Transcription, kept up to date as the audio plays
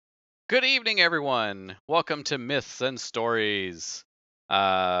Good evening, everyone. Welcome to Myths and Stories.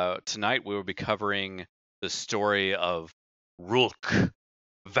 Tonight we will be covering the story of Rhulk, not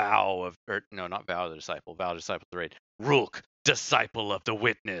Vow of the Disciple, Vow of the Disciple of the Raid. Rhulk, Disciple of the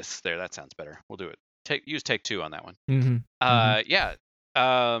Witness. There, that sounds better. We'll do it. Use take two on that one. Yeah.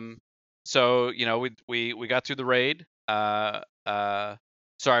 So we got through the raid. Sorry,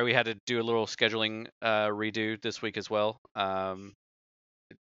 we had to do a little scheduling redo this week as well.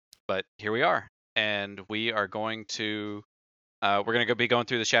 But here we are, and we are going to be going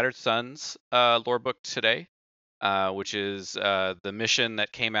through the Shattered Suns lore book today, which is the mission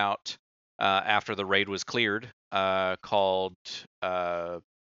that came out after the raid was cleared, called I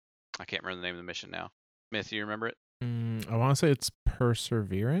can't remember the name of the mission now. Myth, you remember it? I want to say it's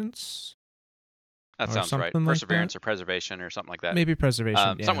Perseverance. That sounds right. Like Perseverance that? or Preservation or something like that. Maybe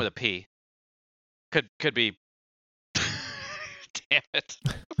Preservation. Yeah. Something with a P. Could be. Damn it.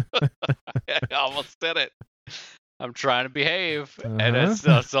 I almost did it. I'm trying to behave, and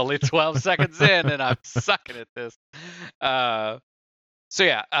it's only 12 seconds in, and I'm sucking at this. The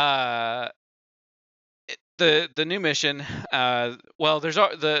new mission. There's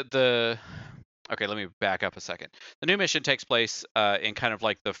the. Okay, let me back up a second. The new mission takes place in kind of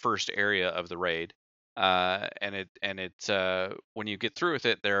like the first area of the raid, and when you get through with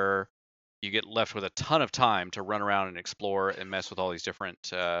it, you get left with a ton of time to run around and explore and mess with all these different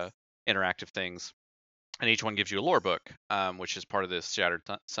interactive things. And each one gives you a lore book, which is part of this Shattered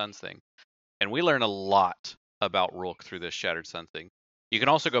Suns thing. And we learn a lot about Rhulk through this Shattered Sun thing. You can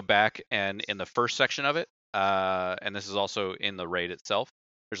also go back and in the first section of it, and this is also in the raid itself,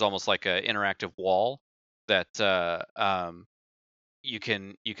 there's almost like an interactive wall that you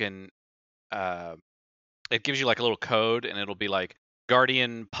can it gives you like a little code, and it'll be like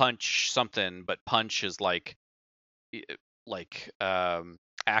Guardian Punch something, but Punch is like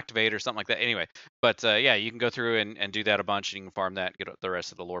Activate or something like that. Anyway, but you can go through and do that a bunch, and you can farm that, get the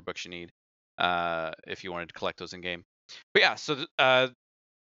rest of the lore books you need if you wanted to collect those in game. But yeah, so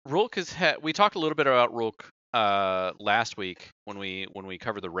Rhulk we talked a little bit about Rhulk last week when we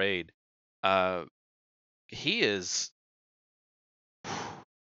covered the raid. He's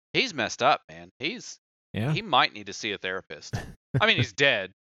messed up, man. He might need to see a therapist. I mean, he's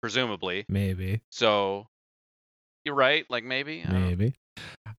dead, presumably. Maybe. So you're right. Like maybe. Maybe.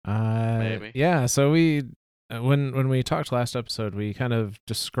 Maybe. Yeah. So we, when we talked last episode, we kind of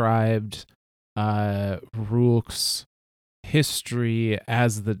described Rhulk's history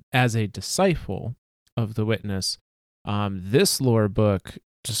as a disciple of the Witness. This lore book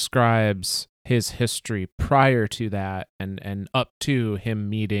describes his history prior to that and up to him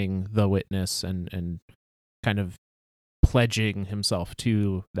meeting the Witness and kind of pledging himself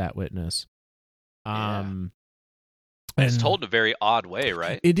to that Witness. It's told in a very odd way,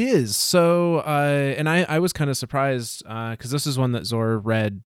 right? It is. So, and I was kind of surprised because this is one that Zor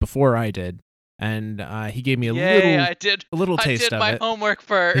read before I did, and he gave me a little taste of it. I did my homework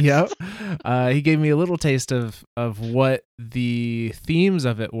first. Yep. He gave me a little taste of what the themes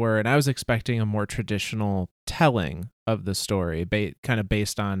of it were, and I was expecting a more traditional telling of the story, kind of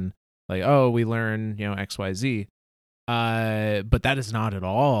based on like, oh, we learn, XYZ. But that is not at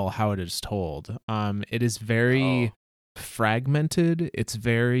all how it is told. It is very fragmented. It's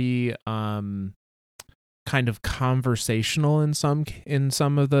very kind of conversational in some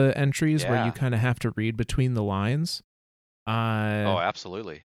of the entries where you kind of have to read between the lines.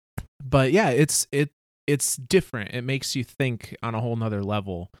 Absolutely. But yeah, it's different. It makes you think on a whole nother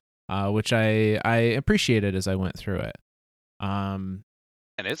level, which I appreciated as I went through it.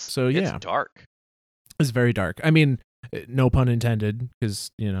 And it's dark. It's very dark. I mean, no pun intended, because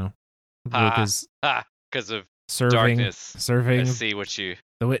Rhulk is because of serving I see what you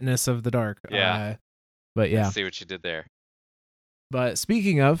the Witness of the dark. But yeah, I see what you did there. But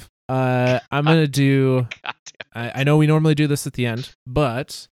speaking of, I'm gonna do. I know we normally do this at the end,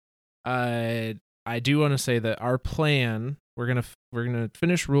 but I do want to say that our plan, we're gonna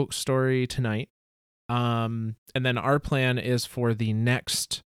finish Rhulk's story tonight, and then our plan is for the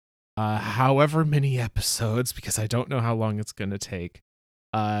next however many episodes, because I don't know how long it's gonna take.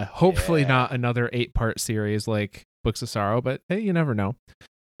 Hopefully not another 8-part series like Books of Sorrow, but hey, you never know.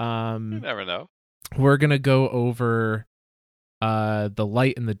 You never know. We're gonna go over the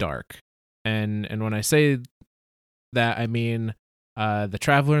light and the dark, and when I say that, I mean the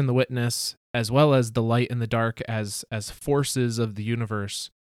Traveler and the Witness, as well as the light and the dark as forces of the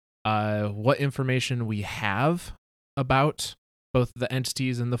universe. What information we have about both the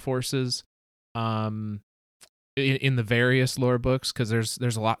entities and the forces in the various lore books, because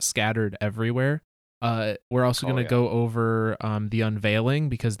there's a lot scattered everywhere. We're also going to yeah. go over the unveiling,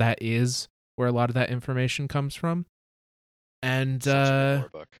 because that is where a lot of that information comes from. And Such a good lore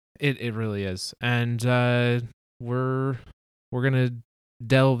book. It really is. And we're gonna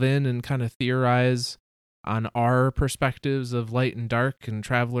delve in and kind of theorize on our perspectives of light and dark and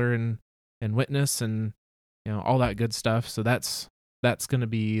traveler and witness and all that good stuff. So that's gonna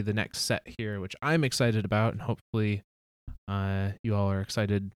be the next set here, which I'm excited about, and hopefully you all are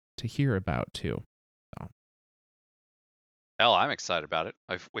excited to hear about too. So. Hell, I'm excited about it.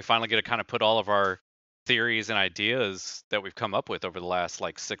 We finally get to kind of put all of our theories and ideas that we've come up with over the last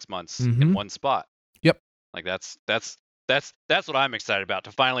like 6 months in one spot. Yep. Like that's what I'm excited about,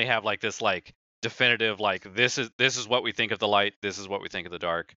 to finally have like this like definitive, like this is what we think of the light, this is what we think of the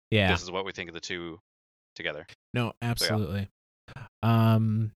dark, this is what we think of the two together. No, absolutely.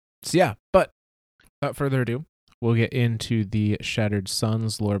 So yeah, but without further ado, we'll get into the Shattered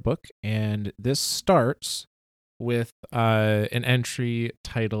Suns lore book, and this starts with an entry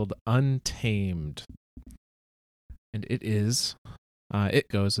titled Untamed. And it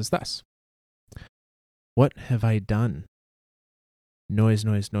goes as thus. What have I done? Noise,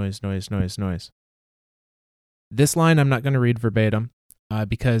 noise, noise, noise, noise, noise. This line I'm not going to read verbatim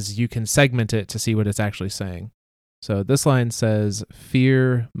because you can segment it to see what it's actually saying. So this line says,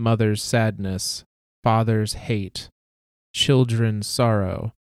 fear, mother's sadness, father's hate, children's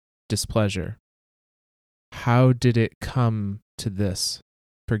sorrow, displeasure. How did it come to this?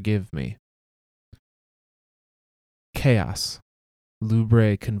 Forgive me. Chaos.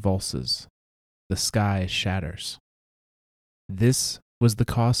 Lubre convulses. The sky shatters. This was the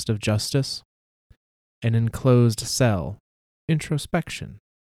cost of justice? An enclosed cell. Introspection.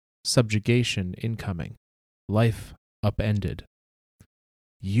 Subjugation incoming. Life upended.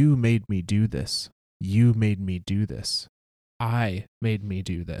 You made me do this. You made me do this. I made me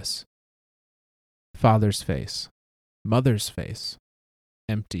do this. Father's face. Mother's face.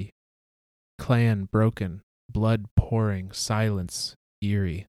 Empty. Clan broken. Blood pouring, silence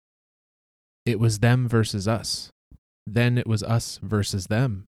eerie. It was them versus us. Then it was us versus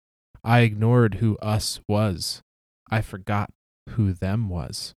them. I ignored who us was. I forgot who them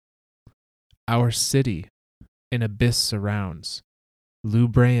was. Our city, an abyss surrounds.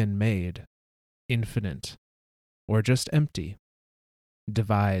 Lubraean made, infinite, or just empty.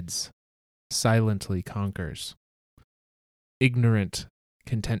 Divides, silently conquers. Ignorant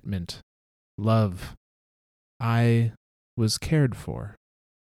contentment, love. I was cared for.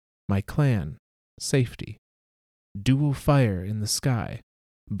 My clan, safety. Dual fire in the sky.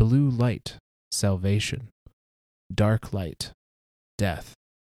 Blue light, salvation. Dark light, death.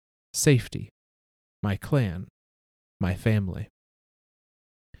 Safety. My clan, my family.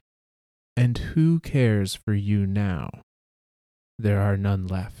 And who cares for you now? There are none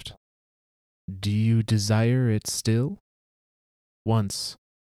left. Do you desire it still? Once.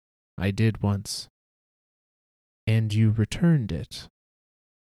 I did once. And you returned it.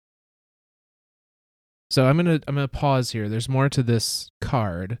 So I'm gonna pause here. There's more to this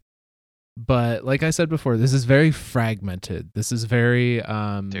card, but like I said before, this is very fragmented. This is very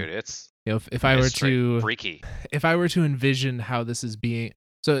dude, it's if I were to freaky. If I were to envision how this is being,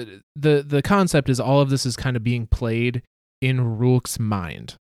 so the concept is all of this is kind of being played in Rhulk's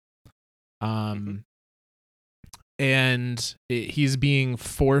mind. And he's being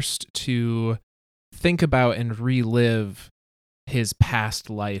forced to think about and relive his past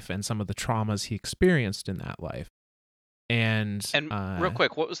life and some of the traumas he experienced in that life. And real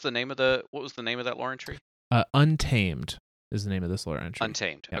quick, what was the name of that lore entry? Untamed is the name of this lore entry.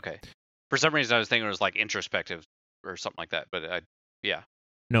 Untamed. Yep. Okay. For some reason, I was thinking it was like introspective or something like that, but yeah.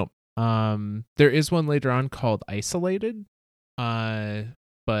 Nope. There is one later on called Isolated.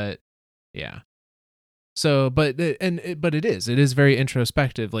 But yeah. So, but it is very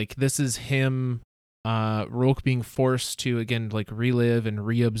introspective. Like, this is him, Rhulk being forced to again like relive and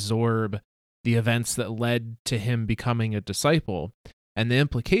reabsorb the events that led to him becoming a disciple. And the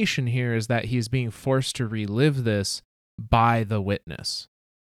implication here is that he's being forced to relive this by the witness.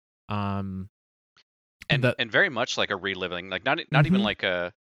 And very much like a reliving, like not even like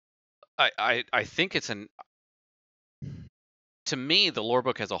a. I think it's to me, the lore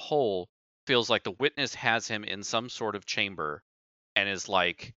book as a whole feels like the witness has him in some sort of chamber and is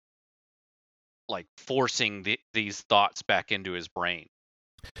like forcing these thoughts back into his brain.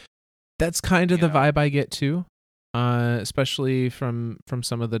 That's kind of the vibe I get too, especially from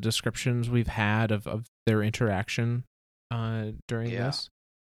some of the descriptions we've had of their interaction during this.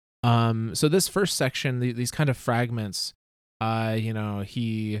 So this first section, these kind of fragments,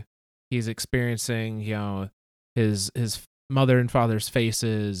 he's experiencing, his mother and father's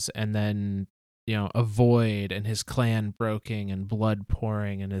faces, and then, a void and his clan broken and blood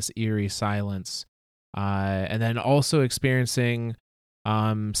pouring and this eerie silence, and then also experiencing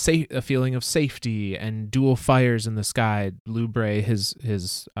a feeling of safety and dual fires in the sky. Lubre,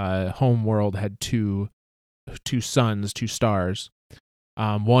 his home world, had two suns, two stars.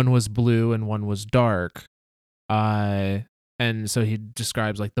 One was blue and one was dark. And so he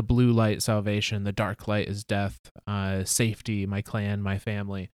describes like the blue light, salvation, the dark light is death, safety, my clan, my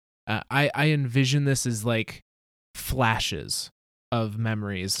family. I envision this as like flashes of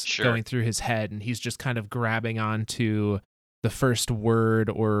memories going through his head, and he's just kind of grabbing onto the first word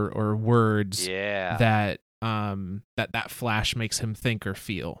or words that flash makes him think or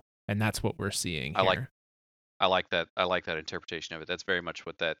feel, and that's what we're seeing here. I like that interpretation of it. That's very much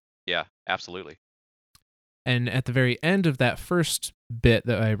what that. Yeah, absolutely. And at the very end of that first bit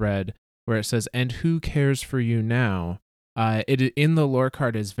that I read, where it says, "And who cares for you now?" It in the lore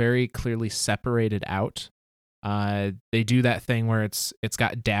card is very clearly separated out. They do that thing where it's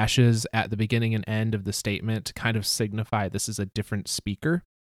got dashes at the beginning and end of the statement to kind of signify this is a different speaker.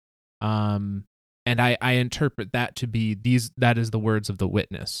 And I interpret that to be that is the words of the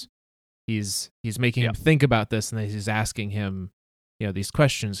witness. He's making him think about this, and he's asking him, these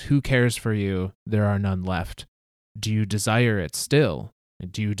questions. Who cares for you? There are none left. Do you desire it still?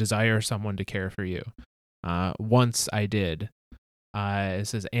 Do you desire someone to care for you? Once I did. It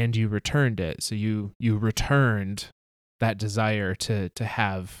says, and you returned it. So you returned that desire to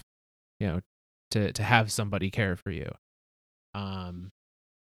have, to have somebody care for you.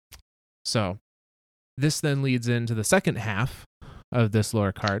 So this then leads into the second half of this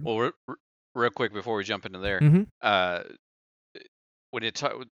lore card. Well, real quick before we jump into there, when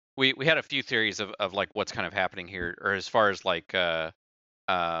we had a few theories of like what's kind of happening here, or as far as like the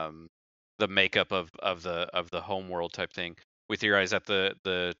makeup of the home world type thing. We theorized that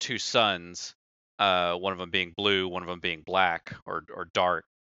the two suns, one of them being blue, one of them being black or dark,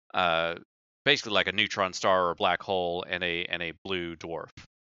 basically like a neutron star or a black hole, and a blue dwarf,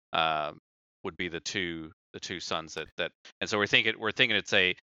 would be the two suns that. And so we're thinking it's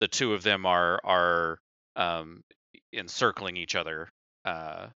the two of them are encircling each other,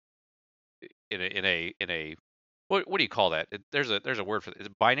 in a what do you call that? There's a word for it. Is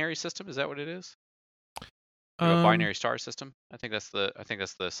it binary system? Is that what it is? A binary star system. I think that's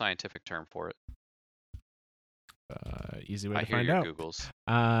the scientific term for it. Easy way to find out. Googles.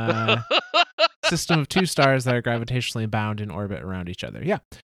 System of two stars that are gravitationally bound in orbit around each other. Yeah.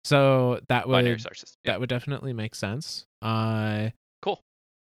 So that would binary star system. Yeah. That would definitely make sense. Cool.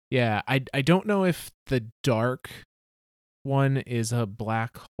 Yeah, I don't know if the dark one is a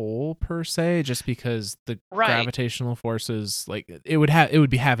black hole per se, just because the gravitational forces, like it would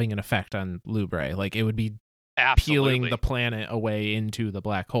be having an effect on Lubre. Like it would be peeling the planet away into the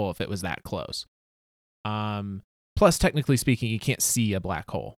black hole if it was that close. Plus, technically speaking, you can't see a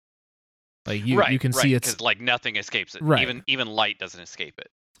black hole. Like you can see it's like nothing escapes it. Right. Even light doesn't escape it.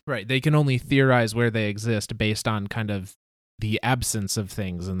 Right. They can only theorize where they exist based on kind of the absence of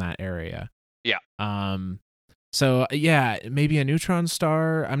things in that area. Yeah. So yeah, maybe a neutron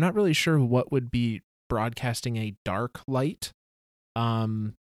star. I'm not really sure what would be broadcasting a dark light.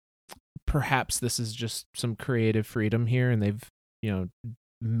 Perhaps this is just some creative freedom here, and they've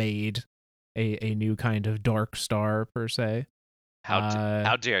made a new kind of dark star per se.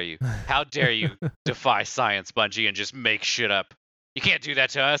 How dare you? How dare you defy science, Bungie, and just make shit up? You can't do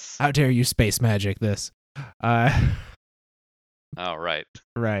that to us. How dare you space magic this? Oh, right.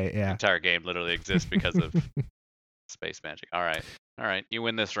 Right, yeah. The entire game literally exists because of space magic. All right. You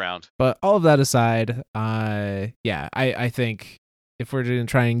win this round. But all of that aside, I think if we're going to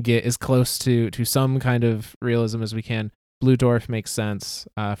try and get as close to some kind of realism as we can, blue dwarf makes sense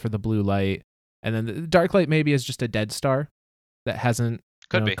for the blue light. And then the dark light maybe is just a dead star that hasn't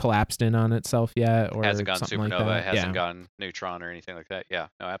collapsed in on itself yet, or hasn't gone supernova, like hasn't gone neutron or anything like that. Yeah,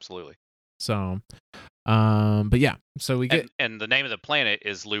 no, absolutely. So, but yeah, so we get and the name of the planet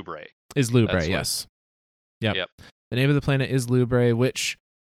is Lubre. Yes. Yep. The name of the planet is Lubre, which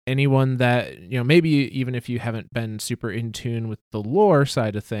anyone that maybe even if you haven't been super in tune with the lore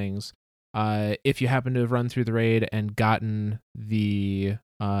side of things, if you happen to have run through the raid and gotten the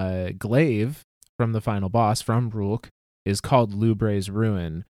glaive from the final boss from Rhulk, is called Lubre's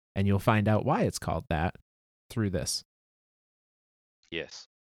Ruin, and you'll find out why it's called that through this. Yes.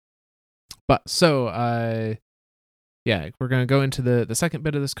 But so, we're gonna go into the second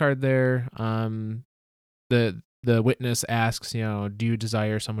bit of this card there. The witness asks, do you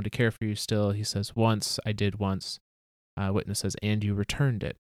desire someone to care for you still? He says, once, I did once. Witness says, and you returned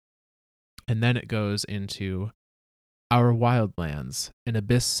it. And then it goes into our wildlands. An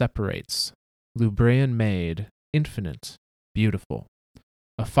abyss separates. Lubraean maid, infinite, beautiful.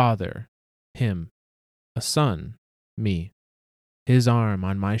 A father, him. A son, me. His arm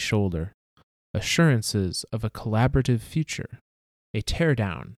on my shoulder. Assurances of a collaborative future. A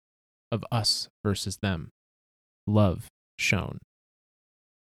teardown of us versus them. Love shown.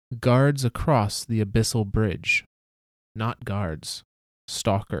 Guards across the abyssal bridge. Not guards.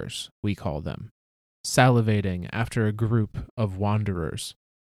 Stalkers, we call them. Salivating after a group of wanderers,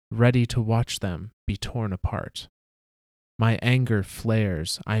 ready to watch them be torn apart. My anger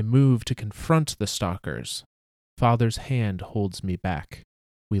flares. I move to confront the stalkers. Father's hand holds me back.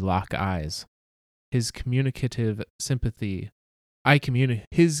 We lock eyes. His communicative sympathy.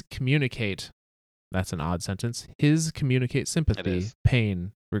 His communicate. That's an odd sentence. His communicate sympathy,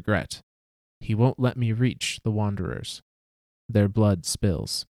 pain, regret. He won't let me reach the wanderers. Their blood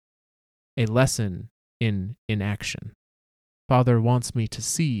spills. A lesson in inaction. Father wants me to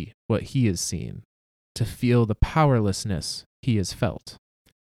see what he has seen, to feel the powerlessness he has felt,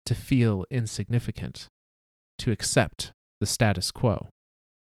 to feel insignificant, to accept the status quo.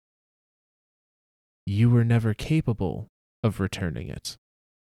 You were never capable of returning it.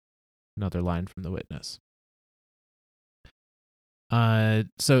 Another line from the witness.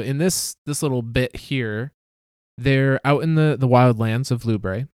 So in this little bit here, they're out in the wildlands of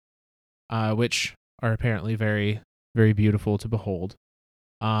Lubrae, which are apparently very, very beautiful to behold.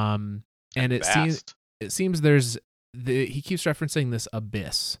 And it seems there's he keeps referencing this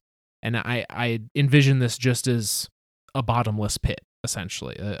abyss, and I envision this just as a bottomless pit,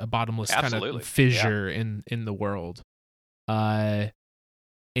 essentially, a bottomless kind of fissure in the world. And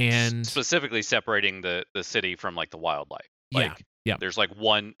specifically separating the city from like the wildlife. Like, yeah. There's like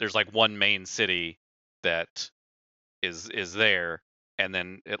one main city that is there, and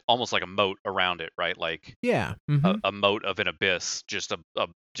then almost like a moat around it, right? Like a moat of an abyss, just a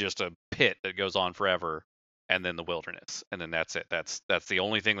pit that goes on forever, and then the wilderness, and then that's it. That's the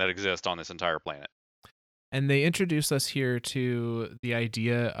only thing that exists on this entire planet. And they introduce us here to the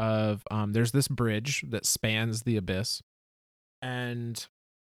idea of there's this bridge that spans the abyss, and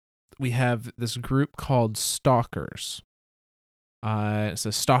we have this group called Stalkers.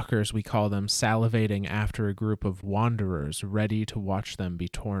 So stalkers, we call them, salivating after a group of wanderers, ready to watch them be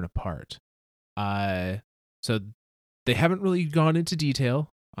torn apart. So they haven't really gone into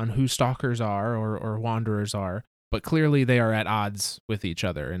detail on who stalkers are or wanderers are, but clearly they are at odds with each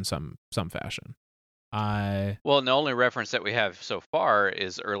other in some fashion. Well, and the only reference that we have so far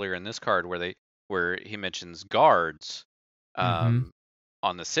is earlier in this card where he mentions guards on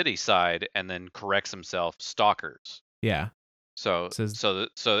the city side, and then corrects himself, stalkers. Yeah. So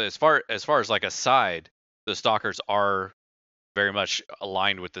as far as like a side, the stalkers are very much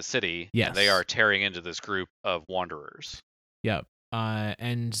aligned with the city. Yes. And they are tearing into this group of wanderers. Yep.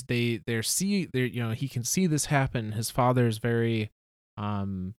 And he can see this happen. His father is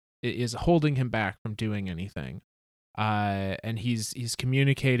is holding him back from doing anything. And he's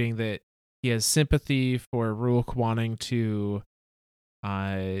communicating that he has sympathy for Rhulk wanting to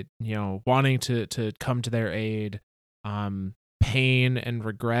come to their aid. Pain and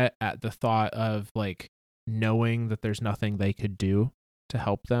regret at the thought of like knowing that there's nothing they could do to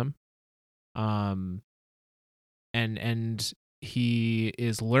help them. And he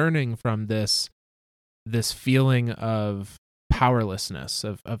is learning from this feeling of powerlessness,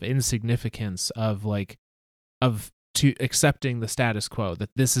 of insignificance, of accepting the status quo, that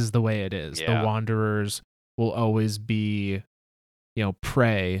this is the way it is. Yeah. The wanderers will always be,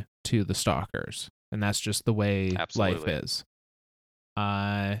 prey to the stalkers, and that's just the way life is.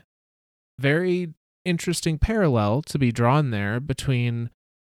 Very interesting parallel to be drawn there between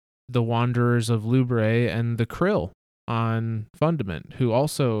the wanderers of Lubrae and the Krill on Fundament, who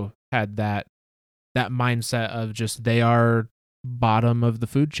also had that mindset of just they are bottom of the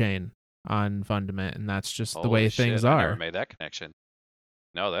food chain on Fundament, and that's just the way things are. I never made that connection.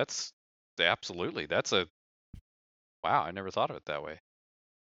 No, that's absolutely. That's wow, I never thought of it that way.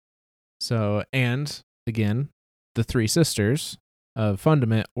 So, and again, the three sisters of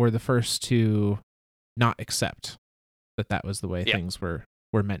Fundament were the first to not accept that was the way things were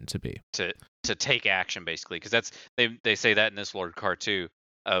meant to be. To take action, basically, because that's they say that in this Lord card too.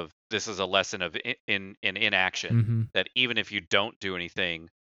 Of this is a lesson of in inaction, that even if you don't do anything,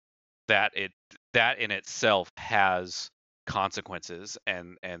 that in itself has consequences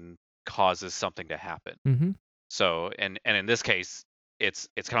and causes something to happen. So and in this case, it's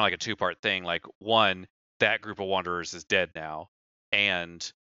kind of like a two-part thing. Like, one, that group of wanderers is dead now,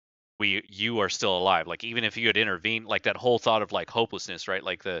 and you are still alive. Like, even if you had intervened, like that whole thought of like hopelessness, right?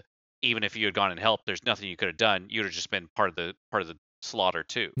 Like even if you had gone and helped, there's nothing you could have done. You'd have just been part of the slaughter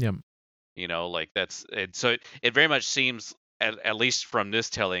too. Yeah. Like that's it. So it very much seems, at least from this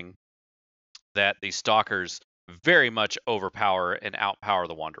telling, that the stalkers very much overpower and outpower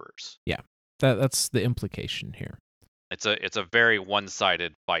the wanderers. Yeah, that's the implication here. It's a very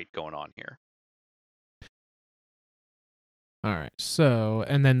one-sided fight going on here. All right. So,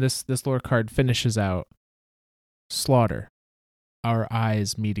 and then this lore card finishes out. Slaughter. Our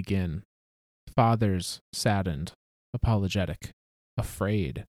eyes meet again. Fathers saddened, apologetic,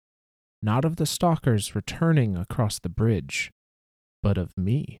 afraid. Not of the stalkers returning across the bridge, but of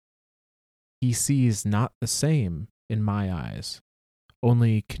me. He sees not the same in my eyes,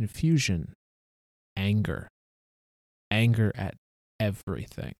 only confusion, anger at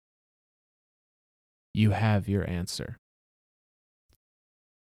everything. You have your answer.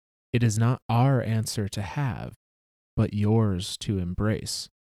 It is not our answer to have, but yours to embrace,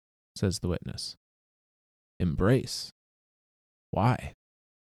 says the witness. Embrace? Why?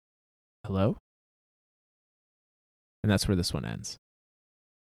 Hello? And that's where this one ends.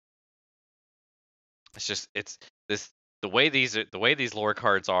 The way these lore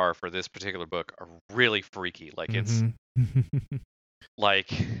cards are for this particular book are really freaky. Like it's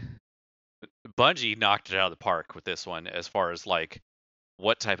like Bungie knocked it out of the park with this one as far as like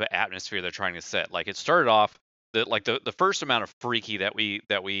what type of atmosphere they're trying to set. Like it started off the first amount of freaky that we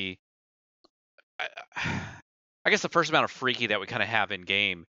I guess the first amount of freaky that we kind of have in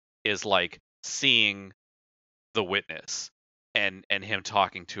game is like seeing the witness and him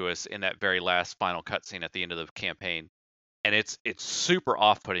talking to us in that very last final cutscene at the end of the campaign, and it's super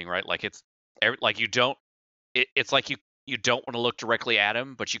off-putting, right? Like it's like you don't it's like you don't want to look directly at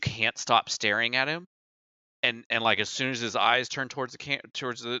him, but you can't stop staring at him, and like as soon as his eyes turn towards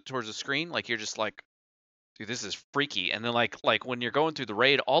the screen, like you're just like, dude, this is freaky. And then like when you're going through the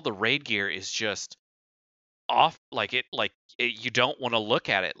raid, all the raid gear is just off, you don't want to look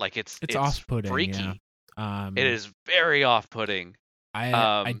at it. Like it's off-putting, freaky. yeah. It is very off-putting.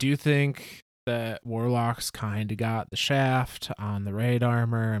 I do think that Warlocks kind of got the shaft on the raid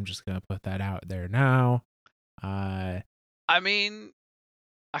armor. I'm just gonna put that out there now. I mean,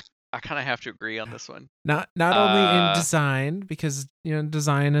 I kind of have to agree on this one. Not only in design, because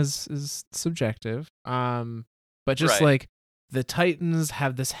design is subjective. But just right. like the Titans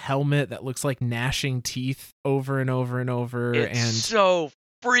have this helmet that looks like gnashing teeth over and over and over, it's and so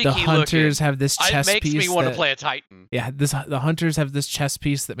freaky. The hunters looking. have this chest piece. It makes piece me want to play a Titan. Yeah, the hunters have this chest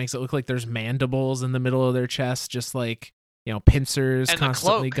piece that makes it look like there's mandibles in the middle of their chest, just like pincers and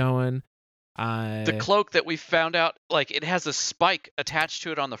constantly going. The cloak that we found out, like it has a spike attached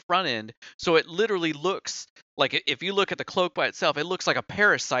to it on the front end, so it literally looks like, if you look at the cloak by itself, it looks like a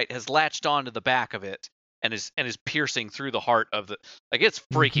parasite has latched onto the back of it and is piercing through the heart of the. Like it's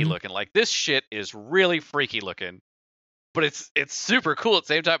freaky looking. Like this shit is really freaky looking, but it's super cool at the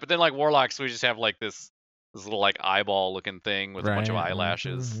same time. But then like Warlocks, we just have like this little like eyeball looking thing with a bunch of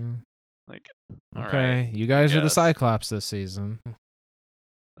eyelashes. Mm-hmm. Like, okay, you guys are the Cyclops this season.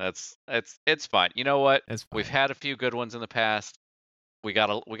 It's fine. You know what? We've had a few good ones in the past. We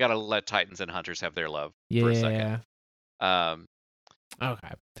gotta let Titans and Hunters have their love for a second.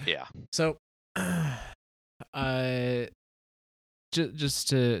 Okay. Yeah. So, just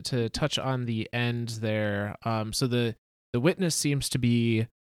to touch on the end there. So the witness seems to be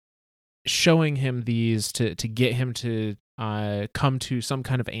showing him these to get him to come to some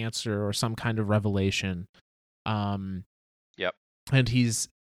kind of answer or some kind of revelation. Yep. And he's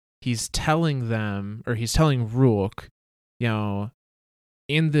telling them, or he's telling Rhulk,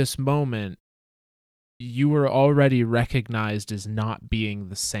 in this moment, you were already recognized as not being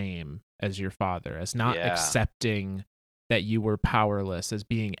the same as your father, as not accepting that you were powerless, as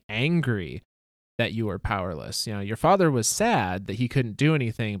being angry that you were powerless. Your father was sad that he couldn't do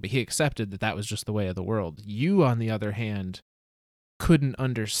anything, but he accepted that was just the way of the world. You, on the other hand, couldn't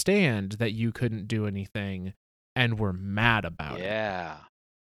understand that you couldn't do anything and were mad about it.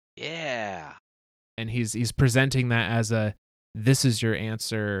 Yeah. And he's presenting that as this is your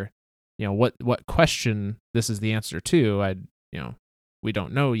answer. What question this is the answer to, we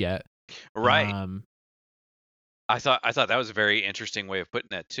don't know yet. Right. I thought that was a very interesting way of putting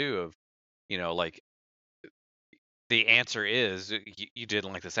that too, of like the answer is you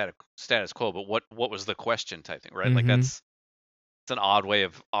didn't like the status quo, but what was the question type thing, right? Mm-hmm. Like it's an odd way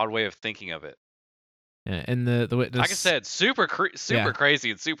of thinking of it. Yeah, and the witness, like I said, super crazy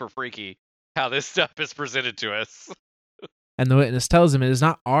and super freaky how this stuff is presented to us. And the witness tells him it is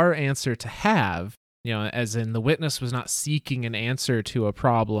not our answer to have, as in the witness was not seeking an answer to a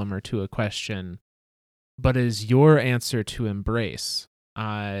problem or to a question, but is your answer to embrace.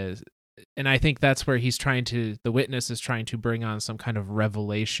 and I think that's where the witness is trying to bring on some kind of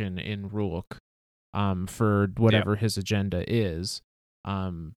revelation in Rhulk, for whatever his agenda is.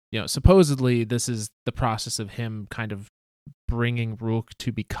 Supposedly this is the process of him kind of bringing Rhulk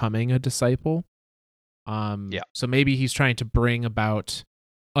to becoming a disciple. So maybe he's trying to bring about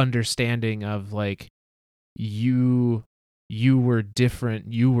understanding of like, you were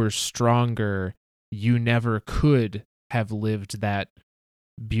different, you were stronger, you never could have lived that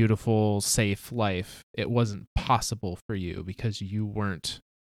beautiful, safe life. It wasn't possible for you because you weren't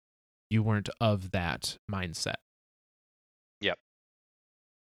of that mindset. Yep.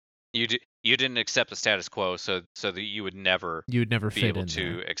 You didn't accept the status quo, so that you would never be fit able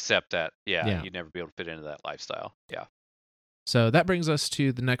to there. accept that. Yeah, you'd never be able to fit into that lifestyle. Yeah. So that brings us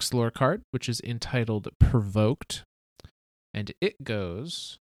to the next lore card, which is entitled Provoked, and it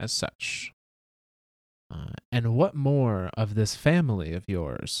goes as such. And what more of this family of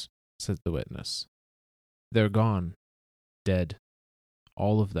yours? Said the witness. They're gone, dead,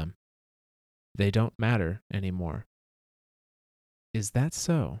 all of them. They don't matter anymore. Is that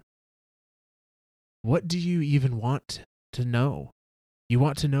so? What do you even want to know? You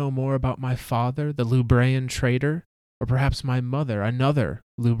want to know more about my father, the Lubraean traitor, or perhaps my mother, another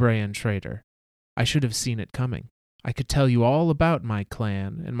Lubraean traitor? I should have seen it coming. I could tell you all about my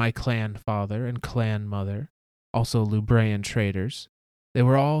clan and my clan father and clan mother, also Lubraean traitors. They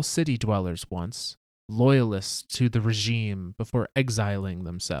were all city dwellers once, loyalists to the regime before exiling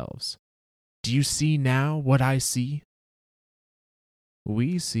themselves. Do you see now what I see?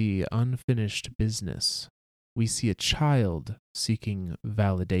 We see unfinished business. We see a child seeking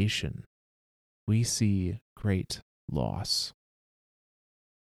validation. We see great loss.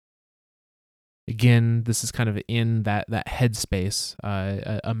 Again, this is kind of in that headspace,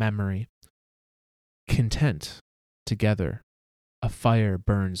 a memory. Content, together, a fire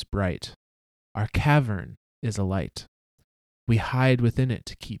burns bright. Our cavern is alight. We hide within it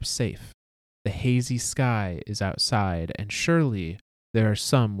to keep safe. The hazy sky is outside, and surely there are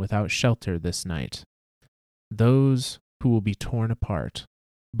some without shelter this night. Those who will be torn apart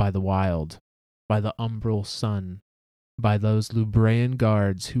by the wild, by the umbral sun, by those Lubraean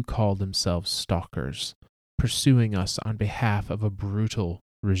guards who call themselves stalkers, pursuing us on behalf of a brutal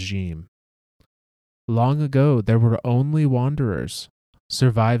regime. Long ago, there were only wanderers,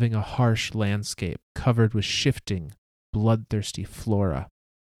 surviving a harsh landscape covered with shifting, bloodthirsty flora.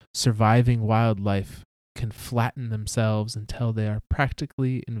 Surviving wildlife can flatten themselves until they are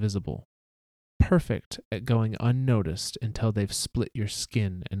practically invisible, perfect at going unnoticed until they've split your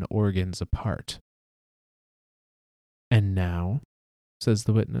skin and organs apart. And now, says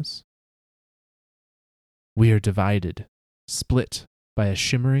the witness, we are divided, split by a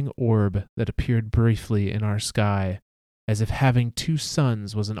shimmering orb that appeared briefly in our sky, as if having two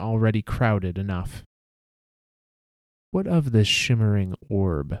suns wasn't already crowded enough. What of this shimmering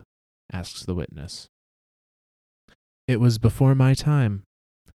orb? Asks the witness. It was before my time.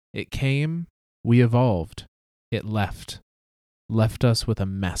 It came, we evolved. It left us with a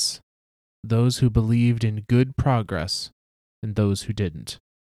mess. Those who believed in good progress, and those who didn't.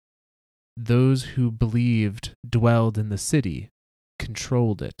 Those who believed dwelled in the city,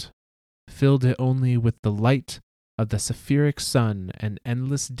 controlled it, filled it only with the light of the Saphiric sun and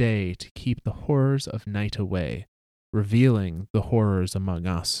endless day to keep the horrors of night away, revealing the horrors among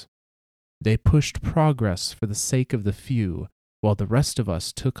us. They pushed progress for the sake of the few, while the rest of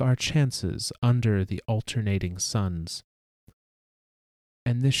us took our chances under the alternating suns.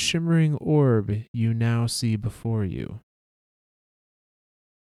 And this shimmering orb you now see before you.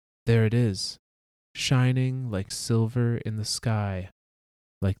 There it is, shining like silver in the sky,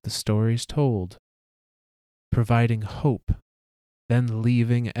 like the stories told, providing hope, then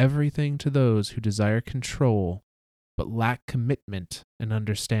leaving everything to those who desire control but lack commitment and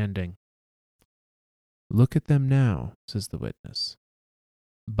understanding. Look at them now, says the witness.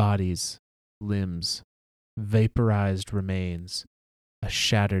 Bodies, limbs, vaporized remains, a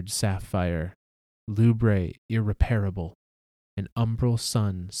shattered sapphire, Lubrae irreparable, an umbral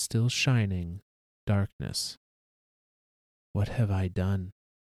sun still shining, darkness. What have I done?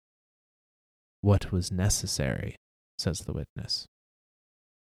 What was necessary, says the witness.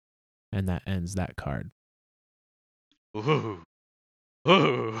 And that ends that card. Ooh.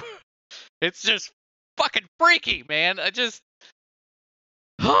 Ooh. It's just fucking freaky, man.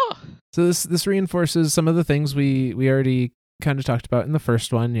 So this reinforces some of the things we already kind of talked about in the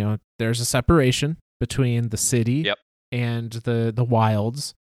first one. You know, there's a separation between the city and the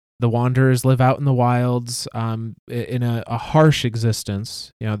wilds. The wanderers live out in the wilds, in a harsh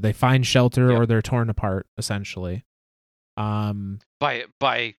existence. You know, they find shelter or they're torn apart, essentially. By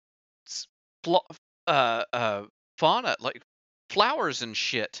fla- uh, uh, fauna, like flowers and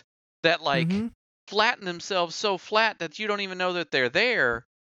shit, that like Mm-hmm. flatten themselves so flat that you don't even know that they're there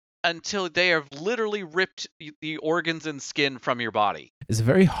until they have literally ripped the organs and skin from your body. It's a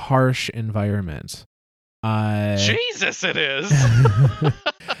very harsh environment. Jesus, it is.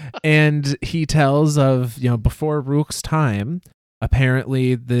 And he tells of, before Rhulk's time,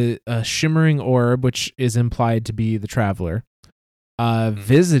 apparently the shimmering orb, which is implied to be the Traveler,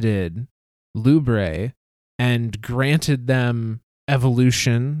 visited Lubre and granted them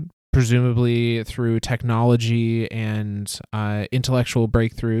evolution, presumably through technology and intellectual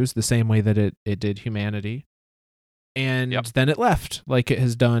breakthroughs, the same way that it did humanity. And then it left, like it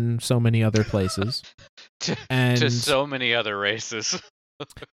has done so many other places. to so many other races.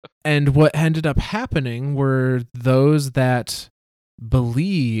 And what ended up happening were those that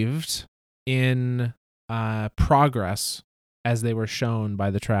believed in progress as they were shown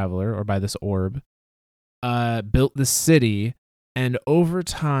by the Traveler or by this orb, built the city, and over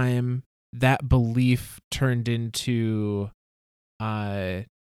time that belief turned into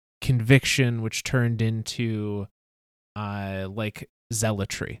conviction, which turned into like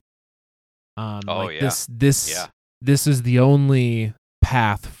zealotry. This is the only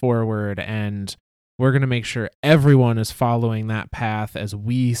path forward, and we're going to make sure everyone is following that path as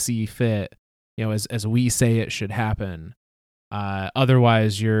we see fit, as we say it should happen.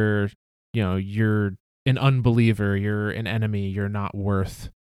 Otherwise you're an unbeliever, you're an enemy, you're not worth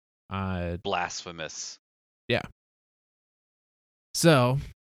blasphemous. Yeah. So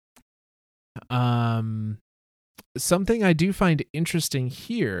something I do find interesting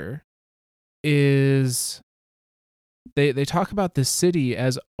here is they talk about this city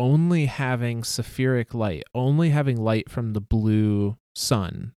as only having saphiric light, only having light from the blue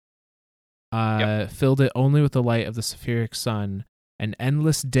sun. Filled it only with the light of the saphiric sun, an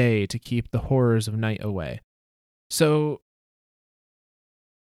endless day to keep the horrors of night away. So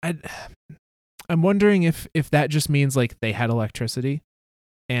I'm wondering if that just means like they had electricity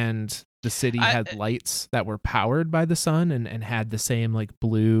and the city had lights that were powered by the sun and had the same like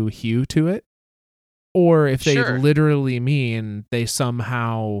blue hue to it. Or if they literally mean they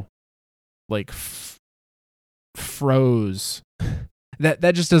somehow like froze.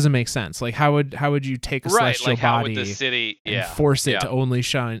 That just doesn't make sense. Like how would you take a celestial body how would the city, and force it to only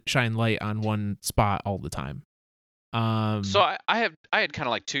shine light on one spot all the time? So I had kind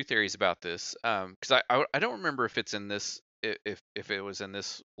of like two theories about this, because I don't remember if it's in this, if it was in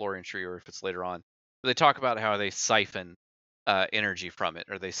this lore entry or if it's later on. But they talk about how they siphon energy from it,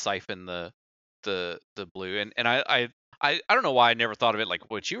 or they siphon the blue, and I don't know why I never thought of it like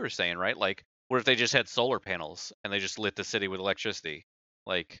what you were saying, right? Like, what if they just had solar panels and they just lit the city with electricity?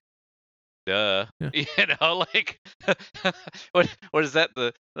 Like, duh. Yeah. Like what is that?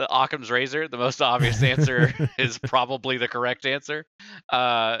 The Occam's razor? The most obvious answer is probably the correct answer.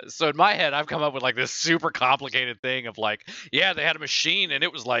 So in my head, I've come up with like this super complicated thing of like, yeah, they had a machine and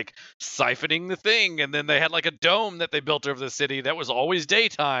it was like siphoning the thing, and then they had like a dome that they built over the city that was always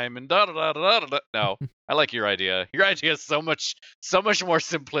daytime and da da da da da da. No, I like your idea. Your idea is so much more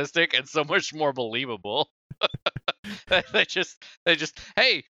simplistic and so much more believable. they just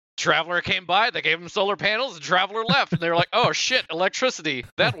hey, Traveler came by, they gave him solar panels, and Traveler left, and they were like, oh shit, electricity,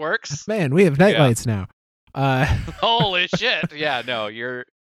 that works. Man, we have nightlights now. Holy shit. Yeah, no,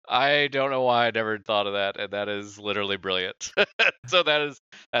 I don't know why I never thought of that, and that is literally brilliant. So that's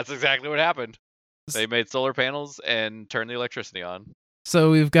exactly what happened. They made solar panels and turned the electricity on.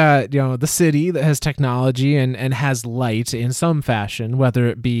 So we've got, the city that has technology and has light in some fashion, whether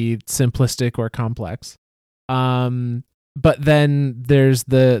it be simplistic or complex. But then there's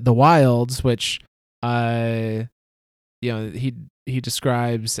the wilds, which he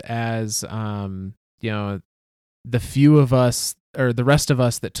describes as the few of us or the rest of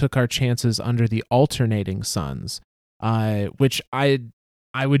us that took our chances under the alternating suns, which I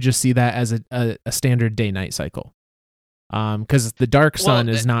would just see that as a standard day-night cycle, because the dark sun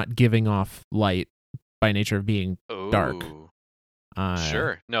is not giving off light by nature of being dark.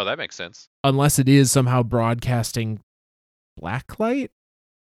 Sure, no, that makes sense. Unless it is somehow broadcasting black light,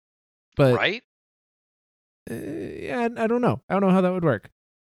 but right? Yeah, I don't know. I don't know how that would work.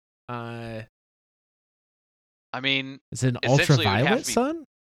 I mean, is it an ultraviolet sun?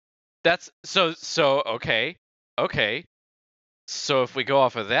 That's so okay. So if we go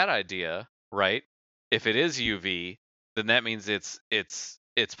off of that idea, right? If it is UV, then that means it's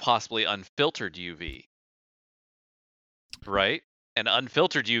possibly unfiltered UV, right? And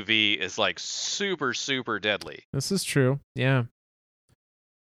unfiltered UV is like super, super deadly. This is true. Yeah.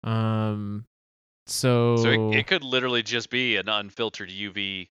 So it could literally just be an unfiltered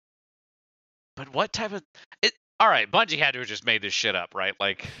UV but what type of it? All right, Bungie had to have just made this shit up, right?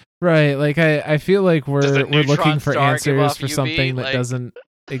 Like, right, like I feel like does a we're looking neutron for star give answers off for UV? something that Like, doesn't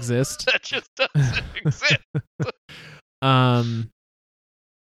exist. that just doesn't exist.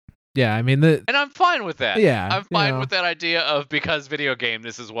 Yeah, I mean the And I'm fine with that. yeah, I'm fine with that idea of because video game,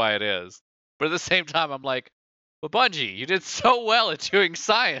 this is why it is. But at the same time, I'm like, well, Bungie, you did so well at doing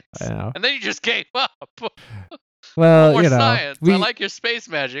science, I know. and then you just gave up. Well, more you know, science. I like your space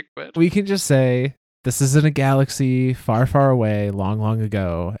magic, but we can just say this is in a galaxy far, far away, long, long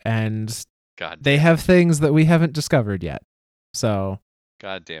ago, and they have things that we haven't discovered yet. So,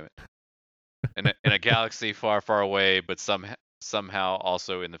 God damn it! In a galaxy far, far away, but somehow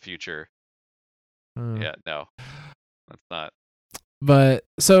also in the future. Yeah, no, that's not. But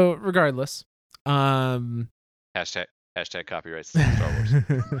so regardless, Hashtag copyrights Star Wars.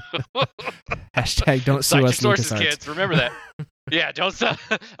 Hashtag don't sue us, sources, kids. Remember that. Yeah, don't sell.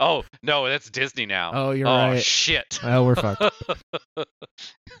 Oh no, that's Disney now. Oh, you're right. Oh shit. Well, we're fucked.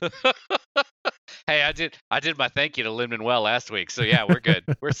 Hey, I did my thank you to Lin-Manuel last week, so yeah, we're good.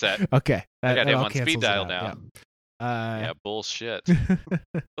 We're set. Okay, I got him on cancels speed dial it now. out, yeah. Yeah, bullshit.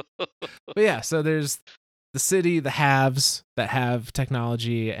 But yeah, so there's the city, the haves that have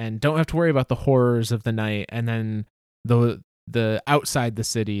technology and don't have to worry about the horrors of the night, and then the outside the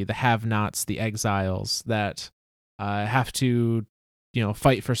city, the have-nots, the exiles that have to,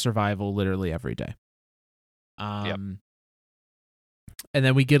 fight for survival literally every day. Yep. And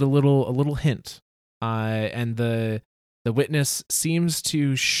then we get a little hint, and the witness seems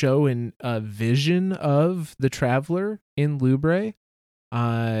to show a vision of the traveler in Lubre,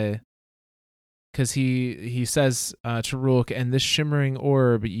 because he says to Rhulk, and this shimmering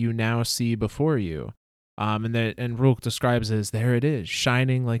orb you now see before you. And Rhulk describes it as, there it is,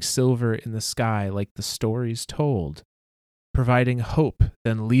 shining like silver in the sky, like the stories told, providing hope,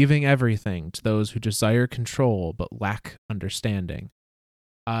 then leaving everything to those who desire control but lack understanding.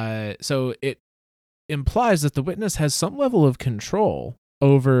 So it implies that the witness has some level of control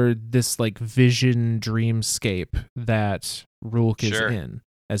over this like vision dreamscape that Rhulk is in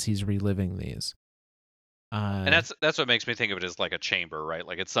as he's reliving these. And that's what makes me think of it as like a chamber, right?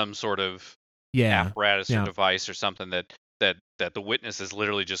 Like it's some sort of apparatus or device or something that the witness is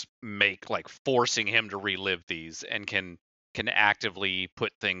literally just forcing him to relive these and can actively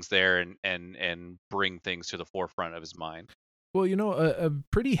put things there and bring things to the forefront of his mind. Well, a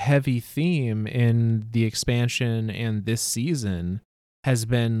pretty heavy theme in the expansion and this season has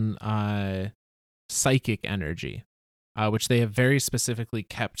been psychic energy, which they have very specifically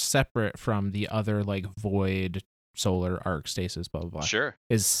kept separate from the other like void, solar, arc, stasis, blah blah blah. Sure,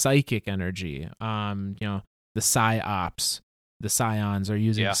 is psychic energy. The psyops, the scions are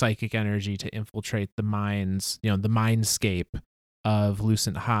using psychic energy to infiltrate the minds, the mindscape of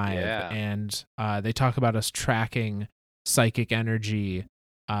Lucent Hive, and they talk about us tracking psychic energy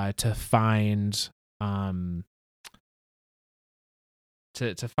to find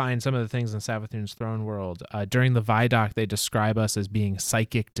to find some of the things in Savathun's throne world. During the Vidoc, they describe us as being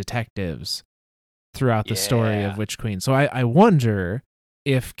psychic detectives throughout the story of Witch Queen. So I wonder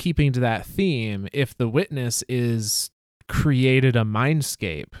if, keeping to that theme, if the witness is created a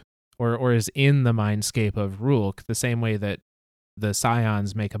mindscape or is in the mindscape of Rhulk, the same way that the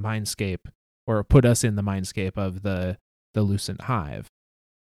scions make a mindscape or put us in the mindscape of the Lucent Hive.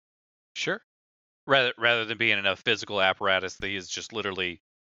 Sure. Rather than being in a physical apparatus that he is just literally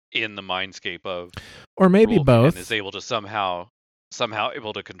in the mindscape of, or maybe Rhulk, both, and is able to somehow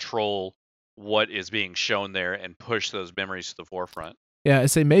able to control what is being shown there and push those memories to the forefront. Yeah, I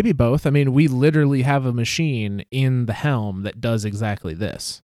say maybe both. I mean, we literally have a machine in the helm that does exactly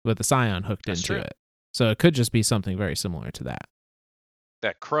this with the scion hooked into it. So it could just be something very similar to that.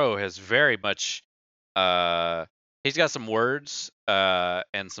 That Crow has very much he's got some words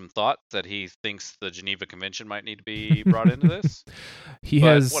and some thoughts that he thinks the Geneva Convention might need to be brought into this. He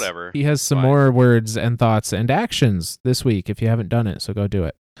has some more words and thoughts and actions this week if you haven't done it, so go do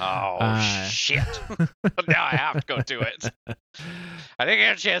it. Oh, shit. Now I have to go do it. I didn't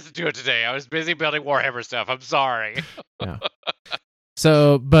get a chance to do it today. I was busy building Warhammer stuff. I'm sorry. Yeah.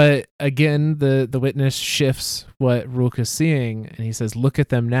 So, but again, the witness shifts what Rhulk is seeing, and he says, look at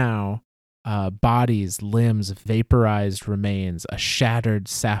them now. Bodies, limbs, vaporized remains, a shattered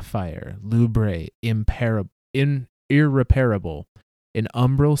sapphire, lubre, irreparable, an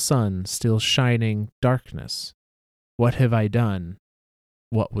umbral sun still shining darkness. What have I done?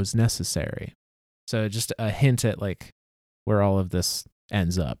 What was necessary? So just a hint at like where all of this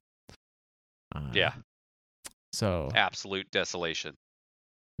ends up. So absolute desolation.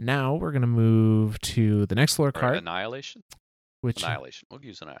 Now we're gonna move to the next lore card. Annihilation. Which Annihilation. We'll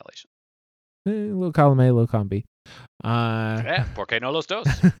use Annihilation. Little column A, little column B. Yeah, porque no los dos.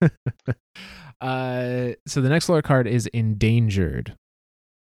 So the next lore card is Endangered.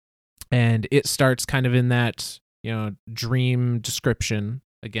 And it starts kind of in that, dream description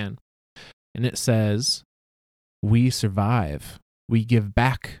again. And it says, "We survive. We give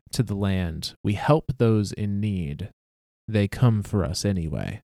back to the land. We help those in need. They come for us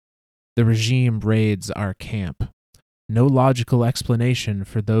anyway. The regime raids our camp. No logical explanation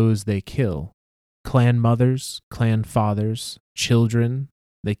for those they kill. Clan mothers, clan fathers, children,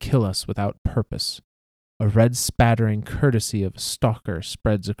 they kill us without purpose. A red spattering courtesy of a stalker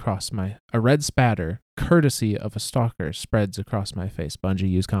spreads across my... A red spatter, courtesy of a stalker, spreads across my face." Bungie,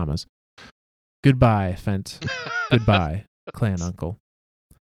 use commas. "Goodbye, Fent. Goodbye, clan uncle.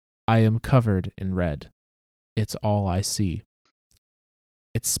 I am covered in red. It's all I see.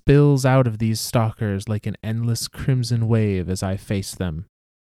 It spills out of these stalkers like an endless crimson wave as I face them.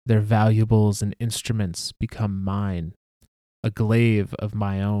 Their valuables and instruments become mine. A glaive of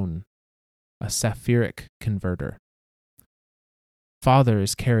my own. A sapphiric converter. Father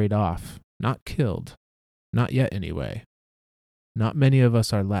is carried off, not killed. Not yet, anyway. Not many of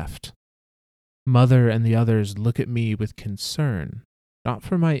us are left. Mother and the others look at me with concern, not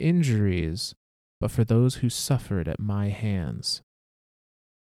for my injuries, but for those who suffered at my hands.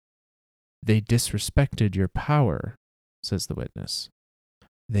 They disrespected your power," says the witness.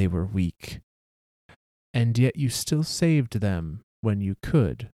 "They were weak. And yet you still saved them when you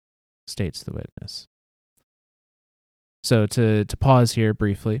could," states the witness. So to pause here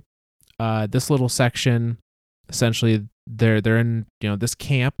briefly, this little section, essentially they're in this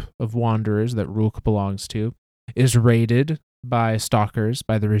camp of wanderers that Rhulk belongs to, is raided by stalkers,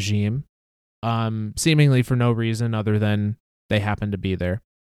 by the regime, seemingly for no reason other than they happen to be there.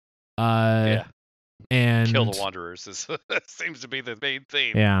 Yeah. And Kill the wanderers seems to be the main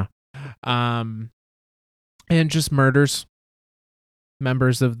theme. Yeah. And just murders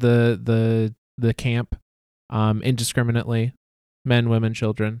members of the camp indiscriminately, men, women,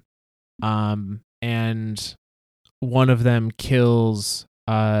 children. And one of them kills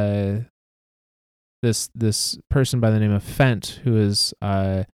this person by the name of Fent, who is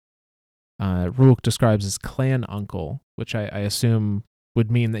Rhulk describes as clan uncle, which I assume would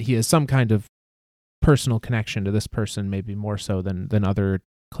mean that he has some kind of personal connection to this person, maybe more so than other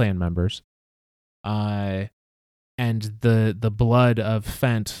clan members. And the blood of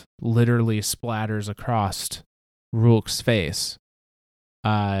Fent literally splatters across Rhulk's face.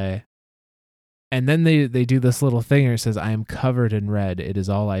 And then they do this little thing where it says, "I am covered in red. It is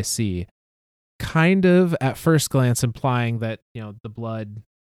all I see." Kind of at first glance implying that, the blood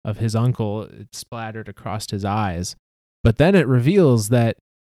of his uncle splattered across his eyes. But then it reveals that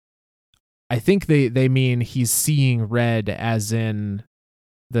I think they mean he's seeing red as in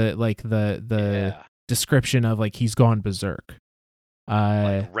the description of like he's gone berserk.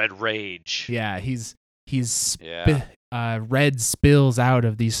 Like red rage. Yeah, red spills out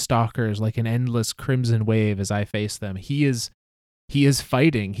of these stalkers like an endless crimson wave as I face them. He is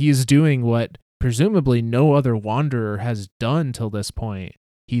fighting. He is doing what presumably no other wanderer has done till this point.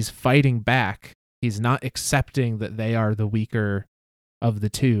 He's fighting back. He's not accepting that they are the weaker of the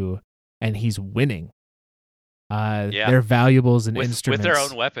two, and he's winning. Their valuables and instruments. With their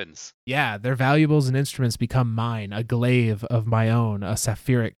own weapons. Yeah, their valuables and instruments become mine. A glaive of my own, a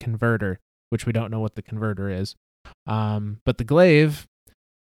sapphiric converter, which we don't know what the converter is. But the glaive...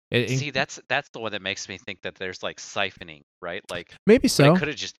 See, that's the one that makes me think that there's like siphoning, right? Like maybe so. It could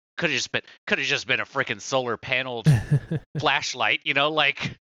have just been a freaking solar paneled flashlight,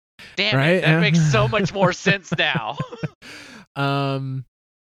 like damn right? It, that makes so much more sense now.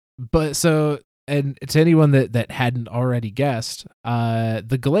 But so, and to anyone that hadn't already guessed,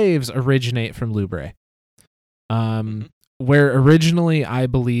 the glaives originate from Lubre. Where originally I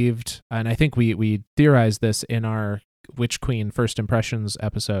believed, and I think we theorized this in our Witch Queen First Impressions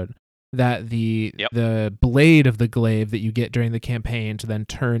episode, that the blade of the glaive that you get during the campaign to then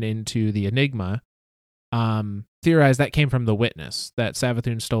turn into the Enigma, theorized that came from the Witness, that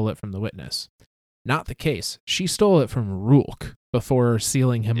Savathun stole it from the Witness. Not the case. She stole it from Rhulk before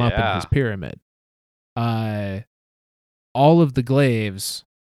sealing him up in his pyramid. All of the glaives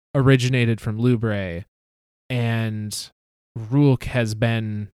originated from Lubre, and Rhulk has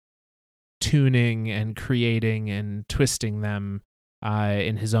been tuning and creating and twisting them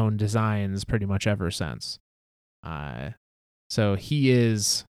in his own designs pretty much ever since. So he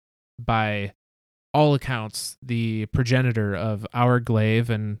is, by all accounts, the progenitor of our glaive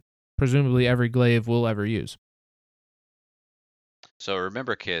and presumably every glaive we'll ever use. So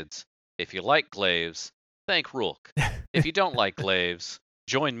remember, kids, if you like glaives, thank Rhulk. If you don't like glaives,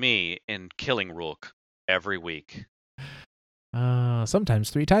 join me in killing Rhulk every week. Sometimes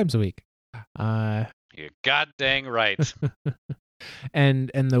 3 times a week. You're goddamn right.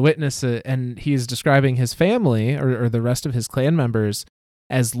 and the witness, and he's describing his family or the rest of his clan members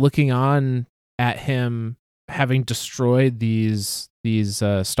as looking on at him having destroyed these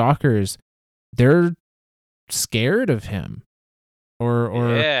stalkers. They're scared of him or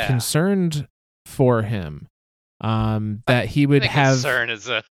concerned for him. That he would have concern is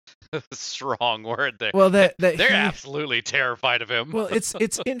a strong word there. Well, they're absolutely terrified of him. Well, it's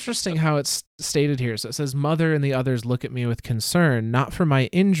interesting how it's stated here. So it says, "Mother and the others look at me with concern, not for my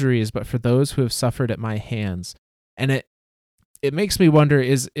injuries, but for those who have suffered at my hands." And it makes me wonder: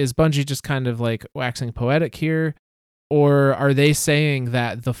 is Bungie just kind of like waxing poetic here, or are they saying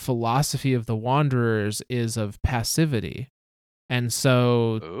that the philosophy of the Wanderers is of passivity, and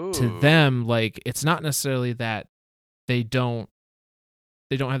so to them, like, it's not necessarily that they don't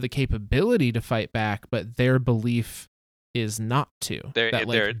have the capability to fight back, but their belief is not to.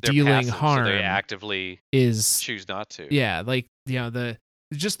 They're dealing passive, harm, so they actively choose not to. Yeah, like,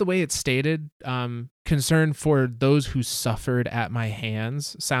 just the way it's stated, concern for those who suffered at my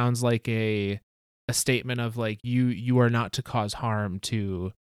hands sounds like a statement of like you are not to cause harm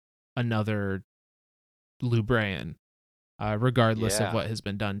to another Lubraean, regardless of what has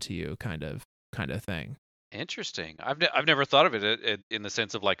been done to you, kind of thing. Interesting. I've never thought of it in the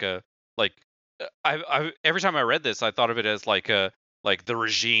sense of I every time I read this, I thought of it as like the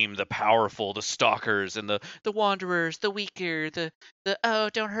regime, the powerful, the stalkers, and the wanderers, the weaker, the oh,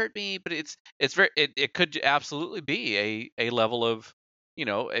 don't hurt me. But it's very it could absolutely be a level of,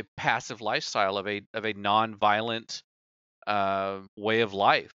 a passive lifestyle of a non-violent way of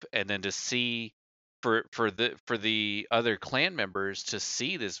life, and then to see for the other clan members to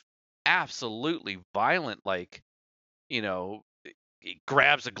see this absolutely violent, like, he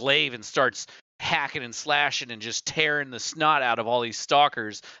grabs a glaive and starts hacking and slashing and just tearing the snot out of all these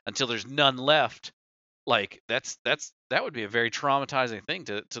stalkers until there's none left. Like, that would be a very traumatizing thing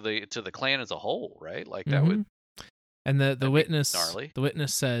to the clan as a whole, right? Like, that would. And the witness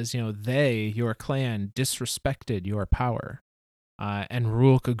says, they, your clan, disrespected your power. And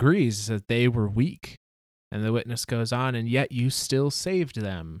Rhulk agrees that they were weak. And the witness goes on, and yet you still saved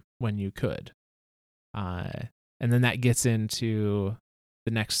them when you could. And then that gets into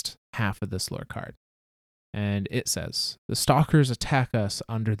the next half of this lore card. And it says, the stalkers attack us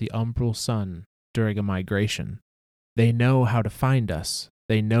under the umbral sun during a migration. They know how to find us.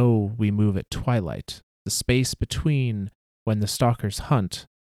 They know we move at twilight, the space between when the stalkers hunt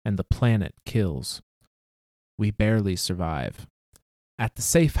and the planet kills. We barely survive. At the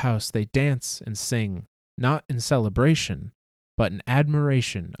safe house, they dance and sing, not in celebration, but in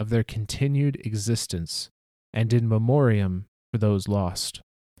admiration of their continued existence and in memoriam for those lost.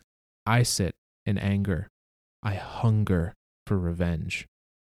 I sit in anger. I hunger for revenge.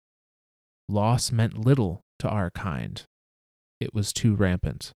 Loss meant little to our kind. It was too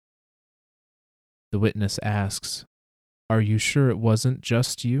rampant. The witness asks, are you sure it wasn't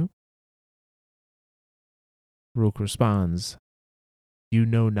just you? Rhulk responds, you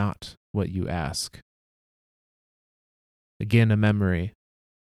know not what you ask. Again a memory.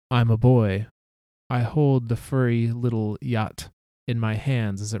 I'm a boy. I hold the furry little yacht in my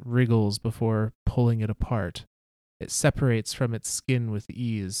hands as it wriggles before pulling it apart. It separates from its skin with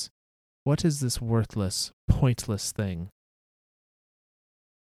ease. What is this worthless, pointless thing?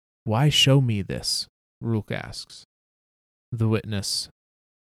 Why show me this? Rhulk asks. The witness.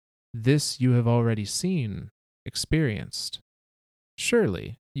 This you have already seen, experienced.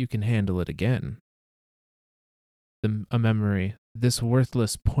 Surely you can handle it again. A memory. This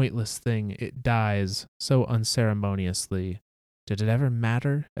worthless, pointless thing, it dies so unceremoniously. Did it ever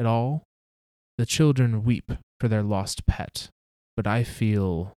matter at all? The children weep for their lost pet, but I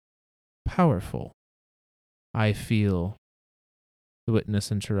feel powerful. I feel... The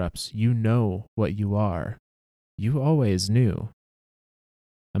witness interrupts. You know what you are. You always knew.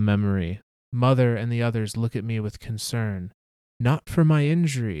 A memory. Mother and the others look at me with concern, not for my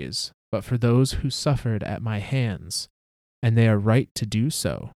injuries, but for those who suffered at my hands, and they are right to do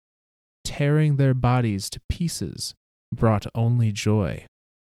so. Tearing their bodies to pieces brought only joy.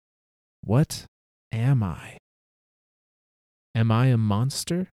 What am I? Am I a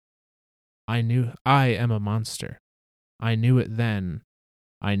monster? I am a monster. I knew it then.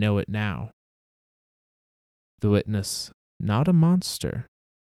 I know it now. The witness, not a monster,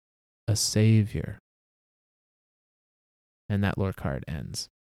 a savior. And that lore card ends.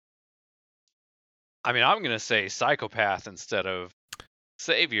 I mean, I'm going to say psychopath instead of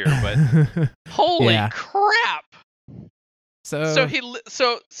savior, but holy crap!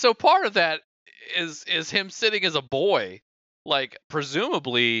 So so part of that is him sitting as a boy, like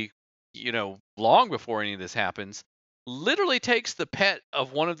presumably, long before any of this happens, literally takes the pet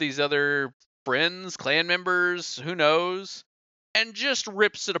of one of these other friends, clan members, who knows, and just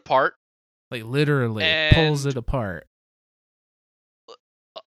rips it apart. Like literally pulls it apart.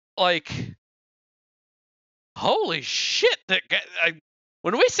 Like, holy shit!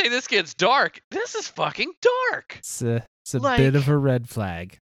 When we say this gets dark, this is fucking dark. It's a bit of a red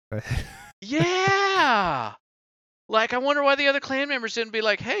flag. Yeah. Like, I wonder why the other clan members didn't be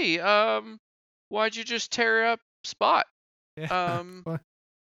like, "Hey, why'd you just tear up Spot? Yeah.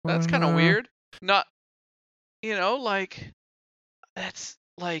 That's kind of weird." Not, like, that's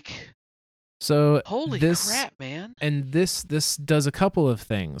like, so holy crap, man. And this does a couple of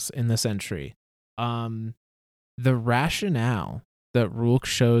things in this entry. The rationale that Rhulk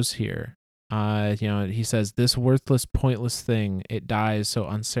shows here, he says, "This worthless, pointless thing, it dies so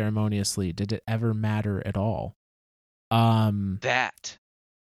unceremoniously. Did it ever matter at all?" That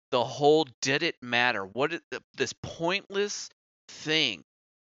the whole "did it matter?" This pointless thing?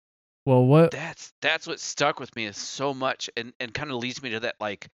 Well, that's what stuck with me is so much, and kind of leads me to that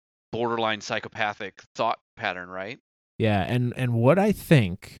like borderline psychopathic thought pattern, right? Yeah, and what I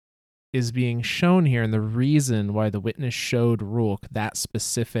think is being shown here, and the reason why the witness showed Rhulk that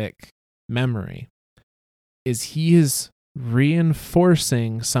specific memory, is he is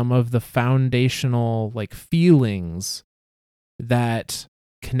reinforcing some of the foundational like feelings that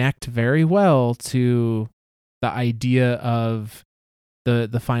connect very well to the idea of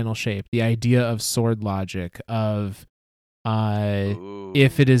the final shape, the idea of sword logic, of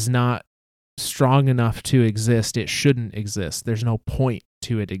if it is not strong enough to exist, it shouldn't exist. There's no point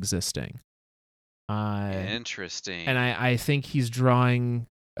to it existing. Interesting. And I think he's drawing,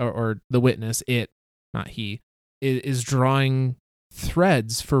 or the witness, not he, is drawing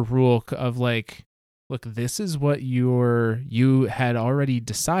threads for Rhulk of like, look, this is what you had already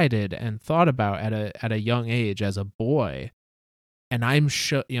decided and thought about at a young age as a boy, and I'm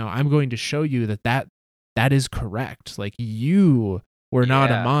going to show you that is correct. Like, you were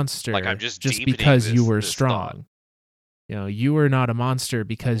not a monster, like I'm just because you were this strong. Thought. You were not a monster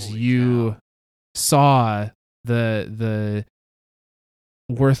because Holy you cow. saw the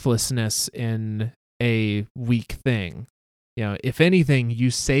worthlessness in a weak thing. If anything, you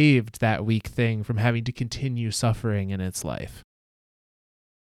saved that weak thing from having to continue suffering in its life.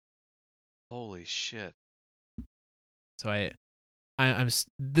 Holy shit. So I'm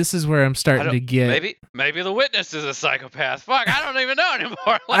this is where I'm starting to get, maybe the witness is a psychopath. Fuck, I don't even know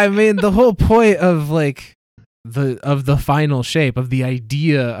anymore. Like, I mean, the whole point of like the final shape, of the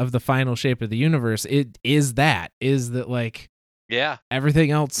idea of the final shape of the universe, is that like, yeah,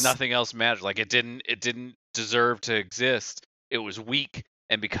 everything else, nothing else mattered. Like, it didn't deserve to exist. It was weak,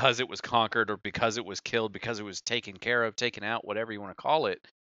 and because it was conquered, or because it was killed, because it was taken care of, taken out, whatever you want to call it,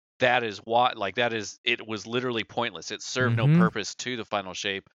 that is what, like, it was literally pointless. It served no purpose to the final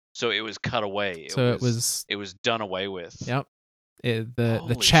shape, so it was cut away. It was done away with. Yep.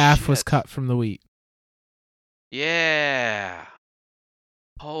 The chaff was cut from the wheat. Yeah.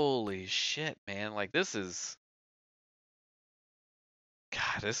 Holy shit, man. Like, this is,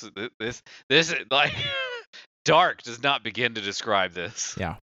 God, this is like, dark does not begin to describe this.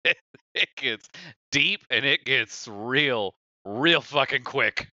 Yeah. It gets deep, and it gets real fucking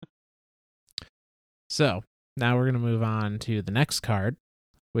quick. So now we're going to move on to the next card,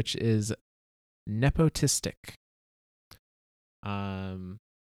 which is nepotistic. And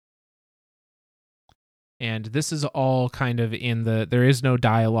this is all kind of there is no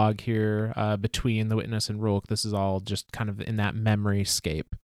dialogue here between the witness and Rhulk. This is all just kind of in that memory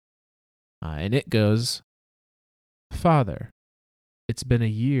scape. And it goes, "Father, it's been a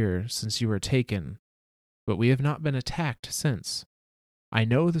year since you were taken, but we have not been attacked since. I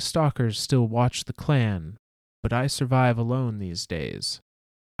know the stalkers still watch the clan, but I survive alone these days,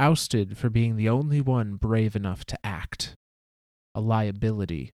 ousted for being the only one brave enough to act. A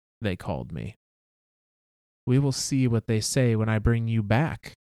liability, they called me. We will see what they say when I bring you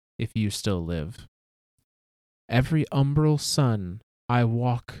back, if you still live. Every umbral sun, I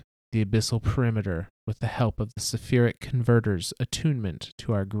walk the abyssal perimeter with the help of the Sephiric Converter's attunement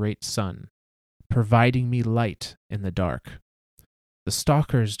to our great sun, providing me light in the dark. The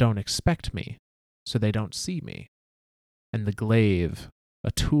stalkers don't expect me, so they don't see me. And the glaive,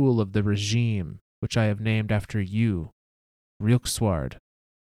 a tool of the regime, which I have named after you, Rhulk,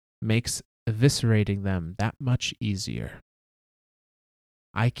 makes eviscerating them that much easier.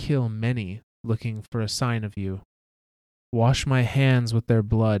 I kill many looking for a sign of you, wash my hands with their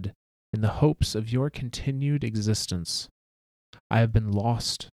blood in the hopes of your continued existence. I have been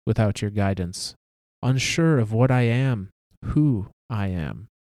lost without your guidance, unsure of what I am, who I am,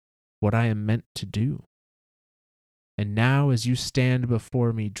 what I am meant to do. And now, as you stand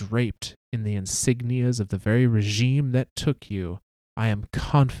before me draped in the insignias of the very regime that took you, I am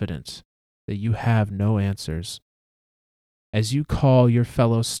confident that you have no answers. As you call your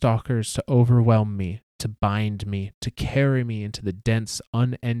fellow stalkers to overwhelm me, to bind me, to carry me into the dense,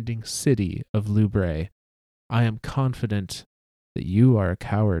 unending city of Lubrae, I am confident that you are a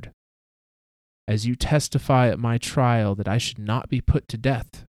coward. As you testify at my trial that I should not be put to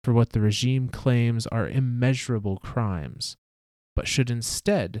death for what the regime claims are immeasurable crimes, but should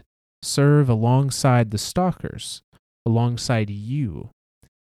instead serve alongside the stalkers, alongside you,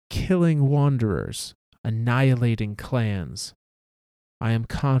 killing wanderers, annihilating clans, I am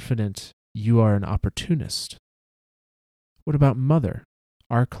confident you are an opportunist. What about Mother,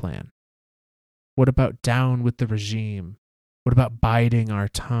 our clan? What about down with the regime? What about biding our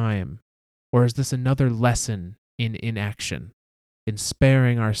time? Or is this another lesson in inaction, in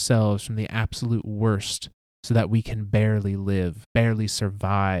sparing ourselves from the absolute worst so that we can barely live, barely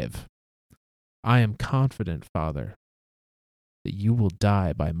survive? I am confident, Father, that you will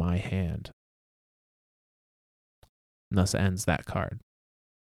die by my hand. And thus ends that card.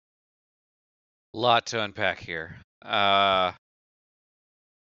 Lot to unpack here. Holy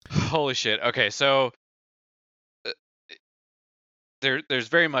shit. Okay, so there's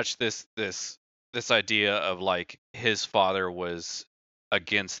very much this idea of like his father was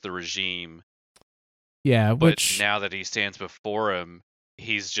against the regime. Yeah, but which now that he stands before him,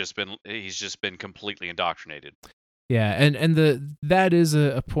 he's just been completely indoctrinated. yeah, and that is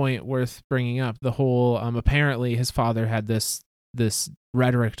a point worth bringing up. The whole apparently his father had this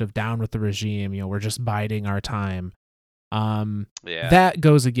rhetoric of down with the regime. We're just biding our time. Yeah. That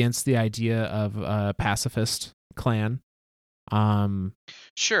goes against the idea of a pacifist clan.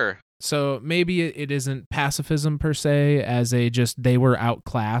 Sure. So maybe it isn't pacifism per se, as a just they were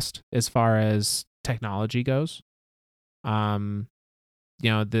outclassed as far as technology goes.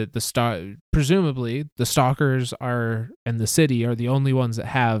 Presumably the stalkers are and the city are the only ones that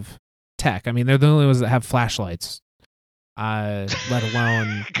have tech. I mean, they're the only ones that have flashlights. Let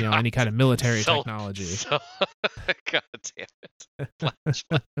alone any kind of military technology. God damn it!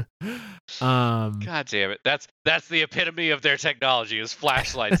 God damn it! That's the epitome of their technology is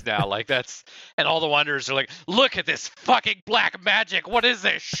flashlights now. Like that's, and all the wanderers are like, look at this fucking black magic. What is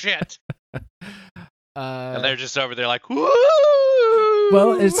this shit? And they're just over there like, woo!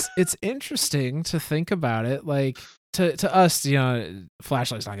 Well, it's interesting to think about it. Like to us,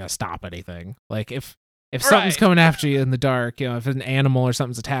 flashlight's not gonna stop anything. Like if something's coming after you in the dark, if an animal or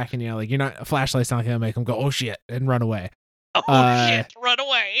something's attacking you, like a flashlight's not gonna make them go, oh shit, and run away. Oh shit, run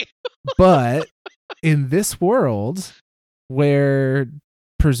away. But in this world where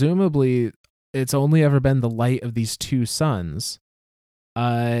presumably it's only ever been the light of these two suns,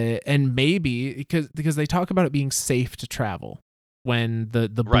 and maybe because they talk about it being safe to travel when the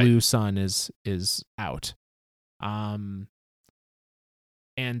blue sun is out.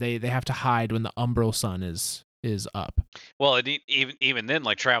 And they have to hide when the umbral sun is up. Well, even then,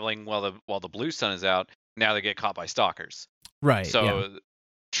 like traveling while the blue sun is out, now they get caught by stalkers. Right. So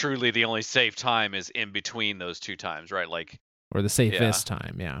truly, the only safe time is in between those two times, right? Like, or the safest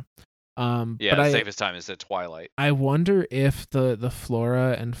time, yeah. But the safest time is at twilight. I wonder if the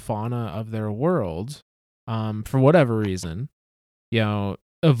flora and fauna of their world, for whatever reason,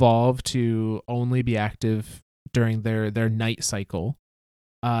 evolve to only be active during their night cycle.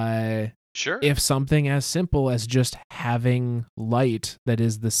 Sure. If something as simple as just having light that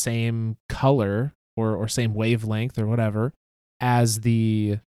is the same color or same wavelength or whatever as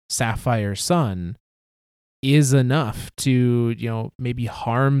the sapphire sun is enough to maybe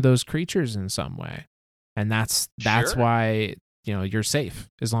harm those creatures in some way, and that's why you're safe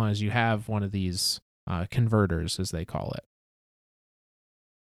as long as you have one of these converters, as they call it.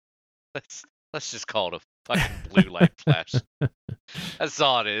 Let's just call it a fucking blue light flash. That's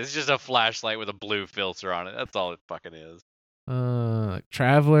all it is. It's just a flashlight with a blue filter on it. That's all it fucking is.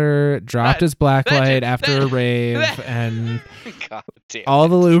 Traveler dropped his blacklight after a rave, and all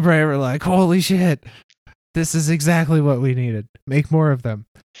the Lubrae were like, holy shit, this is exactly what we needed. Make more of them.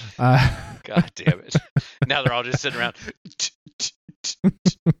 God damn it. Now they're all just sitting around.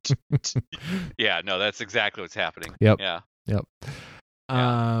 Yeah, no, that's exactly what's happening. Yep. Yeah. Yep.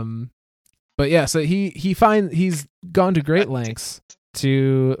 But yeah, so he's gone to great lengths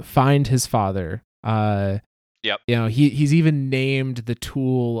to find his father. Yep. He's even named the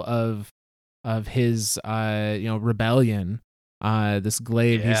tool of his rebellion. This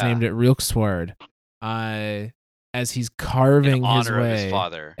glaive, he's named it Rhulk sword. as he's carving his honor of way his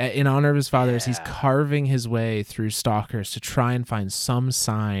father. In honor of his father, as he's Yeah. carving his way through stalkers to try and find some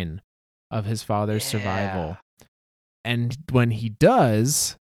sign of his father's survival. And when he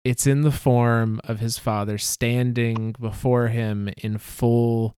does, it's in the form of his father standing before him in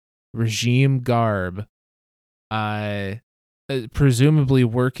full regime garb, presumably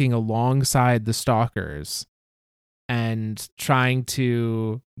working alongside the stalkers and trying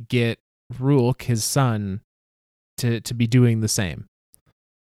to get Rhulk, his son, to be doing the same.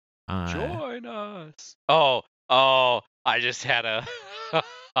 Join us. Oh, I just had a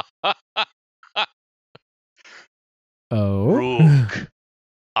Rhulk,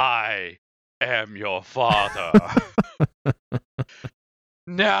 I am your father.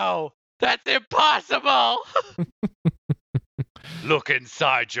 No, that's impossible. Look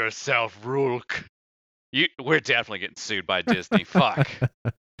inside yourself, Rhulk. We're definitely getting sued by Disney. Fuck.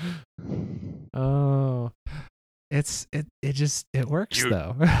 Oh, it works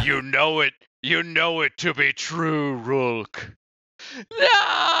though. You know it to be true, Rhulk. No.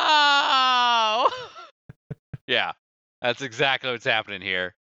 Yeah, that's exactly what's happening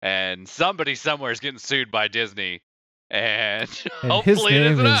here. And somebody somewhere is getting sued by Disney, and hopefully his it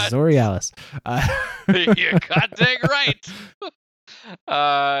name isn't is us. Ztorialis. You're goddamn right.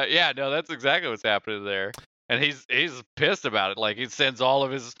 Yeah, no, that's exactly what's happening there. And he's pissed about it. Like he sends all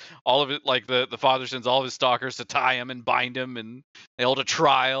of it. Like the father sends all of his stalkers to tie him and bind him, and they hold a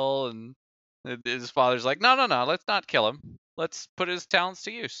trial. And his father's like, no, let's not kill him. Let's put his talents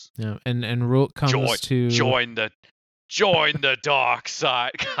to use. Yeah, and Rhulk comes to join the dark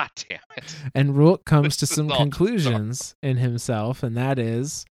side. God damn it. And Rhulk comes to some conclusions in himself, and that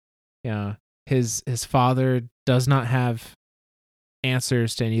is, his father does not have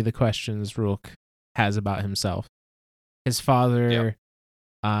answers to any of the questions Rhulk has about himself. His father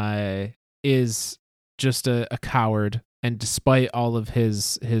is just a coward, and despite all of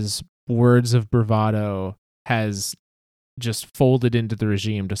his words of bravado, has just folded into the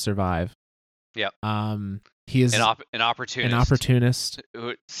regime to survive. Yep. He is an opportunist. An opportunist.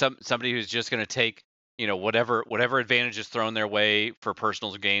 Somebody who's just going to take, whatever advantage is thrown their way for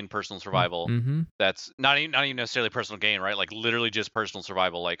personal gain, personal survival. Mm-hmm. That's not even necessarily personal gain, right? Like literally just personal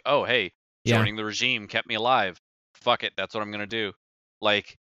survival. Like, oh, hey, joining the regime kept me alive. Fuck it, that's what I'm going to do.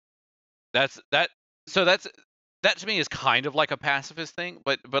 Like, that to me is kind of like a pacifist thing,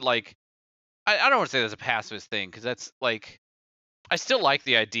 but like, I don't want to say that's a pacifist thing, because that's like, I still like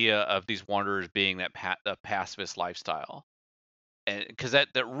the idea of these wanderers being that pacifist lifestyle, and because that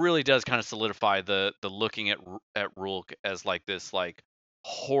really does kind of solidify the looking at Rhulk as like this like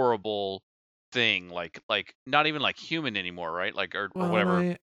horrible thing, like not even like human anymore, right? Like or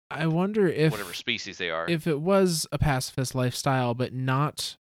whatever. I wonder if whatever species they are, if it was a pacifist lifestyle, but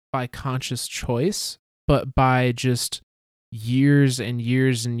not by conscious choice, but by just years and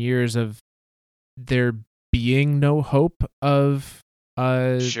years and years of there being no hope of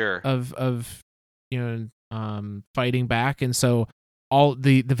fighting back, and so all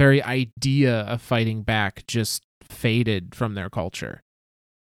the very idea of fighting back just faded from their culture.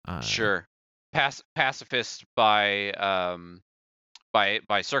 Pacifist by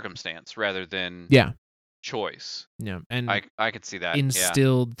circumstance rather than choice. Yeah, and I could see that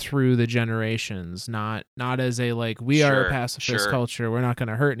instilled through the generations, not as a like we are a pacifist culture, we're not going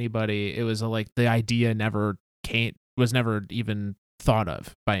to hurt anybody. It was a like the idea was never even thought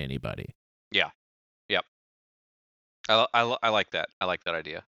of by anybody. Yeah. Yep. I like that. I like that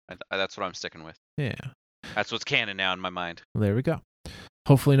idea. That's what I'm sticking with. Yeah. That's what's canon now in my mind. Well, there we go.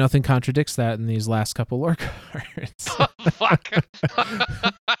 Hopefully nothing contradicts that in these last couple lore cards. Fuck.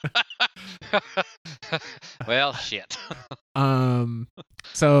 Well, shit.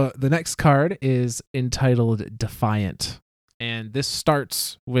 So the next card is entitled Defiant. And this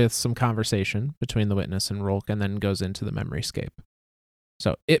starts with some conversation between the witness and Rhulk, and then goes into the memoryscape.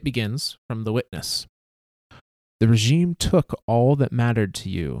 So it begins from the witness. The regime took all that mattered to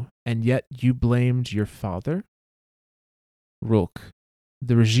you, and yet you blamed your father? Rhulk.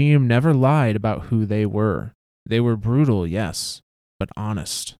 The regime never lied about who they were. They were brutal, yes, but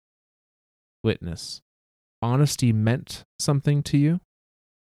honest. Witness. Honesty meant something to you?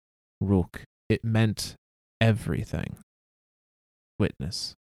 Rhulk. It meant everything.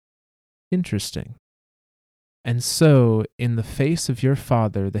 Witness. Interesting. And so, in the face of your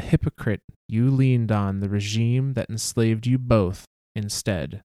father, the hypocrite, you leaned on the regime that enslaved you both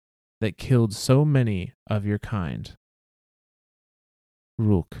instead, that killed so many of your kind.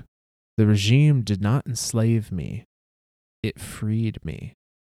 Rhulk. The regime did not enslave me. It freed me.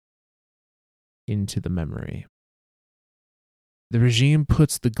 Into the memory. The regime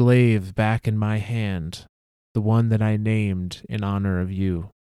puts the glaive back in my hand. the one that I named in honor of you.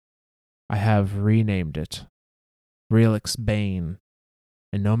 I have renamed it Rhulk's Bane,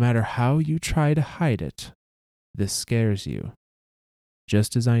 and no matter how you try to hide it, this scares you,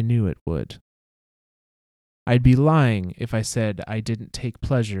 just as I knew it would. I'd be lying if I said I didn't take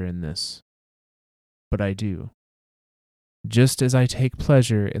pleasure in this, but I do. Just as I take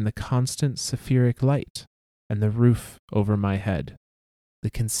pleasure in the constant sephiric light and the roof over my head, the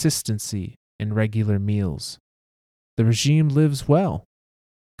consistency in regular meals. The regime lives well,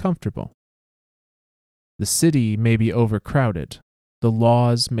 comfortable. The city may be overcrowded, the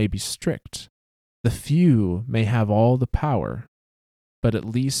laws may be strict, the few may have all the power, but at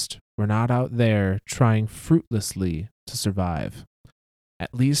least we're not out there trying fruitlessly to survive.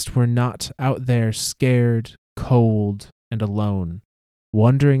 At least we're not out there scared, cold, and alone,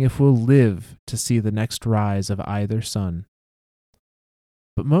 wondering if we'll live to see the next rise of either sun.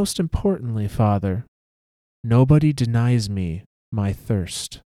 But most importantly, Father, nobody denies me my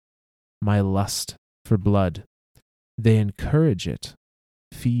thirst, my lust for blood. They encourage it,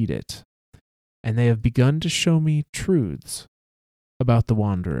 feed it, and they have begun to show me truths about the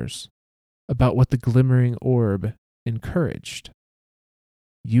Wanderers, about what the glimmering orb encouraged.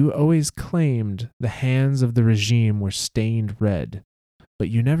 You always claimed the hands of the regime were stained red, but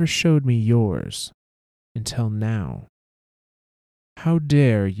you never showed me yours, until now. How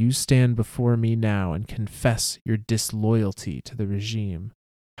dare you stand before me now and confess your disloyalty to the regime?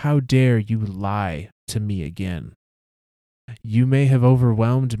 How dare you lie to me again? You may have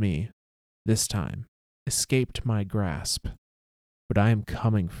overwhelmed me this time, escaped my grasp, but I am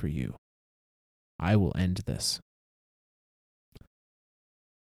coming for you. I will end this.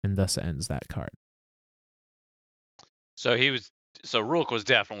 And thus ends that card. So Rhulk was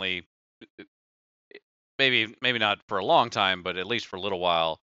definitely, maybe not for a long time, but at least for a little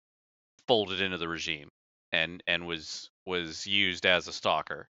while, folded into the regime and was used as a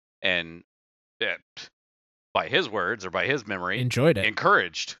stalker, and by his words or by his memory, enjoyed it,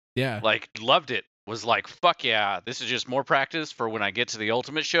 encouraged, yeah, like loved it, was like, fuck yeah, this is just more practice for when I get to the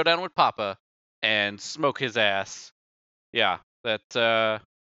ultimate showdown with Papa and smoke his ass. Yeah, that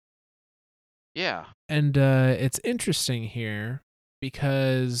yeah. And it's interesting here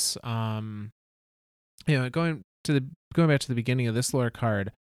because going back to the beginning of this lore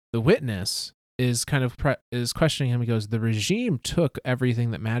card, the witness is kind of is questioning him. He goes, the regime took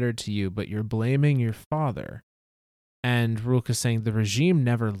everything that mattered to you, but you're blaming your father. And Rhulk is saying the regime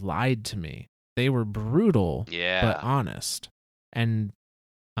never lied to me. They were brutal, but honest. And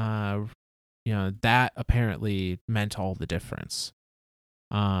that apparently meant all the difference.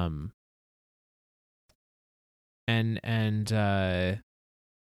 So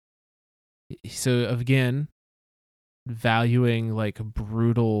again, valuing like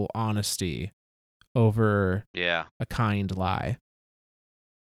brutal honesty over a kind lie.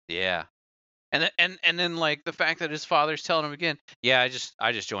 Yeah. And then like the fact that his father's telling him again, I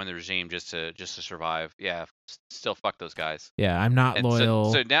just joined the regime just to survive. Yeah, still fuck those guys. Yeah, I'm not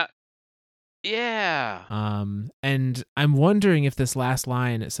loyal. So now, yeah. And I'm wondering if this last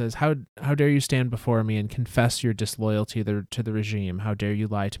line, it says, "How dare you stand before me and confess your disloyalty to the regime? How dare you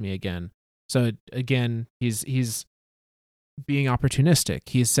lie to me again?" So again, he's being opportunistic.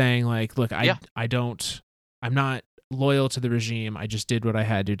 He's saying like, "Look, I'm not loyal to the regime. I just did what I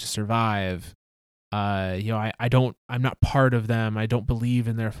had to survive. I'm not part of them. I don't believe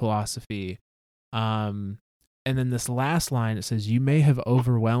in their philosophy." And then this last line, it says, "You may have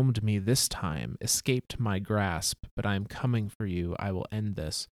overwhelmed me this time, escaped my grasp, but I am coming for you. I will end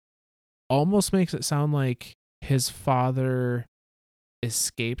this." Almost makes it sound like his father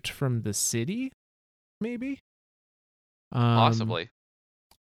escaped from the city, maybe? Possibly.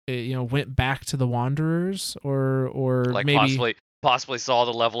 Went back to the Wanderers, or like maybe possibly saw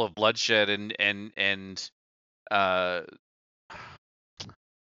the level of bloodshed and I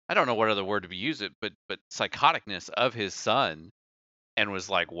don't know what other word to use it, but psychoticness of his son, and was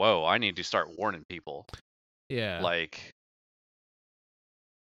like, whoa, I need to start warning people. Yeah. Like,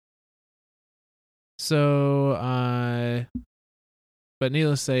 so but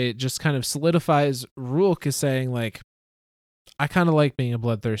needless to say, it just kind of solidifies Rhulk is saying like, I kind of like being a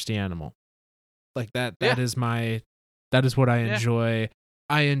bloodthirsty animal. Like that is what I enjoy.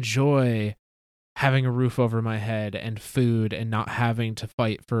 I enjoy having a roof over my head and food and not having to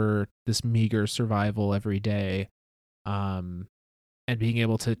fight for this meager survival every day. And being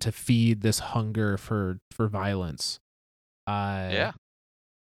able to feed this hunger for violence.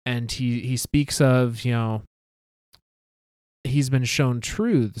 And he speaks of, he's been shown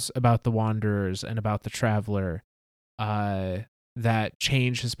truths about the Wanderers and about the Traveler that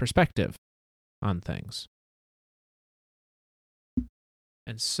change his perspective on things.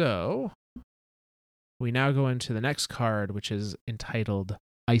 And so we now go into the next card, which is entitled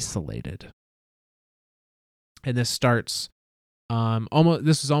Isolated. And this starts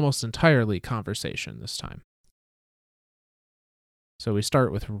this is almost entirely conversation this time. So we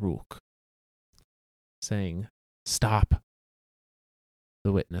start with Rhulk saying, "Stop."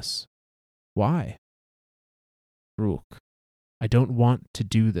 The witness, "Why?" Rhulk, "I don't want to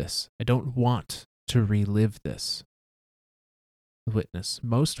do this. I don't want to relive this." The witness,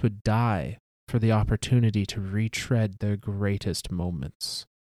 "Most would die for the opportunity to retread their greatest moments."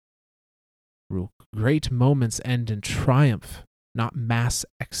 Rhulk, "Great moments end in triumph, not mass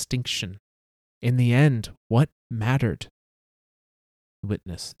extinction. In the end, what mattered?"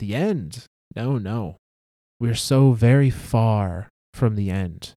 Witness, "The end? No. We're so very far from the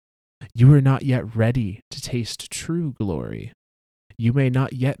end. You are not yet ready to taste true glory. You may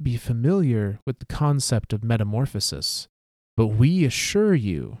not yet be familiar with the concept of metamorphosis, but we assure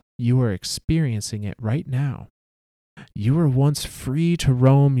you, you are experiencing it right now. You were once free to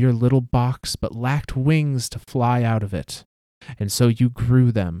roam your little box, but lacked wings to fly out of it. And so you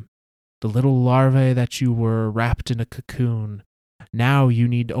grew them, the little larvae that you were, wrapped in a cocoon. Now you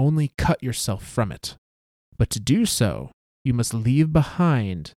need only cut yourself from it. But to do so, you must leave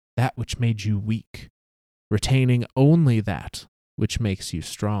behind that which made you weak, retaining only that which makes you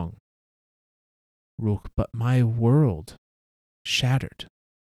strong." Rhulk, "But my world, shattered."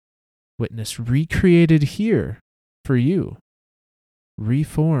 Witness, "Recreated here for you,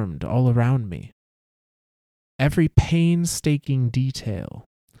 reformed all around me. Every painstaking detail,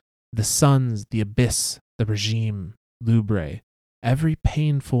 the suns, the abyss, the regime, Lubre, every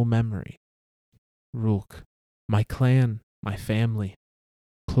painful memory." Rhulk, "My clan, my family.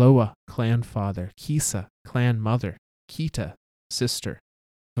 Cloa, clan father. Kisa, clan mother. Kita, sister.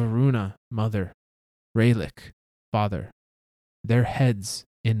 Varuna, mother. Rhulk, father. Their heads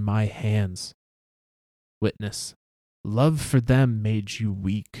in my hands." Witness, "Love for them made you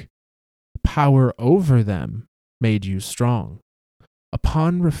weak. Power over them made you strong.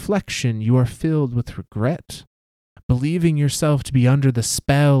 Upon reflection, you are filled with regret, believing yourself to be under the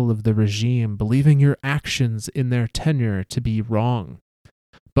spell of the regime, believing your actions in their tenure to be wrong.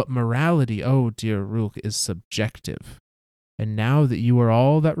 But morality, oh dear Rhulk, is subjective. And now that you are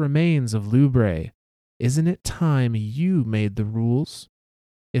all that remains of Lubre, isn't it time you made the rules?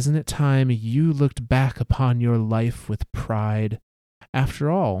 Isn't it time you looked back upon your life with pride?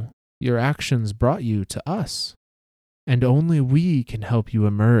 After all, your actions brought you to us, and only we can help you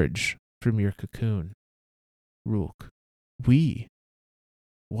emerge from your cocoon." Rhulk, "We?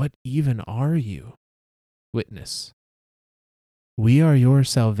 What even are you?" Witness, "We are your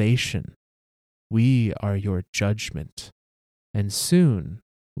salvation. We are your judgment. And soon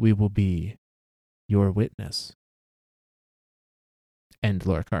we will be your witness." End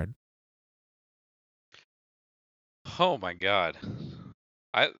lore card. Oh my god.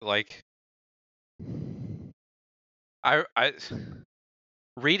 I I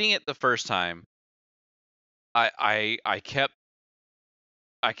reading it the first time, I kept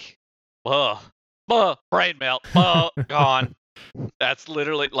brain melt, gone. That's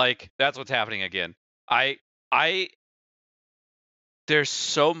literally that's what's happening again. I there's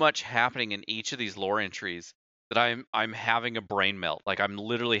so much happening in each of these lore entries that I'm having a brain melt. Like I'm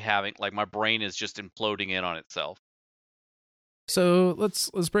literally having my brain is just imploding in on itself. So let's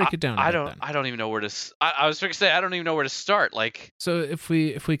break it down a bit then. I don't even know where to. I was going to say I don't even know where to start. So if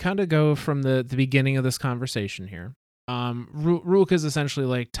we kind of go from the beginning of this conversation here, Rhulk is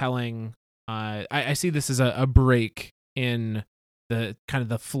essentially telling. I see this as a break in the kind of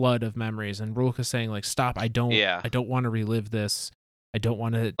the flood of memories, and Rhulk is saying "Stop! I don't want to relive this. I don't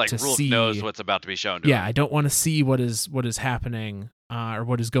want to Rhulk see." knows what's about to be shown to him. I don't want to see what is happening or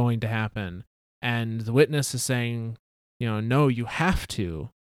what is going to happen. And the witness is saying, no, you have to.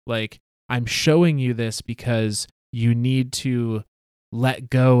 I'm showing you this because you need to let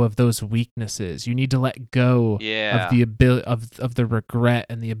go of those weaknesses. You need to let go of the ability of the regret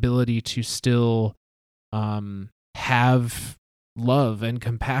and the ability to still have love and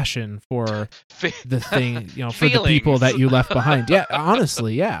compassion for the thing, for the people that you left behind. Yeah,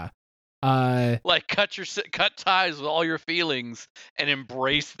 honestly, yeah. Cut ties with all your feelings and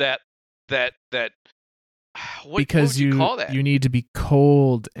embrace that because what would you call that? You need to be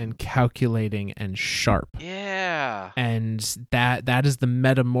cold and calculating and sharp. Yeah. And that is the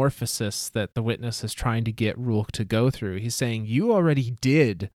metamorphosis that the witness is trying to get Rhulk to go through. He's saying you already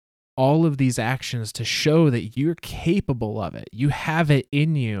did all of these actions to show that you're capable of it. You have it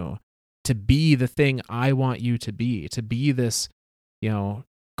in you to be the thing I want you to be this,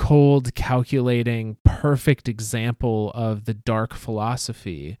 cold, calculating, perfect example of the dark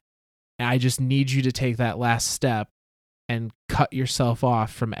philosophy. And I just need you to take that last step and cut yourself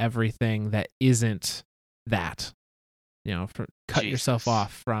off from everything that isn't that. Cut yourself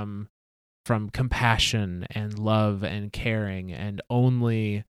off from compassion and love and caring, and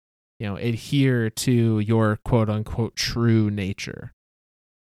only, adhere to your quote unquote true nature.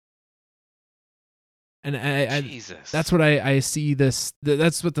 And that's what I see this.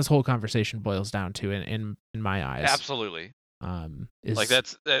 That's what this whole conversation boils down to in my eyes. Absolutely. Is like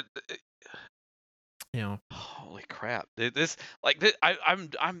that. You know, holy crap! I'm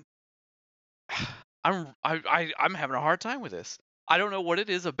having a hard time with this. I don't know what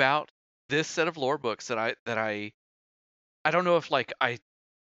it is about this set of lore books that I don't know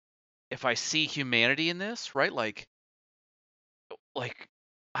if I see humanity in this, right? Like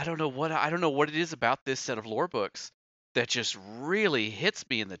I don't know what it is about this set of lore books that just really hits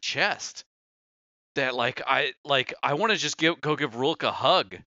me in the chest. That I want to just go give Rhulk a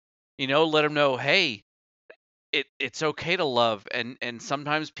hug, let him know, hey, it's okay to love, and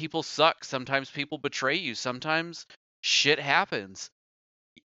sometimes people suck, sometimes people betray you, sometimes shit happens.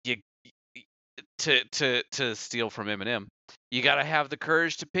 You to steal from Eminem, you gotta have the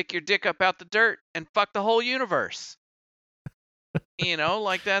courage to pick your dick up out the dirt and fuck the whole universe.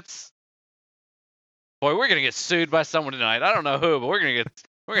 That's, boy, we're gonna get sued by someone tonight. I don't know who, but we're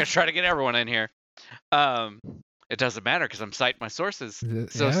gonna try to get everyone in here. It doesn't matter because I'm citing my sources.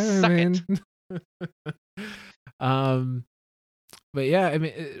 So yeah, suck it. But yeah, I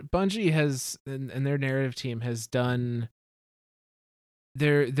mean, Bungie has, and their narrative team has done.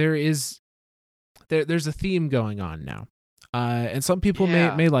 There's a theme going on now, and some people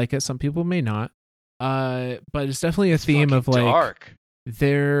may like it, some people may not. But it's definitely a theme of like dark.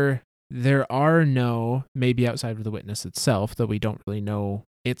 There are no, maybe outside of the Witness itself, though we don't really know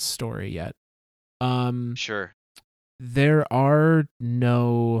its story yet. Sure. There are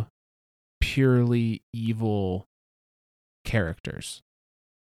no purely evil characters.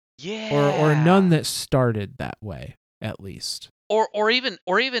 Yeah. Or none that started that way, at least. Or even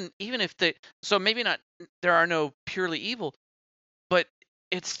if so maybe not, there are no purely evil, but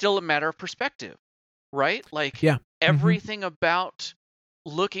it's still a matter of perspective, right? Like, yeah. Everything about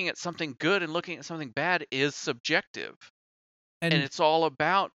looking at something good and looking at something bad is subjective. And it's all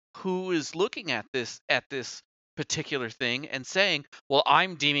about who is looking at this particular thing and saying, well,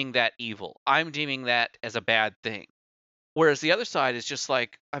 I'm deeming that evil. I'm deeming that as a bad thing. Whereas the other side is just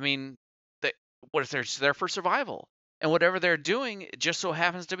like, I mean, what if they're just there for survival? And whatever they're doing just so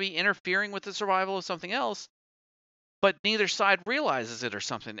happens to be interfering with the survival of something else, but neither side realizes it or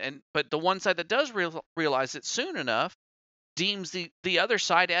something. But the one side that does realize it soon enough deems the other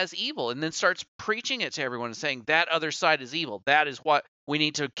side as evil, and then starts preaching it to everyone and saying that other side is evil. That is what we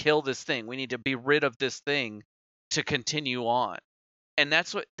need to kill this thing. We need to be rid of this thing to continue on. And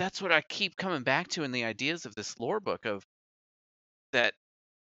that's what I keep coming back to in the ideas of this lore book, of that,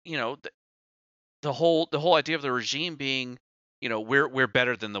 the whole idea of the regime being, we're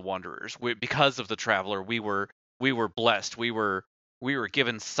better than the Wanderers. Because of the Traveler, we were blessed. We were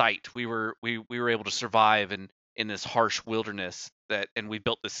given sight. We were able to survive in this harsh wilderness, and we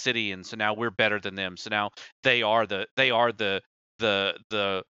built this city, and so now we're better than them. So now they are the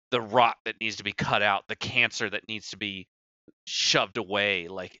rot that needs to be cut out, the cancer that needs to be shoved away.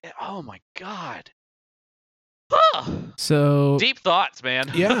 Like, oh my God. So deep thoughts,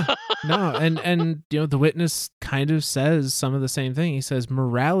 man. Yeah. No, and the Witness kind of says some of the same thing. He says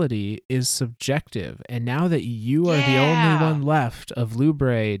morality is subjective, and now that you are the only one left of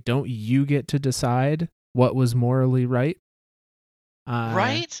Lubre, don't you get to decide what was morally right?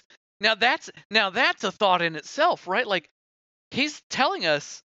 Right? Now that's a thought in itself, right? Like, he's telling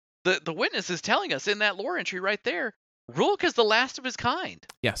us, the Witness is telling us in that lore entry right there, Rhulk is the last of his kind.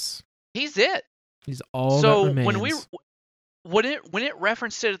 Yes. He's it. He's all so that remains. when it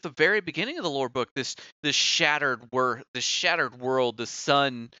referenced it at the very beginning of the lore book, this shattered world, the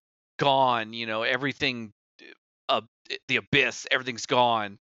sun gone, everything, the abyss, everything's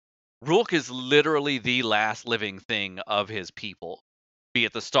gone. Rhulk is literally the last living thing of his people, be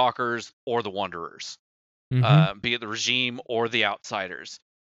it the Stalkers or the Wanderers, be it the regime or the Outsiders.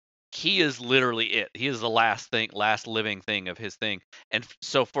 He is literally it. He is the last living thing of his thing. And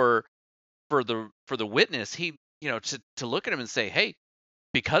so for the Witness, he, to look at him and say, hey,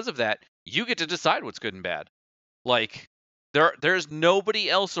 because of that, you get to decide what's good and bad. Like, there's nobody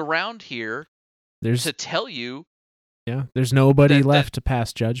else around here to tell you. Yeah, there's nobody left to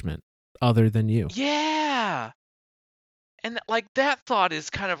pass judgment other than you. Yeah. And like, that thought is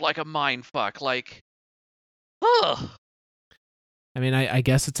kind of like a mind fuck. Like, ugh. I mean, I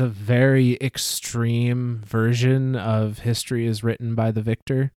guess it's a very extreme version of history is written by the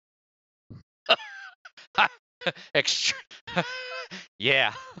victor. Extra-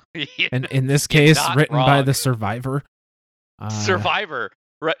 yeah. And in this You're case, not written by wrong. the survivor. Survivor.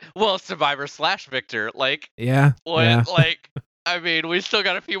 Right. Well, Survivor / Victor. Like, Yeah. what? Yeah. Like, I mean, we still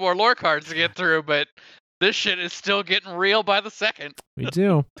got a few more lore cards to get through, but this shit is still getting real by the second. We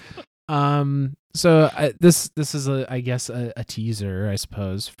do. So this is I guess a teaser, I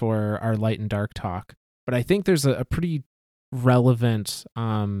suppose, for our light and dark talk. But I think there's a pretty relevant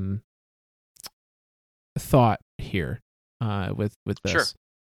thought here with this. Sure.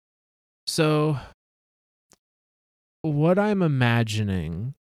 So what I'm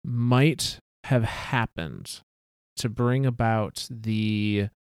imagining might have happened to bring about the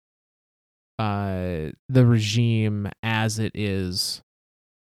regime as it is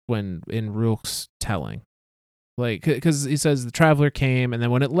when in Rhulk's telling. Like, because he says the traveler came, and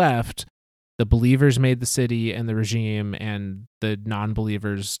then when it left, the believers made the city and the regime, and the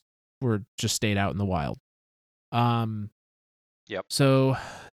non-believers were just stayed out in the wild. Yep. So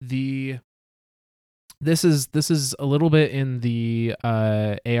this is a little bit in the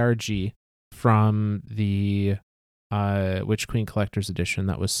ARG from the Witch Queen Collector's Edition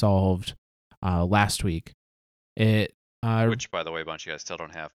that was solved last week. It which, by the way, a bunch of you guys still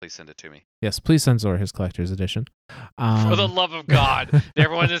don't have. Please send it to me. Yes, please send Zor his Collector's Edition. For the love of God,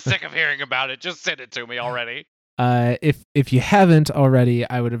 everyone is sick of hearing about it. Just send it to me already. If you haven't already,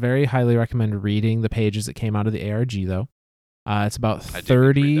 I would very highly recommend reading the pages that came out of the ARG, though. It's about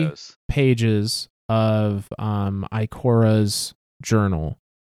 30 pages of Ikora's journal.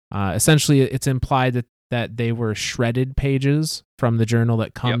 Essentially, it's implied that they were shredded pages from the journal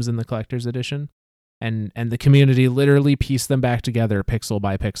that comes in the Collector's Edition. And the community literally pieced them back together pixel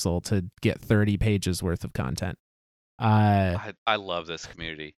by pixel to get 30 pages worth of content. I love this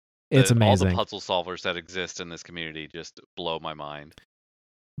community. It's amazing. All the puzzle solvers that exist in this community just blow my mind.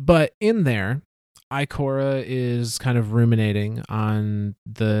 But in there, Ikora is kind of ruminating on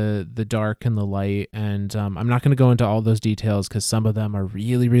the dark and the light, and I'm not going to go into all those details because some of them are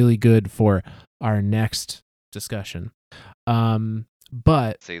really, really good for our next discussion.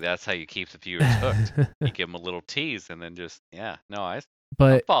 But see, that's how you keep the viewers hooked. You give them a little tease, and then just I'm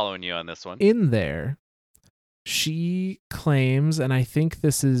following you on this one. In there, she claims, and I think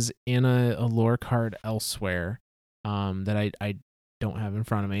this is in a lore card elsewhere, that I don't have in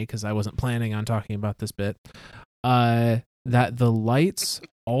front of me because I wasn't planning on talking about this bit. That the light's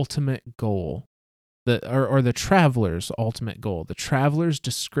ultimate goal, or the traveler's ultimate goal, the traveler's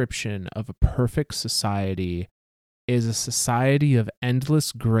description of a perfect society is a society of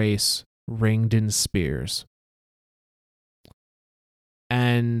endless grace ringed in spears.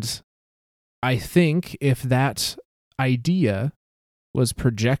 And I think if that idea was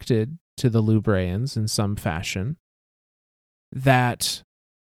projected to the Lubrayans in some fashion, that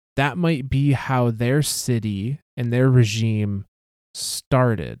might be how their city and their regime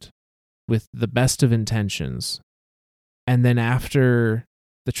started with the best of intentions. And then after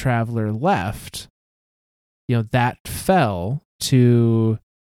the traveler left, that fell to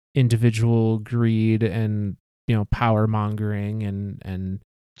individual greed and, power mongering and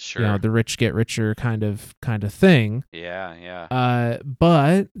sure, the rich get richer kind of thing. Yeah.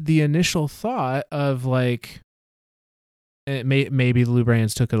 But the initial thought of like, maybe the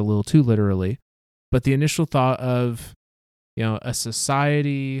Lubrayans took it a little too literally, but the initial thought of, a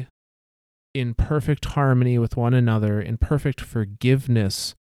society in perfect harmony with one another, in perfect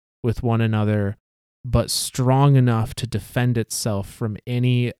forgiveness with one another, but strong enough to defend itself from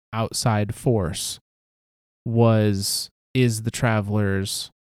any outside force is the traveler's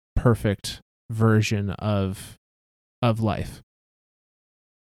perfect version of life.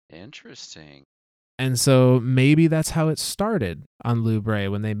 Interesting. And so maybe that's how it started on Lubray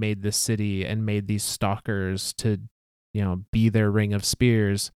when they made this city and made these stalkers to, be their ring of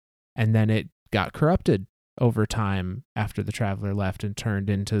spears, and then it got corrupted over time after the traveler left and turned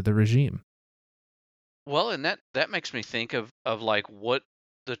into the regime. Well, and that makes me think of like what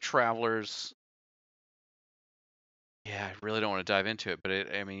the travelers. Yeah, I really don't want to dive into it, but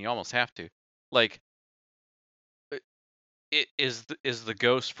you almost have to. Like, it is the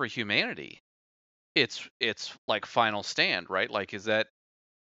ghost for humanity. It's like final stand, right? Like, is that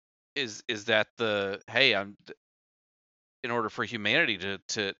the hey? In order for humanity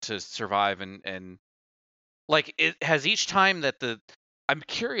to survive and like it has each time that I'm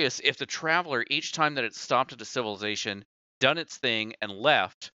curious if the traveler, each time that it stopped at a civilization, done its thing and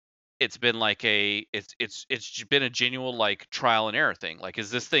left, it's been like it's been a genuine like trial and error thing. Like,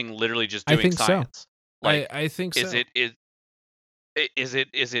 is this thing literally just doing I think science? So. Like, I think so. Is Is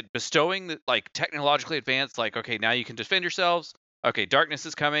it bestowing the, like, technologically advanced, like, okay, now you can defend yourselves. Okay, darkness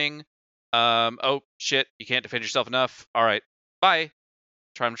is coming. Oh shit, you can't defend yourself enough. All right, bye.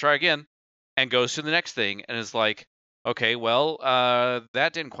 Try again, and goes to the next thing and is like, okay, well,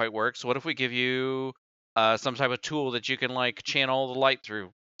 that didn't quite work. So what if we give you some type of tool that you can like channel the light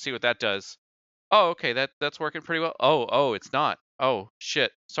through? See what that does. Oh, okay, that's working pretty well. Oh, it's not. Oh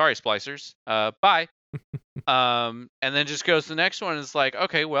shit. Sorry, splicers. Bye. And then just goes to the next one and is like,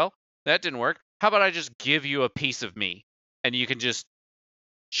 okay, well, that didn't work. How about I just give you a piece of me and you can just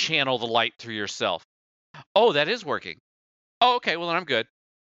channel the light through yourself? Oh, that is working. Oh, okay, well then I'm good.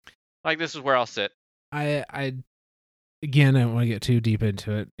 Like, this is where I'll sit. I again, I don't want to get too deep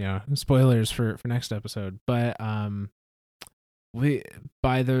into it. Spoilers for next episode. But we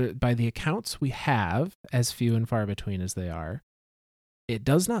by the accounts we have, as few and far between as they are, it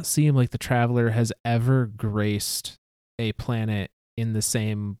does not seem like the Traveler has ever graced a planet in the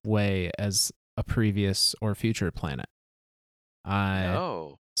same way as a previous or future planet.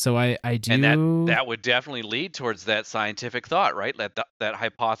 No. So I do, And that would definitely lead towards that scientific thought, right? That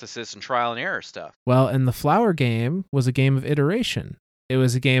hypothesis and trial and error stuff. Well, and the Flower game was a game of iteration. It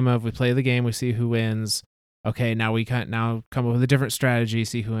was a game of, we play the game, we see who wins. Okay, now we come up with a different strategy,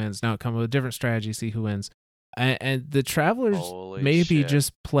 see who wins. Now come up with a different strategy, see who wins. And the Travelers Holy may be shit.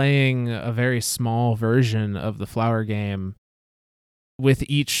 just playing a very small version of the Flower game with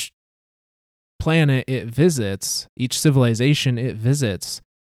each planet it visits, each civilization it visits,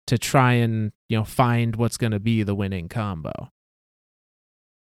 to try and find what's going to be the winning combo.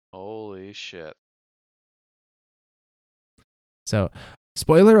 Holy shit. So,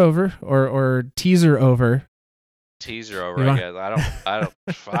 spoiler over, or teaser over. Teaser over, I guess. I don't.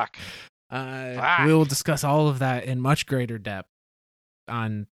 Fuck. We will discuss all of that in much greater depth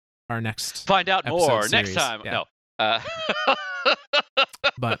on our next. Find out more series. next time. Yeah. No.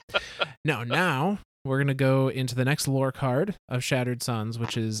 But no, now we're going to go into the next lore card of Shattered Suns,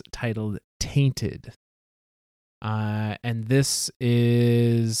 which is titled Tainted. And this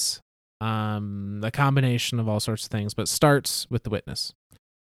is a combination of all sorts of things, but starts with the witness.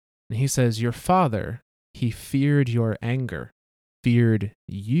 And he says, your father, he feared your anger, feared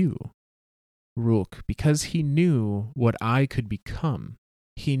you, Rhulk, because he knew what I could become.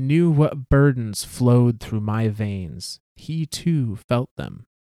 He knew what burdens flowed through my veins. He too felt them,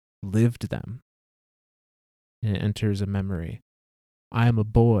 lived them. And it enters a memory. I am a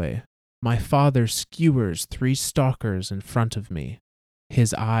boy. My father skewers 3 stalkers in front of me.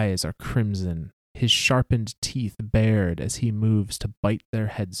 His eyes are crimson, his sharpened teeth bared as he moves to bite their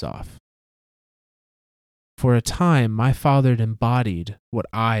heads off. For a time, my father embodied what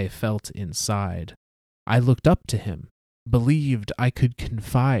I felt inside. I looked up to him, believed I could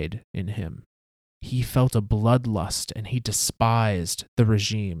confide in him. He felt a bloodlust and he despised the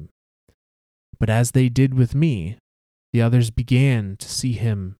regime. But as they did with me, the others began to see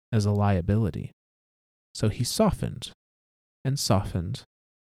him as a liability. So he softened and softened,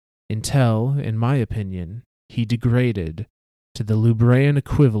 until, in my opinion, he degraded to the Lubraean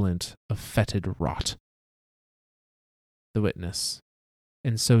equivalent of fetid rot. The witness.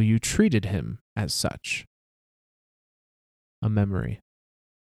 And so you treated him as such. A memory.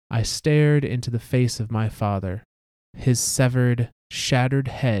 I stared into the face of my father, his severed, shattered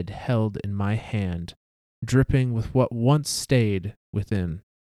head held in my hand, dripping with what once stayed within.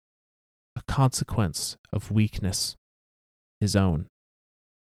 A consequence of weakness, his own.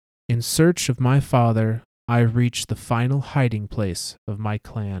 In search of my father, I reached the final hiding place of my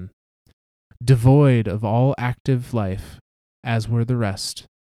clan. Devoid of all active life, as were the rest,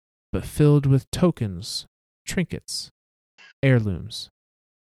 but filled with tokens, trinkets, heirlooms.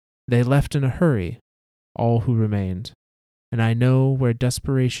 They left in a hurry, all who remained, and I know where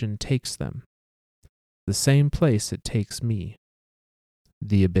desperation takes them. The same place it takes me.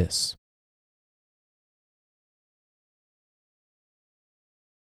 The abyss.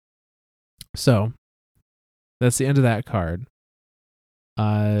 So, that's the end of that card.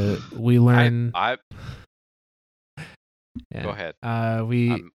 We learn. Go ahead.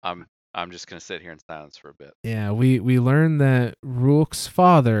 I'm just gonna sit here in silence for a bit. Yeah, we learn that Rhulk's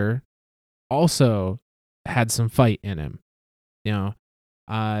father also had some fight in him.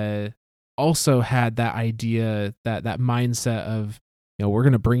 Also had that idea, that mindset of, we're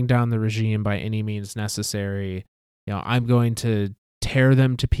going to bring down the regime by any means necessary. I'm going to tear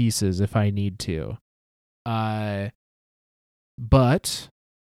them to pieces if I need to. But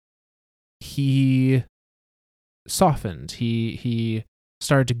he softened. He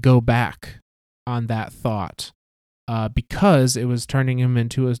started to go back on that thought because it was turning him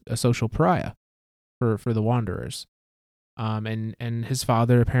into a social pariah for the Wanderers. And his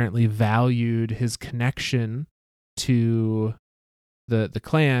father apparently valued his connection to the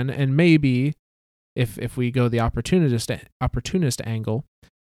clan, and maybe if we go the opportunist angle,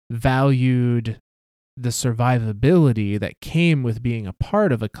 valued the survivability that came with being a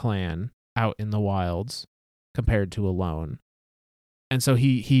part of a clan out in the wilds compared to alone. And so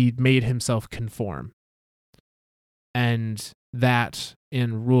he made himself conform. And that,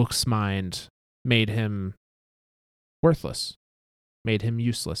 in Rhulk's mind, made him worthless, made him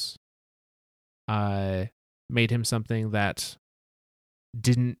useless, made him something that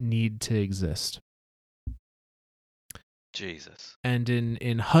didn't need to exist. Jesus. And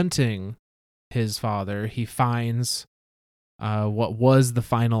in hunting his father, he finds what was the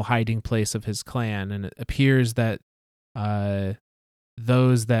final hiding place of his clan, and it appears that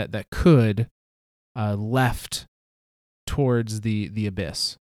those that could left towards the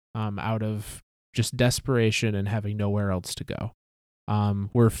abyss, out of just desperation and having nowhere else to go.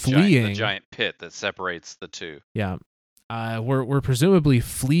 We're fleeing the giant pit that separates the two. Yeah, we're presumably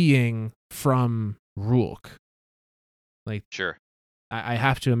fleeing from Rhulk. Like, sure. I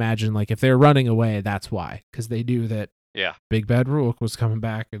have to imagine, like, if they're running away, that's why, because they knew that Big Bad Rhulk was coming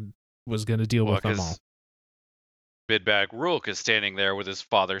back and was going to deal with them all. Big Bad Rhulk is standing there with his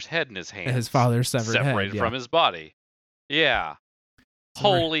father's head in his hands. His father's separated from his body. Yeah.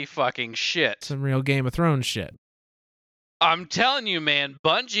 Holy fucking shit. Some real Game of Thrones shit. I'm telling you, man,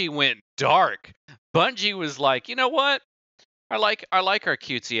 Bungie went dark. Bungie was like, you know what? I like our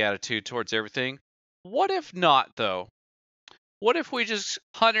cutesy attitude towards everything. What if not, though? What if we just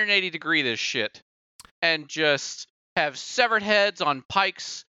 180 degree this shit and just have severed heads on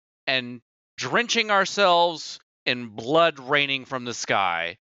pikes and drenching ourselves in blood raining from the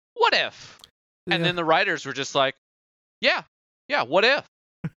sky? What if? Yeah. And then the writers were just like, yeah, what if?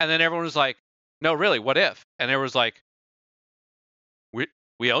 And then everyone was like, no, really, what if? And there was like,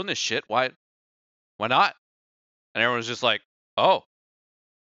 we own this shit. Why not? And everyone was just like, oh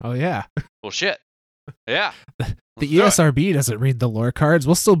yeah. Well, shit. Yeah. The ESRB doesn't read the lore cards.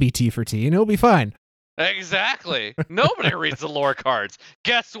 We'll still be T for T, and it'll be fine. Exactly. Nobody reads the lore cards.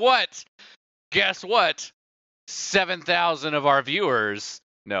 Guess what? 7,000 of our viewers.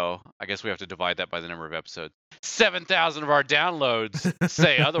 No, I guess we have to divide that by the number of episodes. 7,000 of our downloads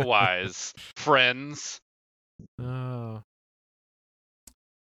say otherwise, friends. Oh.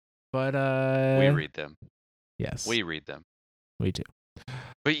 But we read them. Yes. We read them. We do.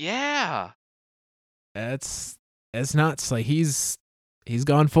 But yeah. It's nuts. Like, he's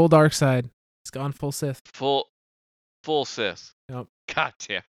gone full dark side. He's gone full Sith. Full Sith. Yep. God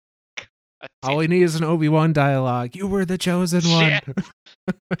damn. All we need is an Obi-Wan dialogue. You were the chosen one.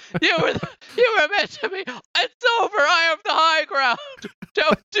 You were meant to be. It's over. I have the high ground.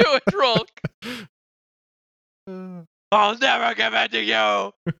 Don't do it, Rhulk. I'll never give it to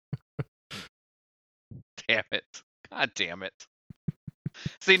you. Damn it. God damn it.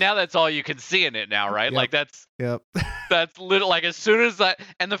 See, now that's all you can see in it now, right? Yep. Like, that's little, like, as soon as that,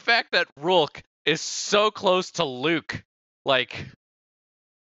 and the fact that Rhulk is so close to Luke, like,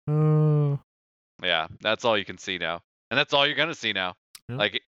 yeah, that's all you can see now. And that's all you're going to see now. Yep.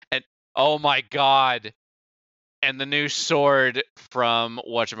 Like, and oh my God. And the new sword from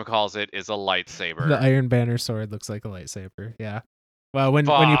whatchamacallit is a lightsaber. The Iron Banner sword looks like a lightsaber. Yeah. Well, when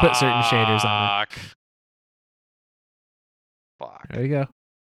you put certain shaders on it. Fuck. There you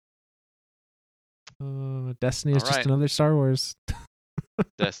go. Destiny is just another Star Wars.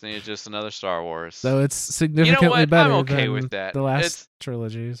 Destiny is just another Star Wars. So it's significantly better I'm okay than with that. The last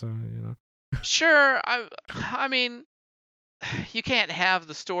trilogy. So, you know. Sure. I mean, you can't have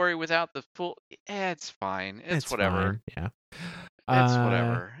the story without the full. It's fine. It's whatever. Fine. Yeah. It's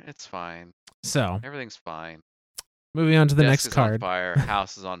whatever. It's fine. So everything's fine. Moving on to the Desk next is card. On fire.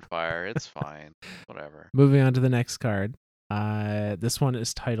 House is on fire. It's fine. Whatever. Moving on to the next card. This one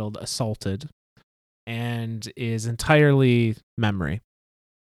is titled Assaulted and is entirely memory.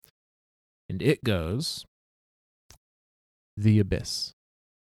 And it goes, The Abyss.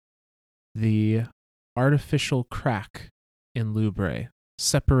 The artificial crack in Lubre,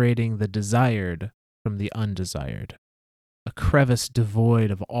 separating the desired from the undesired. A crevice devoid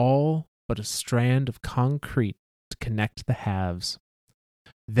of all but a strand of concrete to connect the halves.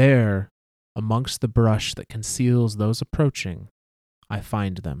 There, amongst the brush that conceals those approaching, I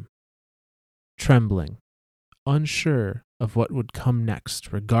find them. Trembling, unsure of what would come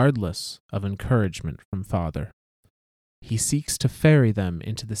next, regardless of encouragement from Father. He seeks to ferry them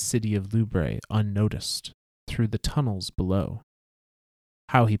into the city of Lubre unnoticed, through the tunnels below.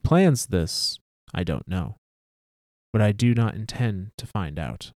 How he plans this, I don't know, but I do not intend to find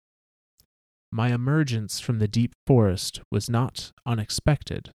out. My emergence from the deep forest was not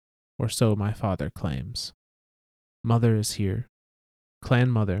unexpected, or so my father claims. Mother is here. Clan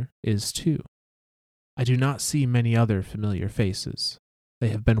Mother is too. I do not see many other familiar faces. They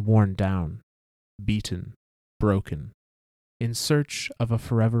have been worn down, beaten, broken, in search of a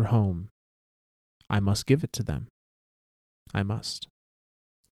forever home. I must give it to them. I must.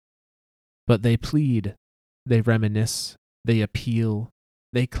 But they plead, they reminisce, they appeal,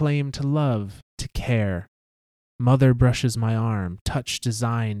 they claim to love, to care. Mother brushes my arm, touch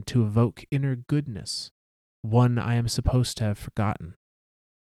designed to evoke inner goodness, one I am supposed to have forgotten.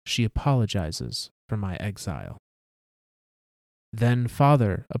 She apologizes for my exile. Then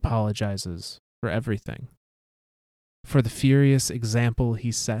Father apologizes for everything. For the furious example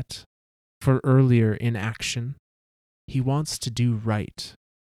he set, for earlier inaction. He wants to do right.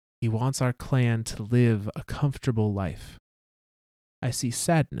 He wants our clan to live a comfortable life. I see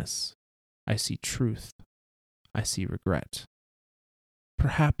sadness. I see truth. I see regret.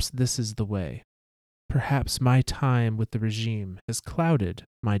 Perhaps this is the way. Perhaps my time with the regime has clouded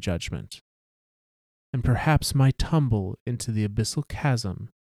my judgment. And perhaps my tumble into the abyssal chasm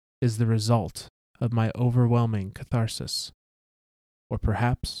is the result of my overwhelming catharsis. Or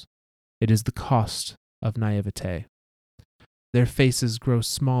perhaps it is the cost of naivete. Their faces grow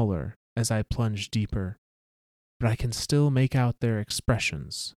smaller as I plunge deeper, but I can still make out their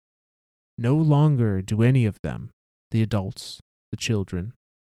expressions. No longer do any of them, the adults, the children,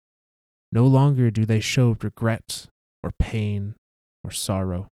 no longer do they show regret or pain or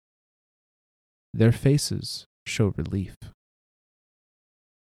sorrow. Their faces show relief.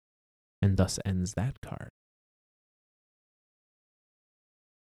 And thus ends that card.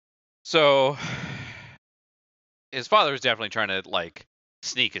 So his father was definitely trying to like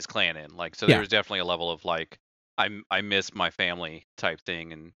sneak his clan in. Like, so there was definitely a level of like, I miss my family type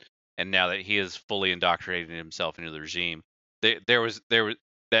thing, and now that he has fully indoctrinated himself into the regime, there was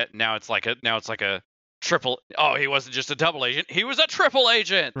that now it's like a triple. Oh, he wasn't just a double agent; he was a triple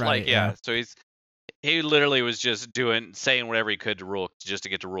agent. Right, like, yeah. So he literally was just saying whatever he could to Rhulk just to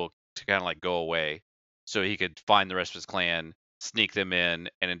get to Rhulk to kind of like go away, so he could find the rest of his clan, sneak them in,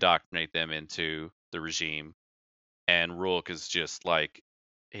 and indoctrinate them into the regime. And Rhulk is just like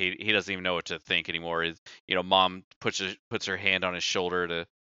he doesn't even know what to think anymore. Mom puts her hand on his shoulder to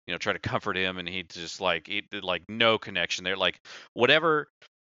try to comfort him, and he just like no connection there. Like whatever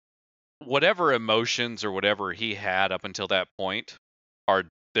emotions or whatever he had up until that point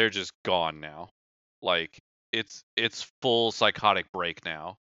they're just gone now. Like it's full psychotic break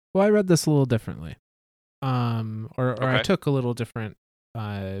now. Well, I read this a little differently. Or Okay. I took a little different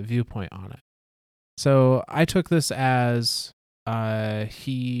viewpoint on it. So I took this as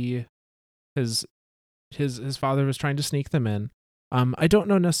his father was trying to sneak them in. I don't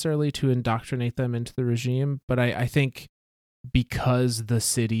know necessarily to indoctrinate them into the regime, but I think because the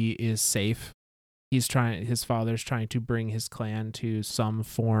city is safe, his father's trying to bring his clan to some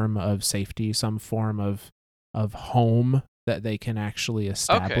form of safety, some form of home that they can actually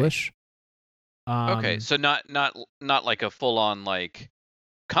establish. Okay, so not like a full on like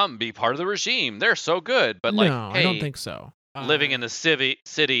come be part of the regime. They're so good, but like, no, hey, I don't think so. Living in the city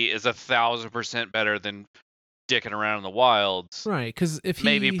is 1,000% better than dicking around in the wilds. Right, because if he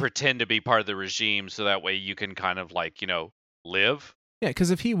maybe pretend to be part of the regime, so that way you can kind of like live. Yeah,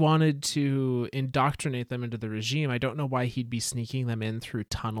 because if he wanted to indoctrinate them into the regime, I don't know why he'd be sneaking them in through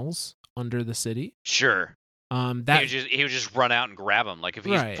tunnels under the city. Sure. That he would just run out and grab them. Like if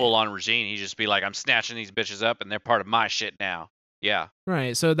he's full on regime, he'd just be like, "I'm snatching these bitches up, and they're part of my shit now." Yeah.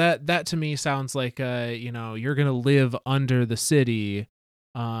 Right. So that to me sounds like you're gonna live under the city,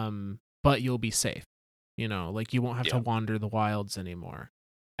 but you'll be safe. Like you won't have to wander the wilds anymore.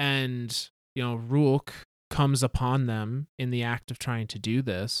 And Rhulk comes upon them in the act of trying to do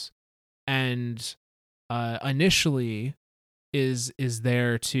this, and initially is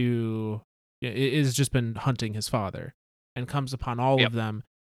there to is just been hunting his father, and comes upon all of them.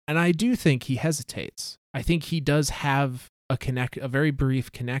 And I do think he hesitates. I think he does have a very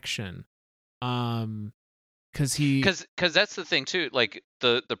brief connection, because that's the thing too. Like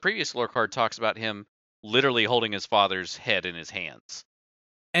the previous lore card talks about him literally holding his father's head in his hands.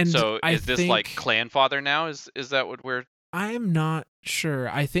 And so is this like clan father now? Is that what we're? I'm not sure.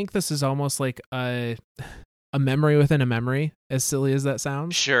 I think this is almost like a memory within a memory, as silly as that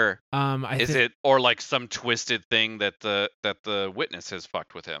sounds. Sure. Is it or like some twisted thing that the witness has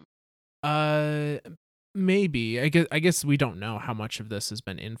fucked with him? Maybe. I guess we don't know how much of this has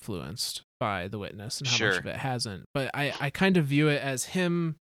been influenced by the witness and how much of it hasn't. But I kind of view it as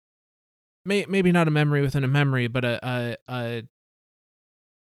him. Maybe not a memory within a memory, but a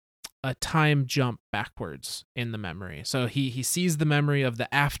a time jump backwards in the memory. So he sees the memory of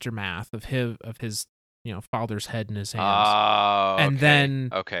the aftermath of his father's head in his hands. Oh, And okay. then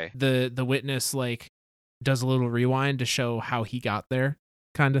Okay. the witness like does a little rewind to show how he got there,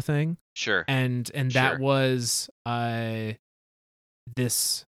 kind of thing. Sure. And that Sure. was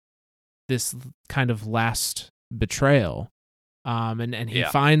this kind of last betrayal. And he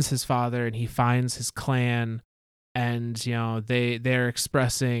finds his father and he finds his clan, and they're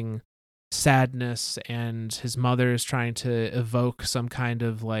expressing sadness, and his mother is trying to evoke some kind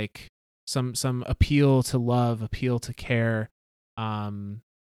of like some appeal to love, appeal to care. Anything,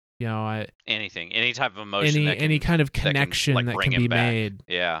 any type of emotion, any kind of connection that can be made.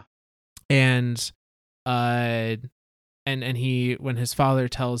 Yeah. And he, when his father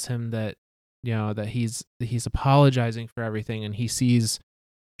tells him that that he's apologizing for everything, and he sees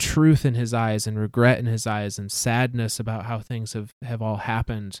truth in his eyes and regret in his eyes and sadness about how things have all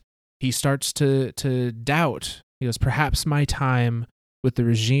happened, he starts to doubt. He goes, perhaps my time with the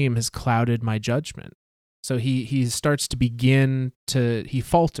regime has clouded my judgment. So he starts to he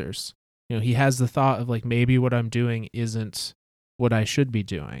falters. He has the thought of like, maybe what I'm doing isn't what I should be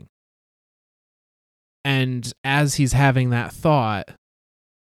doing. And as he's having that thought,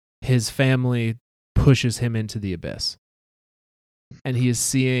 his family pushes him into the abyss. And he is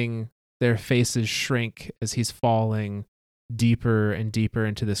seeing their faces shrink as he's falling deeper and deeper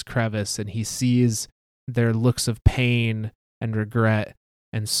into this crevice, and he sees their looks of pain and regret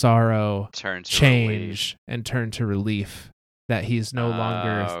and sorrow change and turn to relief, that he's no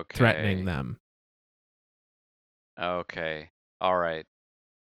longer threatening them. Okay. All right,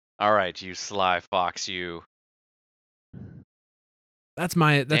 you sly fox, you. That's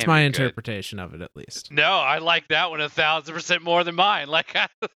my interpretation of it, at least. No, I like that one 1,000% more than mine. Like,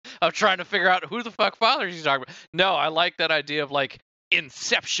 I'm trying to figure out who the fuck father he's talking about. No, I like that idea of like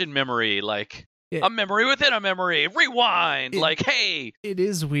inception memory, like a memory within a memory. Rewind. Hey. It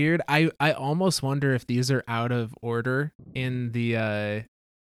is weird. I almost wonder if these are out of order in the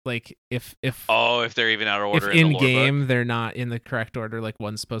like if they're even out of order if in game they're not in the correct order, like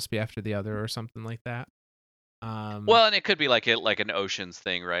one's supposed to be after the other or something like that. Well, and it could be like an Ocean's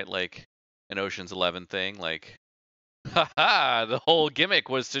thing, right? Like an Ocean's 11 thing, like, haha, the whole gimmick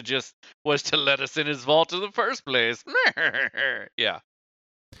was to let us in his vault in the first place. Yeah.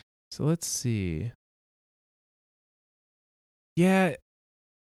 So let's see. Yeah.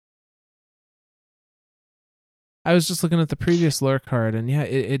 I was just looking at the previous lore card, and yeah,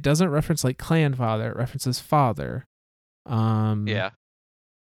 it doesn't reference like clan father, it references father. Yeah.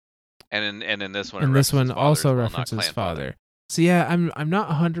 And in this one, also references father. So yeah, I'm not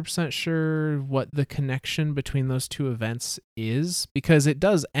 100% sure what the connection between those two events is, because it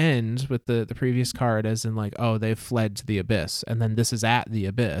does end with the previous card as in like, oh, they've fled to the abyss, and then this is at the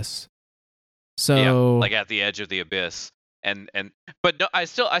abyss. So yeah, like at the edge of the abyss. But no, I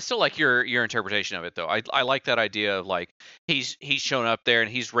still like your interpretation of it though. I like that idea of like he's shown up there and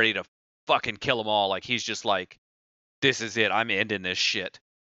he's ready to fucking kill them all. Like he's just like, this is it. I'm ending this shit.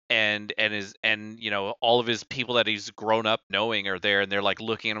 And all of his people that he's grown up knowing are there, and they're like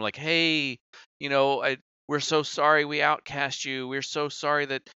looking at him like, hey, we're so sorry we outcast you. We're so sorry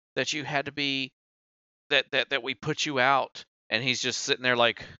that you had to be that we put you out. And he's just sitting there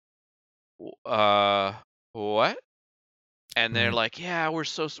like, what? And they're like, yeah, we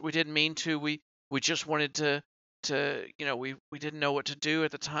didn't mean to. We just wanted to we didn't know what to do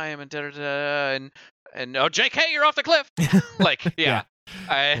at the time, and da da da, and oh, JK, you're off the cliff. Like, yeah.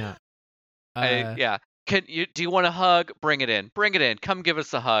 Yeah. Do you want a hug? Bring it in. Come give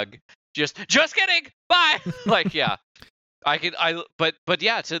us a hug. Just kidding. Bye. Like, yeah. But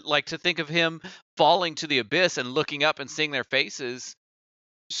yeah, to think of him falling to the abyss and looking up and seeing their faces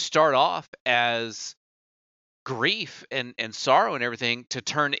start off as grief and sorrow and everything, to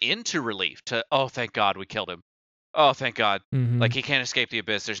turn into relief, to, oh, thank God we killed him. Oh, thank God. Mm-hmm. Like, he can't escape the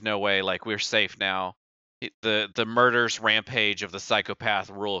abyss. There's no way. Like, we're safe now. The murderous rampage of the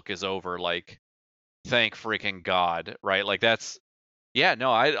psychopath Rhulk is over. Like, thank freaking God, right? Like, that's, yeah,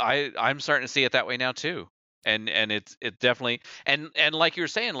 no, I'm starting to see it that way now too. And it definitely, and like you were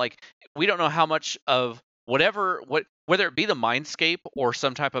saying, like, we don't know how much of whether it be the mindscape or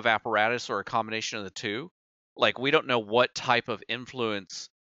some type of apparatus or a combination of the two. Like, we don't know what type of influence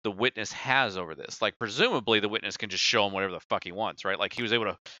the witness has over this. Like, presumably the witness can just show him whatever the fuck he wants, right? Like, he was able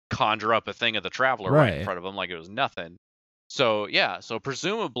to conjure up a thing of the traveler right in front of him like it was nothing. So yeah, so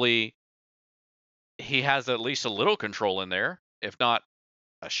presumably he has at least a little control in there, if not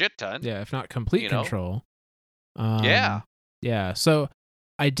a shit ton. Yeah, if not complete control. Yeah. So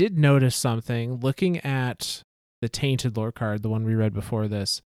I did notice something looking at the Tainted lore card, the one we read before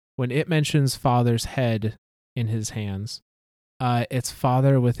this. when it mentions father's head in his hands, it's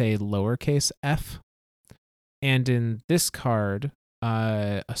father with a lowercase f. And in this card,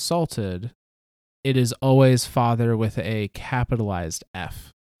 assaulted, it is always father with a capitalized F.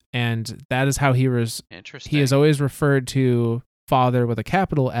 And that is how he is always referred to father with a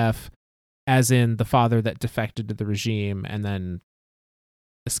capital F, as in the father that defected to the regime and then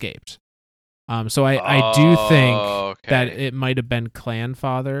escaped. So I do think that it might have been clan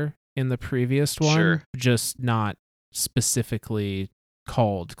father in the previous one, just not specifically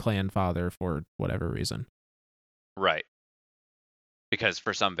called clan father for whatever reason. Right. Because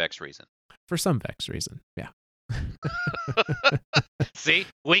for some Vex reason. Yeah. See,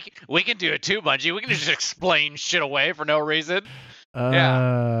 we can do it too, Bungie. We can just explain shit away for no reason.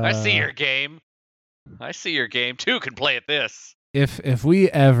 Yeah, I see your game. Two can play at this. If we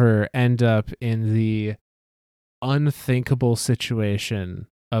ever end up in the unthinkable situation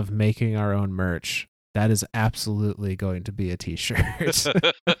of making our own merch, that is absolutely going to be a t-shirt.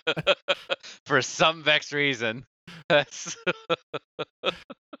 For some Vex reason. I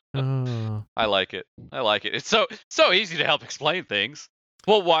like it. It's so easy to help explain things.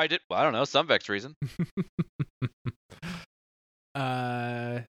 Well, I don't know, some Vex reason.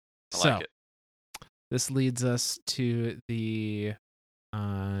 I like it. This leads us to the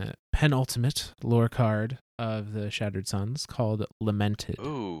penultimate lore card of the Shattered Suns, called Lamented.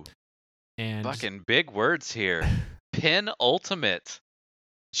 Ooh. And fucking big words here. Penultimate.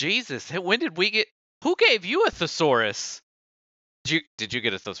 Jesus, when did we get... Who gave you a thesaurus? Did you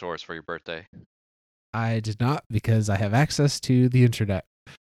get a thesaurus for your birthday? I did not, because I have access to the internet.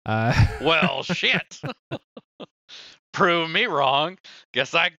 Well, shit. Prove me wrong.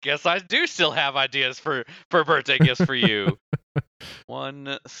 Guess I do still have ideas for birthday gifts for you.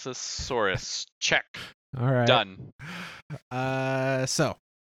 One thesaurus. Check. All right. Done. So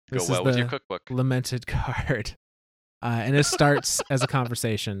this Go well is with the your cookbook. Lamented card. And it starts as a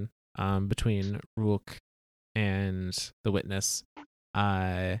conversation between Rhulk and the witness.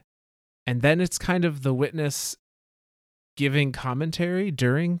 And then it's kind of the witness giving commentary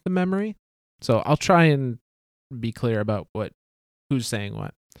during the memory. So I'll try and be clear about who's saying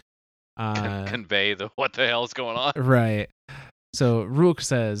what. Convey what the hell is going on. Right. So Rhulk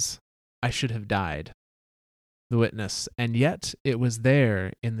says, "I should have died." The witness, "And yet it was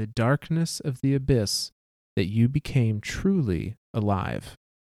there in the darkness of the abyss that you became truly alive."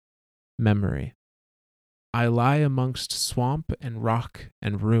 Memory. "I lie amongst swamp and rock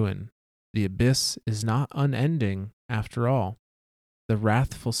and ruin. The abyss is not unending after all. The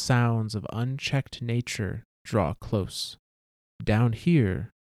wrathful sounds of unchecked nature draw close. Down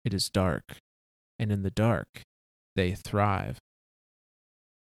here it is dark, and in the dark they thrive.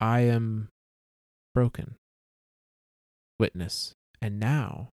 I am broken." Witness. "And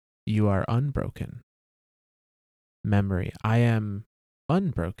now you are unbroken." Memory. "I am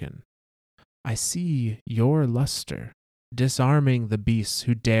unbroken. I see your luster, disarming the beasts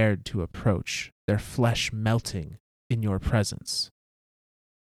who dared to approach, their flesh melting in your presence."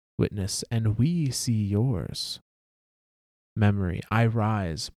 Witness. "And we see yours." Memory. "I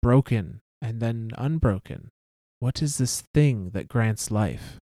rise, broken and then unbroken. What is this thing that grants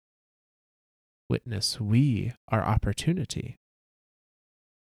life?" Witness. "We are opportunity."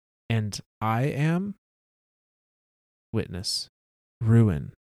 "And I am?" Witness.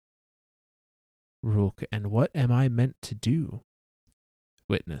 "Ruin." Rhulk. "And what am I meant to do?"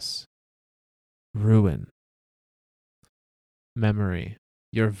 Witness. "Ruin." Memory.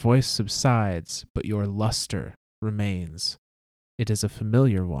 Your voice subsides, but your luster remains. It is a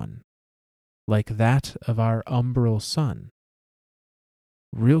familiar one, like that of our umbral sun.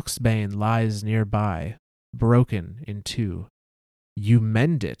 Rhulk's bane lies nearby, broken in two. You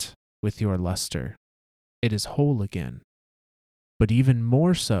mend it with your luster. It is whole again, but even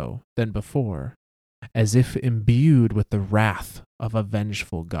more so than before, as if imbued with the wrath of a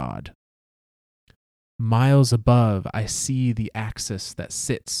vengeful god. Miles above, I see the axis that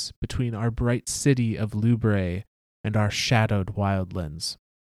sits between our bright city of Lubrae and our shadowed wildlands.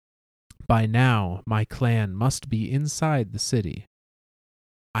 By now, my clan must be inside the city.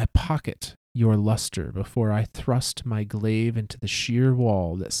 I pocket your luster before I thrust my glaive into the sheer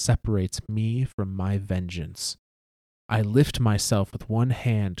wall that separates me from my vengeance. I lift myself with one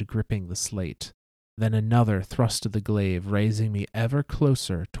hand gripping the slate, then another thrust of the glaive, raising me ever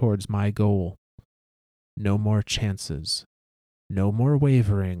closer towards my goal. No more chances, no more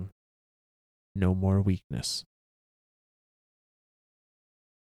wavering, no more weakness.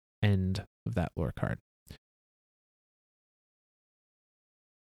 End of that lore card.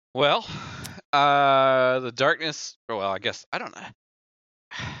 Well, the darkness. Well, I guess I don't know.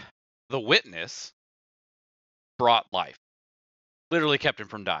 the witness brought life. Literally kept him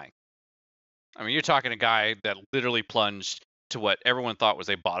from dying. I mean, you're talking a guy that literally plunged to what everyone thought was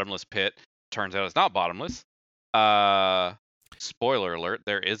a bottomless pit. Turns out it's not bottomless. Spoiler alert,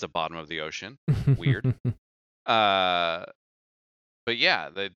 there is a bottom of the ocean. Weird. But yeah,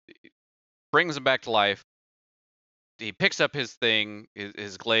 brings him back to life. He picks up his thing,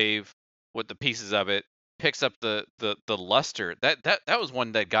 his glaive with the pieces of it, picks up the luster. That was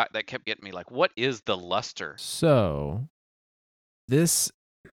one that kept getting me, like, what is the luster? So this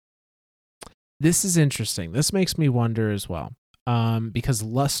is interesting. This makes me wonder as well. Because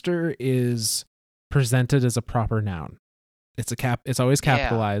luster is presented as a proper noun. It's always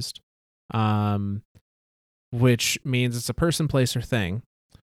capitalized. Which means it's a person, place, or thing.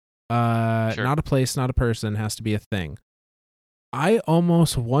 Sure. Not a place, not a person, has to be a thing. I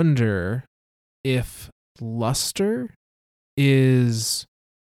almost wonder if luster is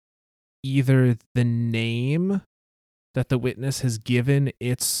either the name that the witness has given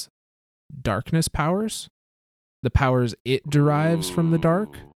its darkness powers, the powers it derives from the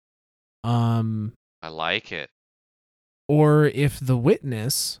dark. I like it. Or if the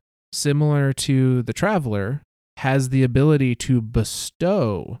witness, similar to the traveler, has the ability to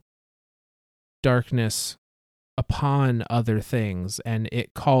bestow darkness upon other things, and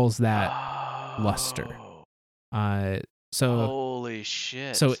it calls that luster. So holy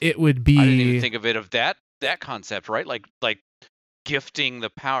shit. So it would be, I didn't even think of it of that concept, right? Like gifting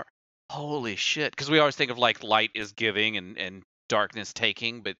the power. Holy shit. Because we always think of like light is giving and darkness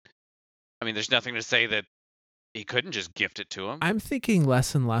taking, but I mean, there's nothing to say that he couldn't just gift it to him. I'm thinking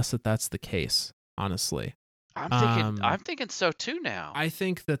less and less that that's the case, honestly. I'm thinking so too now. I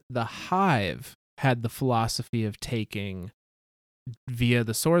think that the Hive had the philosophy of taking via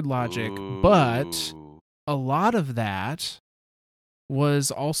the sword logic, but a lot of that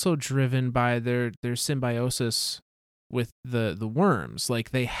was also driven by their symbiosis with the worms.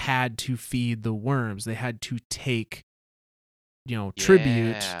 Like, they had to feed the worms. They had to take,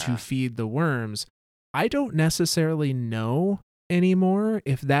 tribute to feed the worms. I don't necessarily know anymore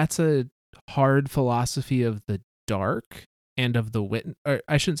if that's a hard philosophy of the dark and of the or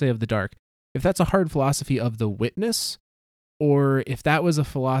I shouldn't say of the dark. If that's a hard philosophy of the witness, or if that was a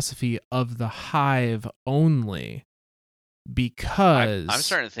philosophy of the Hive only, because I'm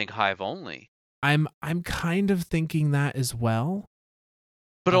starting to think Hive only. I'm kind of thinking that as well.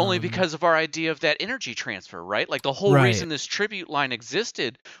 But only because of our idea of that energy transfer, right? Like, the whole reason this tribute line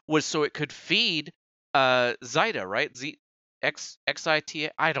existed was so it could feed Zita, right? Xita.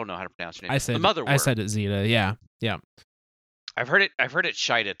 I don't know how to pronounce your name. The mother worm. I said it Zeta. Yeah. I've heard it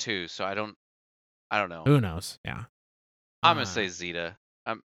Shida too, so I don't know. Who knows? Yeah. I'm gonna say Zeta.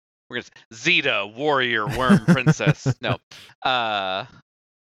 We're gonna say Zeta, warrior worm princess. No.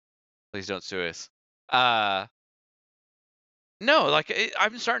 Please don't sue us. No, like,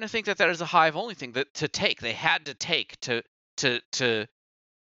 I'm starting to think that is a Hive only thing, that to take. They had to take to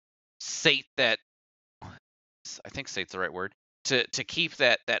sate that. I think sate's the right word. To keep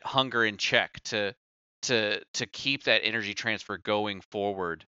that hunger in check. To keep that energy transfer going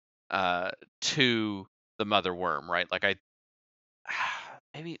forward. To the mother worm, right? Like,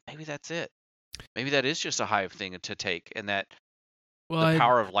 maybe that's it. Maybe that is just a Hive thing to take, and that the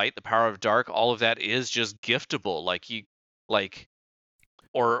power of light, the power of dark, all of that is just giftable.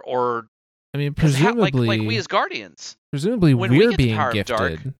 Or I mean, presumably, like we as Guardians. Presumably, we're being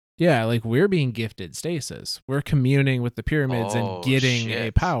gifted. Yeah, like, we're being gifted stasis. We're communing with the pyramids and getting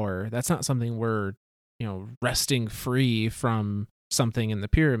a power. That's not something we're, resting free from something in the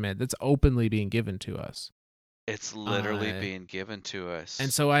pyramid. That's openly being given to us. It's literally being given to us.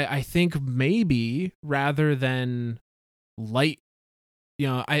 And so I think maybe rather than light,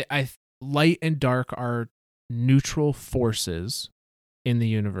 light and dark are neutral forces in the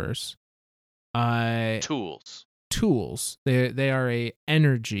universe. Tools. They are a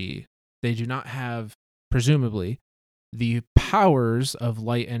energy. They do not have, presumably, the powers of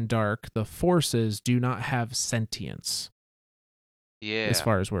light and dark. The forces do not have sentience. Yeah. As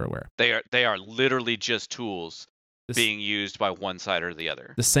far as we're aware. They are literally just tools being used by one side or the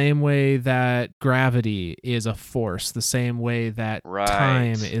other. The same way that gravity is a force, the same way that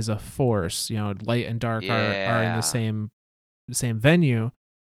time is a force. Light and dark are in the same venue.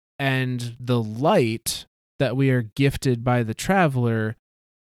 And the light that we are gifted by the traveler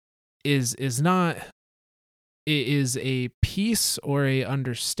is not, it is a piece or a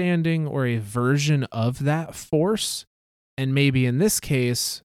understanding or a version of that force. And maybe in this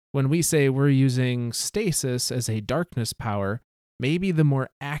case, when we say we're using stasis as a darkness power, maybe the more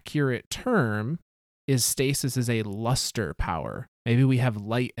accurate term is stasis as a luster power. maybe we have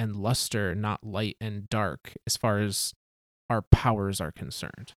light and luster, not light and dark, as far as our powers are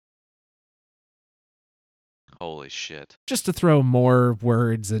concerned. Holy shit. Just to throw more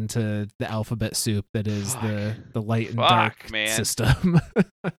words into the alphabet soup that is the light and dark system.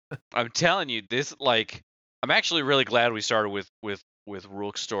 I'm telling you, this, like, I'm actually really glad we started with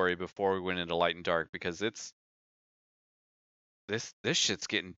Rhulk's story before we went into light and dark, because this shit's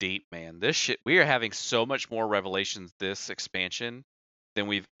getting deep, man. This shit, we are having so much more revelations this expansion than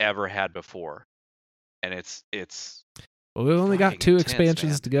we've ever had before. And it's well, we've only got 2 intense,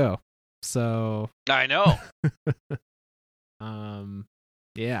 expansions man. to go. So I know.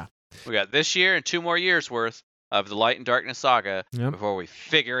 Yeah. We got this year and 2 more years worth of the Light and Darkness saga before we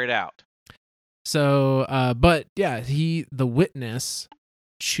figure it out. So, but yeah, the witness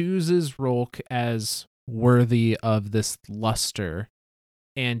chooses Rhulk as worthy of this luster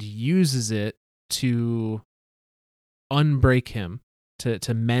and uses it to unbreak him,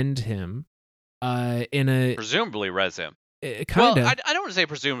 to mend him, in a presumably res him. Well, I don't want to say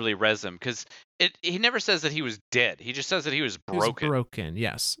presumably res him, because he never says that he was dead. He just says that he was broken. He was broken,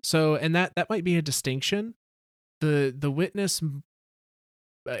 yes. So, and that might be a distinction. The witness,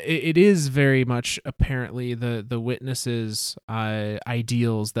 it is very much apparently the witness's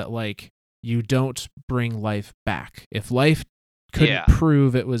ideals that, like, you don't bring life back. If life couldn't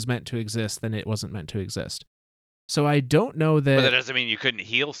prove it was meant to exist, then it wasn't meant to exist. So I don't know that. But that doesn't mean you couldn't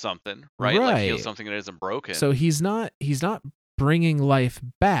heal something, right? Like heal something that isn't broken. So he's not bringing life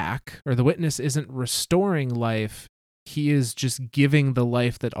back, or the witness isn't restoring life. He is just giving the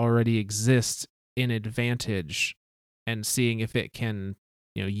life that already exists an advantage and seeing if it can,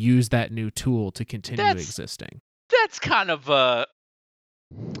 use that new tool to continue existing. That's kind of all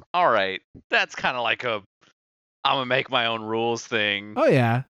right. That's kind of like I'm gonna make my own rules thing. Oh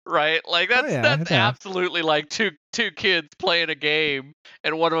yeah. Right? Like that's absolutely like two kids playing a game,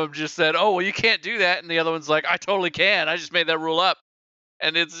 and one of them just said, "Oh, well, you can't do that," and the other one's like, "I totally can. I just made that rule up."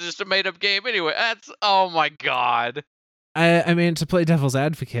 And it's just a made up game anyway. Oh my god. I mean, to play devil's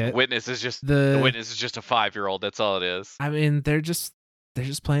advocate, the witness is just a 5-year-old. That's all it is. I mean, they're just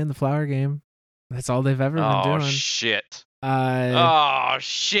playing the flower game. That's all they've ever been doing. Oh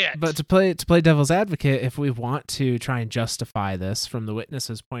shit. But to play devil's advocate, if we want to try and justify this from the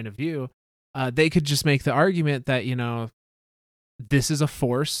witness's point of view, they could just make the argument that, this is a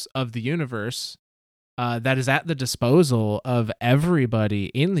force of the universe that is at the disposal of everybody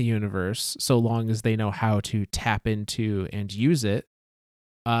in the universe, so long as they know how to tap into and use it.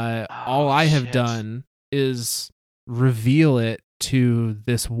 All I have done is reveal it to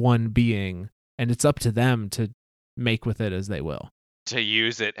this one being, and it's up to them to make with it as they will. To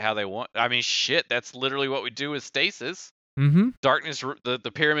use it how they want. I mean, shit, that's literally what we do with stasis. Mm-hmm. Darkness,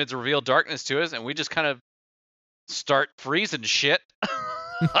 the pyramids reveal darkness to us, and we just kind of start freezing shit.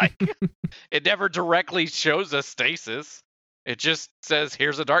 Like, it never directly shows us stasis. It just says,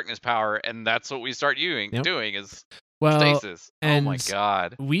 here's a darkness power, and that's what we start doing is stasis. Oh my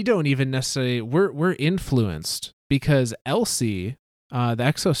god. We don't even necessarily, we're influenced, because Elsie, the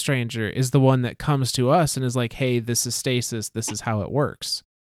Exo Stranger, is the one that comes to us and is like, hey, this is stasis, this is how it works.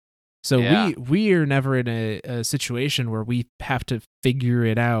 So we are never in a situation where we have to figure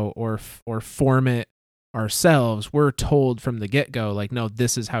it out or form it ourselves. We're told from the get-go, like, no,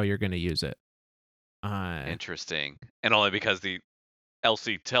 this is how you're going to use it. Interesting. And only because the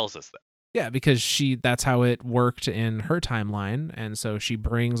Elsie tells us that. Yeah, because that's how it worked in her timeline, and so she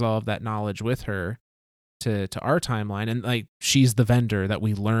brings all of that knowledge with her to our timeline, and like, she's the vendor that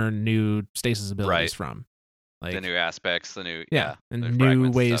we learn new stasis abilities from, like the new aspects, the new and new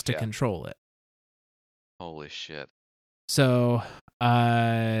ways to control it. Holy shit. So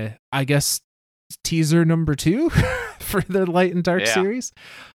I guess teaser number 2 for the Light and Dark series.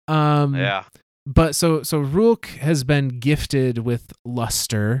 But so Rhulk has been gifted with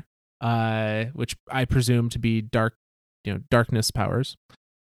luster, which I presume to be darkness powers.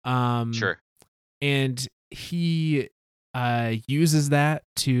 Sure. And he uses that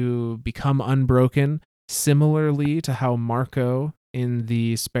to become unbroken, similarly to how Marco in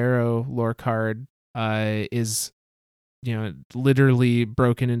the Sparrow lore card is, literally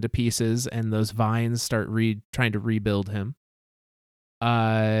broken into pieces, and those vines start trying to rebuild him.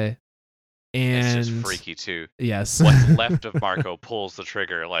 And it's just freaky too. Yes. What's left of Marco pulls the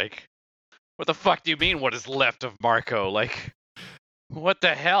trigger. Like, what the fuck do you mean? What is left of Marco? Like, what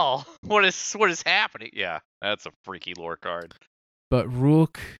the hell? What is happening? Yeah, that's a freaky lore card. But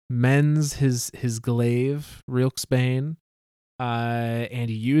Rhulk mends his glaive, Rhulk's Bane, and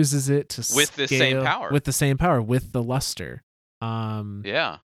he uses it to with the same power. With the same power, with the luster.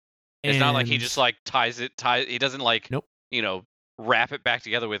 Yeah. It's not like he just like ties. He doesn't like, nope. wrap it back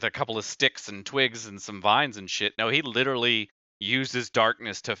together with a couple of sticks and twigs and some vines and shit. No, he literally uses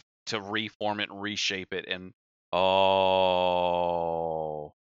darkness to reform it and reshape it, and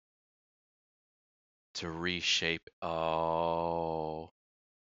to reshape. I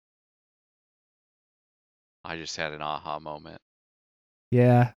just had an aha moment.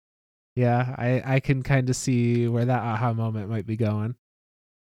 Yeah. Yeah, I can kind of see where that aha moment might be going.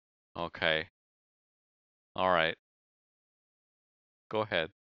 Okay. All right. Go ahead.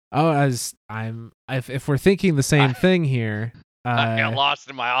 Oh, if we're thinking the same thing here, I got lost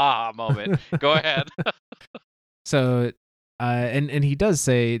in my aha moment. Go ahead. So, and he does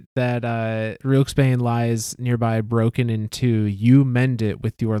say that Rhulk's bane lies nearby, broken in two. You mend it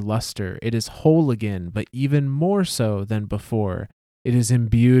with your luster. It is whole again, but even more so than before. It is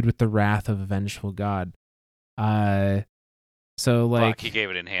imbued with the wrath of a vengeful god. So like Fuck, he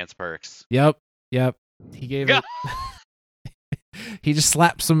gave it enhanced perks. Yep. He gave it. He just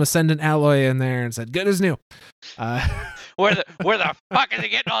slapped some ascendant alloy in there and said, "Good as new." Where the fuck is he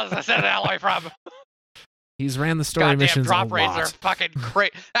getting all this ascendant alloy from? He's ran the story Goddamn missions drop a rates lot. are fucking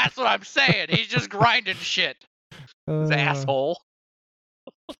crazy. That's what I'm saying. He's just grinding shit. This asshole.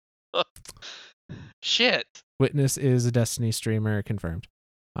 Shit. Witness is a Destiny streamer, confirmed.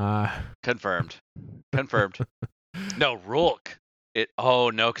 Confirmed. No, Rhulk.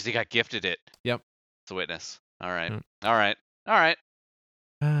 No, because he got gifted it. Yep. It's a Witness. All right. Mm. All right.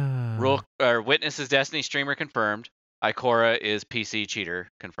 Rhulk, or Witness is Destiny streamer, confirmed. Ikora is PC cheater,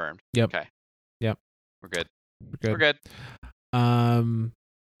 confirmed. Yep. Okay. Yep. We're good.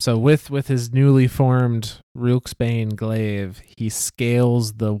 So with his newly formed Rhulk's Bane glaive, he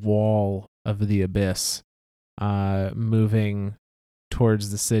scales the wall of the abyss, moving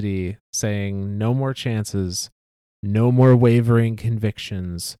towards the city, saying, "No more chances, no more wavering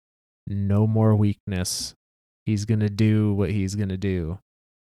convictions, no more weakness. He's gonna do what he's gonna do."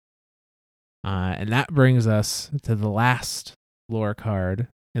 And that brings us to the last lore card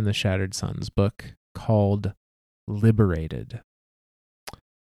in the Shattered Suns book, called Liberated.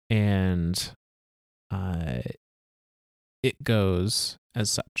 And it goes as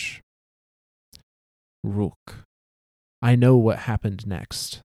such. Rhulk, I know what happened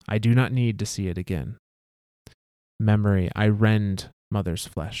next. I do not need to see it again. Memory, I rend mother's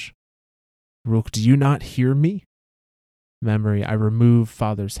flesh. Rhulk, do you not hear me? Memory, I remove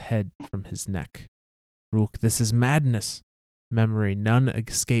father's head from his neck. Rhulk, this is madness. Memory, none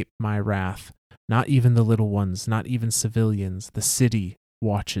escape my wrath. Not even the little ones, not even civilians. The city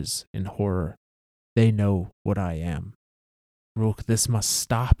watches in horror. They know what I am. Rhulk, this must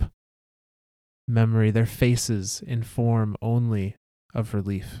stop. Memory, their faces inform only of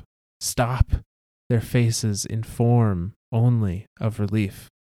relief. Stop. Their faces inform only of relief.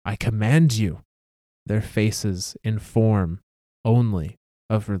 I command you. Their faces inform only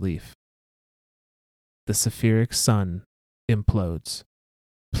of relief. The Saphiric sun implodes.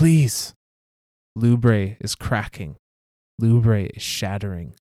 Please. Lubre is cracking. Lubre is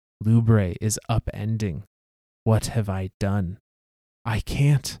shattering. Lubre is upending. What have I done? I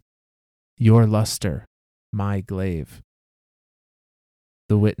can't. Your luster, my glaive.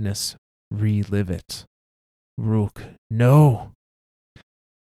 The Witness, relive it. Rhulk, no.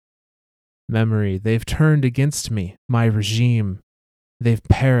 Memory, they've turned against me, my regime. They've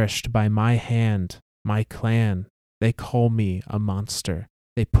perished by my hand, my clan. They call me a monster.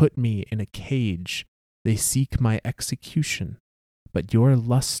 They put me in a cage. They seek my execution. But your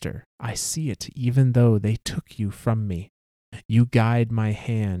luster, I see it even though they took you from me. You guide my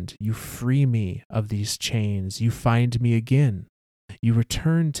hand. You free me of these chains. You find me again. You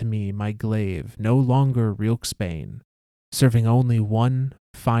return to me my glaive, no longer Rhulk's Bane, serving only one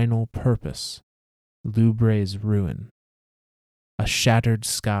final purpose, Lubre's ruin. A shattered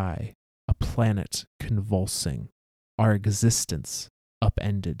sky, a planet convulsing, our existence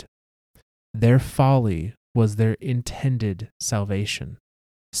upended. Their folly was their intended salvation,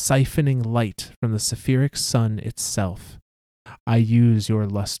 siphoning light from the Saphiric sun itself. I use your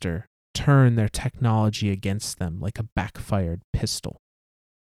luster, turn their technology against them like a backfired pistol.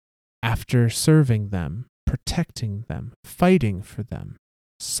 After serving them, protecting them, fighting for them,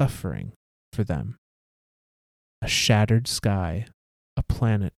 suffering for them. A shattered sky, a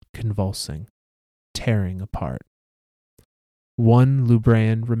planet convulsing, tearing apart. One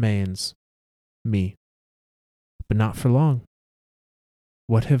Lubrian remains, me. But not for long.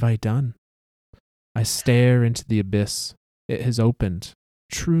 What have I done? I stare into the abyss. It has opened,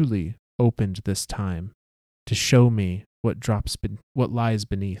 truly opened this time, to show me what lies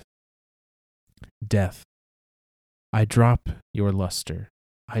beneath. Death. I drop your luster.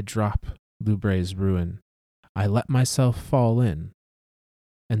 I drop Lubre's ruin. I let myself fall in.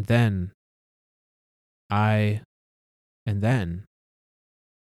 And then I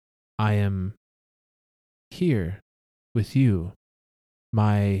am here with you,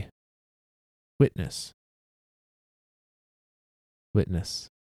 my witness. Witness.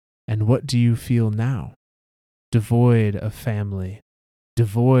 And what do you feel now? Devoid of family,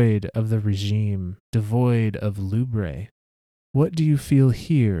 devoid of the regime, devoid of Lubre. What do you feel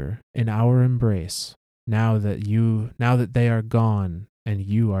here in our embrace now that they are gone and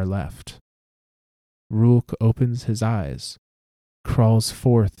you are left? Rhulk opens his eyes, crawls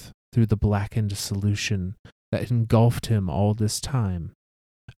forth through the blackened solution that engulfed him all this time,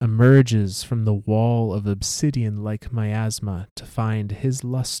 emerges from the wall of obsidian like miasma to find his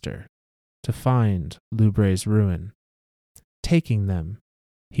luster, to find Lubre's ruin. Taking them,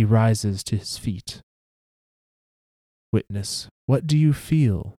 he rises to his feet. Witness, what do you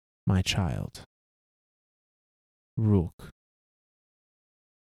feel, my child? Rhulk.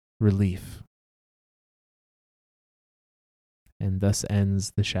 Relief. And thus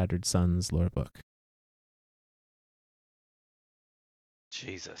ends the Shattered Suns lore book.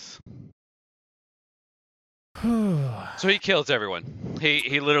 Jesus. So he kills everyone.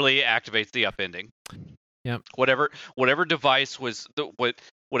 He literally activates the upending. Yep. Whatever device was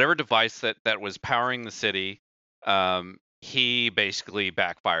whatever device that was powering the city, he basically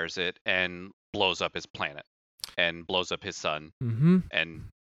backfires it and blows up his planet and blows up his sun and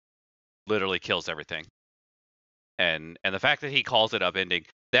literally kills everything. And the fact that he calls it upending,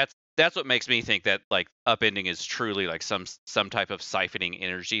 that's what makes me think that like upending is truly like some type of siphoning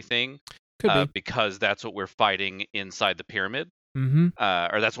energy thing. Could be. Because that's what we're fighting inside the pyramid.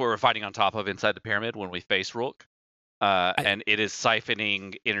 Or that's what we're fighting on top of inside the pyramid when we face Rhulk. And it is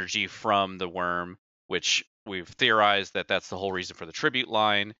siphoning energy from the worm, which we've theorized that's the whole reason for the tribute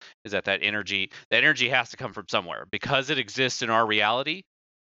line, is that energy has to come from somewhere. Because it exists in our reality,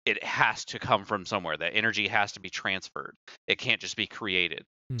 it has to come from somewhere. That energy has to be transferred. It can't just be created.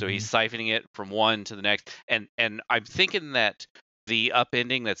 So he's siphoning it from one to the next. And I'm thinking that the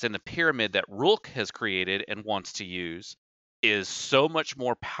upending that's in the pyramid that Rhulk has created and wants to use is so much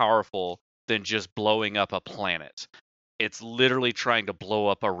more powerful than just blowing up a planet. It's literally trying to blow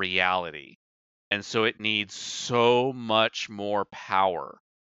up a reality. And so it needs so much more power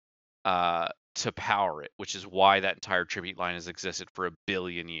to power it, which is why that entire tribute line has existed for 1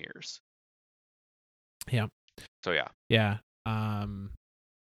 billion years. Yeah. So yeah. Yeah.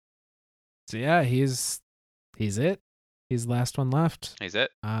 So yeah, he's it. He's the last one left. He's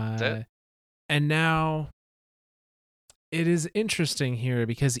it. That's it. And now it is interesting here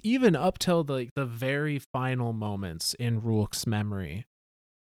because even up till the very final moments in Rhulk's memory,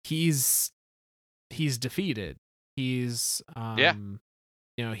 he's defeated. He's he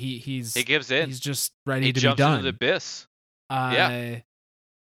gives in. He's just ready to be done. He jumps into the abyss. And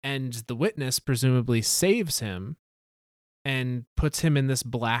the witness presumably saves him and puts him in this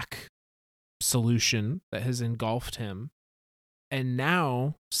black solution that has engulfed him. And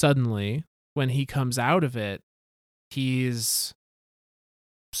now, suddenly, when he comes out of it, he's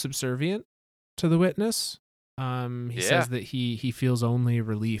subservient to the witness. He says that he feels only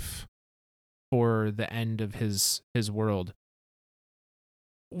relief for the end of his world,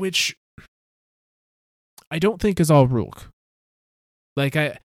 which I don't think is all Rhulk. Like,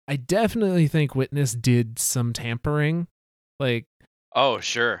 I definitely think Witness did some tampering, like, oh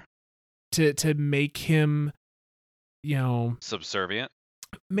sure, to make him, subservient.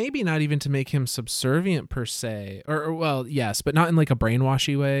 Maybe not even to make him subservient per se, or well, yes, but not in like a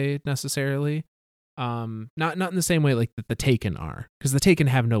brainwashy way necessarily. Not in the same way like that the Taken are, because the Taken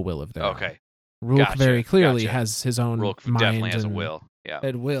have no will of their own. Okay, Rhulk very clearly has his own Rhulk mind definitely has and, a will. Yeah,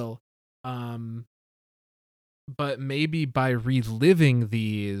 and will. But maybe by reliving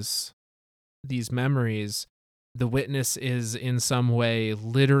these memories, the witness is in some way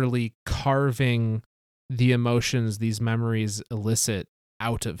literally carving the emotions these memories elicit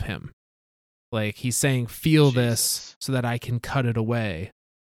out of him. Like he's saying, feel this so that I can cut it away.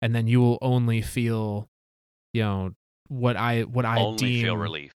 And then you will only feel, what I only deem... feel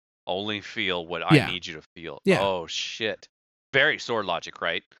relief. Only feel what I need you to feel. Yeah. Oh shit. Very sword logic,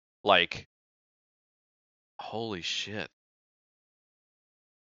 right? Like, holy shit.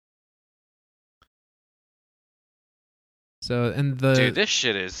 So, and dude, this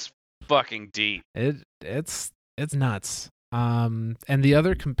shit is fucking deep. It's nuts. And the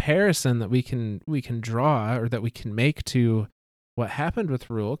other comparison that we can draw, or that we can make to what happened with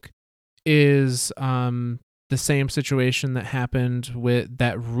Rhulk, is the same situation that happened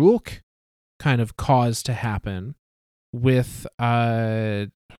that Rhulk kind of caused to happen with I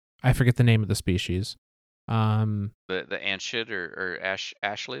forget the name of the species, The Anshid or Ashlid,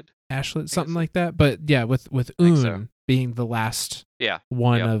 Ashlet, I think something like that. But yeah, with I think so. Un being the last Yeah.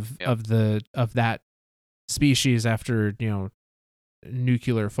 one Yep. of that species after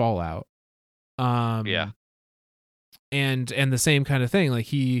nuclear fallout. Yeah. And the same kind of thing. Like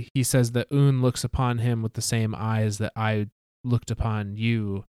he says that Un looks upon him with the same eyes that I looked upon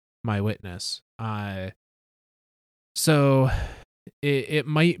you, my witness. So it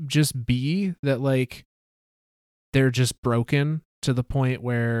might just be that like they're just broken to the point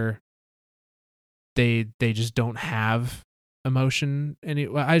where they just don't have emotion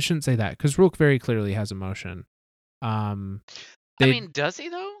well, I shouldn't say that because Rhulk very clearly has emotion. I mean, does he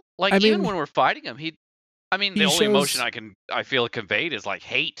though? Like, even when we're fighting him, the only emotion I feel conveyed is like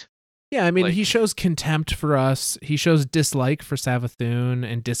hate. Yeah, I mean, he shows contempt for us. He shows dislike for Savathun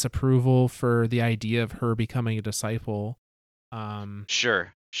and disapproval for the idea of her becoming a disciple.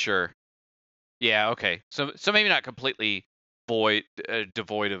 Sure. Yeah, okay. So maybe not completely devoid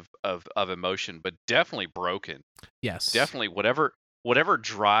of emotion, but definitely broken. Yes. Definitely whatever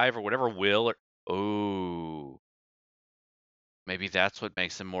drive or whatever will or maybe that's what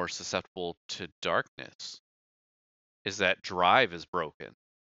makes him more susceptible to darkness. Is that drive is broken.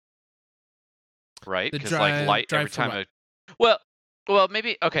 Right? Because like light every time well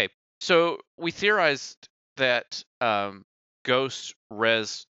maybe okay. So we theorized that ghosts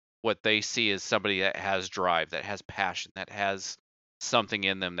res what they see as somebody that has drive, that has passion, that has something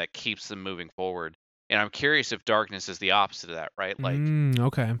in them that keeps them moving forward. And I'm curious if darkness is the opposite of that, right? Like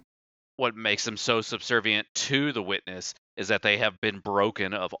okay. What makes them so subservient to the witness is that they have been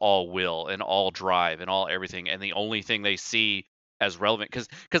broken of all will and all drive and all everything, and the only thing they see as relevant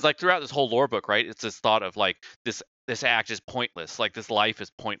because like throughout this whole lore book, right, it's this thought of like this act is pointless, like this life is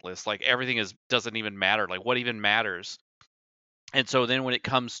pointless, like everything is doesn't even matter, like what even matters. And so then when it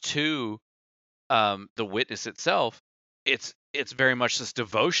comes to the witness itself, it's very much this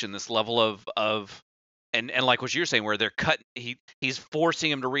devotion, this level of and like what you're saying, where they're he's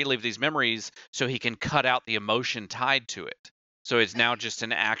forcing him to relive these memories so he can cut out the emotion tied to it. So it's now just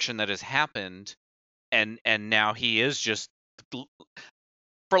an action that has happened, and now he is just,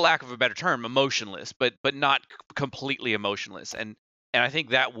 for lack of a better term, emotionless, but not completely emotionless. And I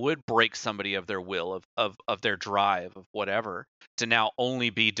think that would break somebody of their will, of their drive, of whatever, to now only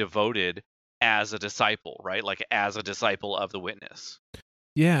be devoted as a disciple, right? Like as a disciple of the witness.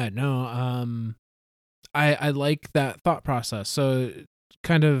 Yeah, no, I like that thought process. So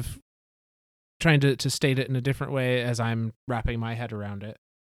kind of trying to state it in a different way as I'm wrapping my head around it.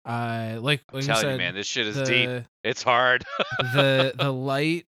 Like I'm you telling said, you, man, this shit is deep. It's hard. the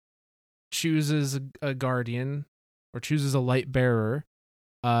light chooses a guardian or chooses a light bearer.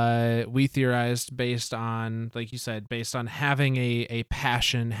 We theorized based on, like you said, based on having a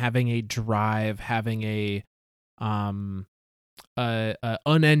passion, having a drive, having a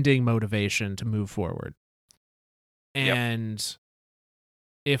unending motivation to move forward. And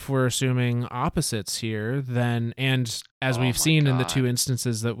if we're assuming opposites here, then, and as we've seen in the two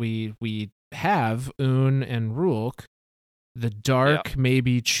instances that we have, Un and Rhulk, the dark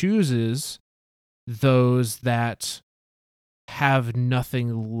maybe chooses those that have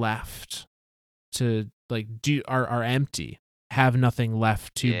nothing left to like do, are empty, have nothing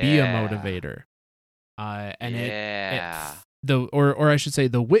left to be a motivator. Or I should say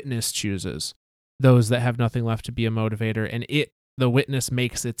the witness chooses those that have nothing left to be a motivator, and the witness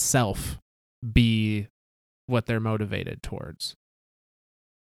makes itself be what they're motivated towards.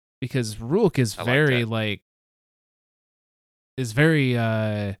 Because Rhulk is very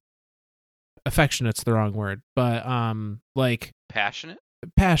affectionate's the wrong word, but like passionate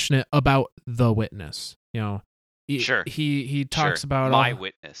about the witness, Sure. He talks about my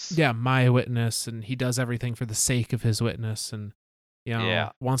witness. Yeah, my witness, and he does everything for the sake of his witness, and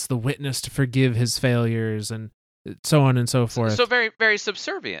wants the witness to forgive his failures, and so on and so forth. So very, very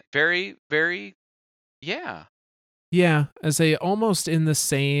subservient. Very, very, yeah. Yeah, I say almost in the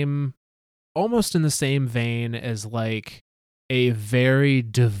same vein as like a very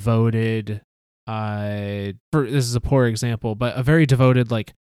devoted this is a poor example, but a very devoted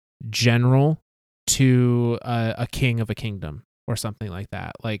like general to a king of a kingdom or something like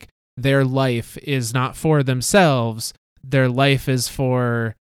that. Like their life is not for themselves, their life is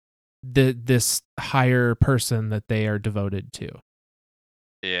for this higher person that they are devoted to.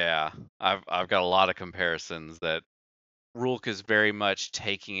 Yeah, I've got a lot of comparisons that Rhulk is very much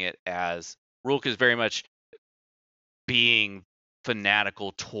Rhulk is very much being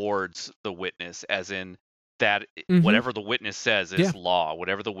fanatical towards the witness, as in that whatever the witness says is law,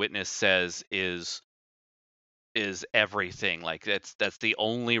 whatever the witness says is is everything. Like that's the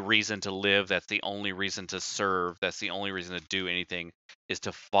only reason to live, that's the only reason to serve, that's the only reason to do anything, is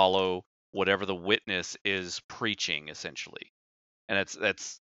to follow whatever the witness is preaching, essentially. And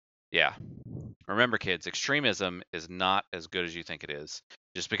that's yeah. Remember, kids, extremism is not as good as you think it is.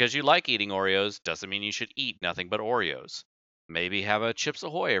 Just because you like eating Oreos doesn't mean you should eat nothing but Oreos. Maybe have a Chips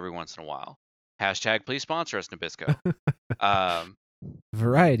Ahoy every once in a while. Hashtag please sponsor us, Nabisco.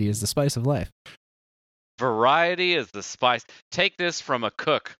 Variety is the spice of life. Variety is the spice. Take this from a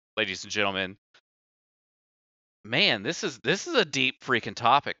cook, ladies and gentlemen. Man, this is a deep freaking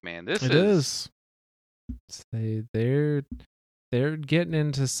topic, man. This is. They're getting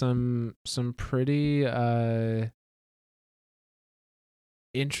into some pretty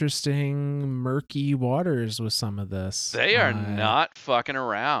interesting murky waters with some of this. They are not fucking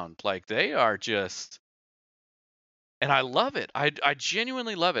around. Like, they are just, and I love it. I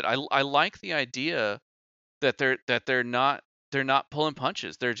genuinely love it. I like the idea that they're not pulling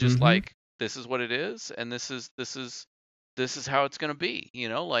punches. They're just like, this is what it is, and this is how it's gonna be. You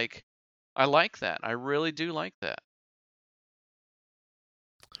know, like, I like that. I really do like that.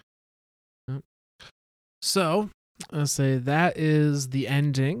 So, I'll say that is the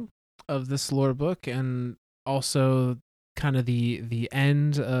ending of this lore book, and also kind of the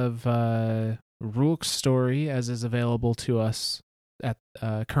end of Rhulk's story as is available to us at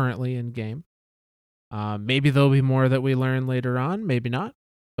currently in game. Maybe there'll be more that we learn later on, maybe not,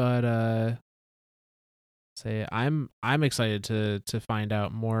 but say I'm excited to find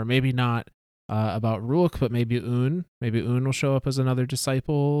out more. Maybe not about Rhulk, but maybe Un. Maybe Un will show up as another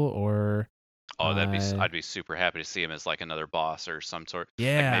disciple, or I'd be super happy to see him as like another boss or some sort.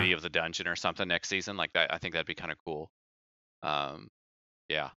 Yeah. Like maybe of the dungeon or something next season. Like that, I think that'd be kind of cool.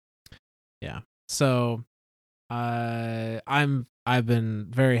 Yeah. Yeah. So, I've been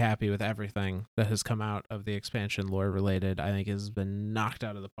very happy with everything that has come out of the expansion lore related. I think it has been knocked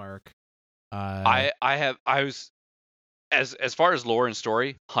out of the park. I was as far as lore and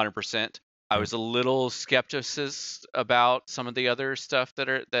story, 100%. I was a little skepticist about some of the other stuff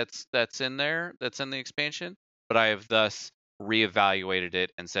that's in there, that's in the expansion, but I have thus reevaluated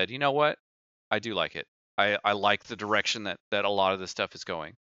it and said, you know what? I do like it. I like the direction that a lot of this stuff is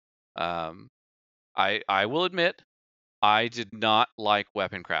going. I will admit, I did not like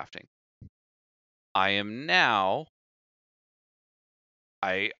weapon crafting. I am now.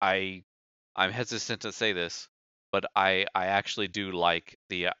 I'm hesitant to say this, but I actually do like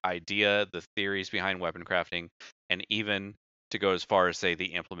the idea, the theories behind weapon crafting, and even to go as far as say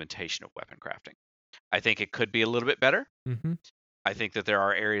the implementation of weapon crafting. I think it could be a little bit better. Mm-hmm. I think that there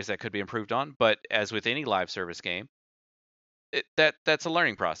are areas that could be improved on, but as with any live service game, that's a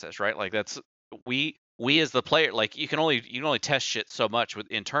learning process, right? Like we as the player, like you can only test shit so much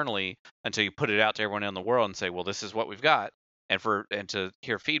internally until you put it out to everyone in the world and say, well, this is what we've got. And to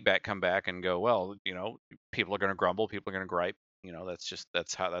hear feedback come back and go, well, you know, people are going to grumble, people are going to gripe, you know,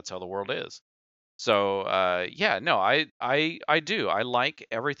 that's how the world is. So yeah, no, I do. I like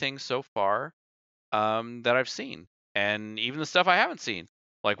everything so far that I've seen, and even the stuff I haven't seen,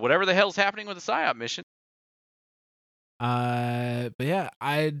 like whatever the hell's happening with the PSYOP mission. But yeah,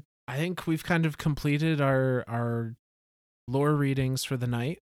 I think we've kind of completed our lore readings for the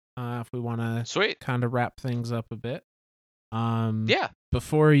night. If we want to kind of wrap things up a bit. Yeah.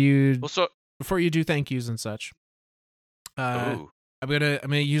 Before you do thank yous and such, I'm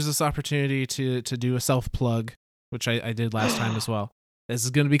gonna use this opportunity to do a self plug, which I did last time as well. This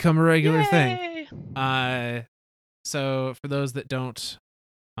is gonna become a regular thing. So for those that don't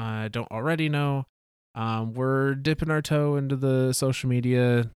already know, we're dipping our toe into the social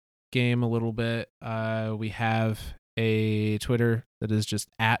media game a little bit. We have a Twitter that is just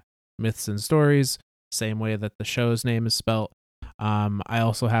at Myths and Stories, same way that the show's name is spelt. I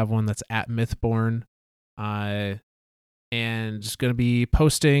also have one that's at Mythborn, and just gonna be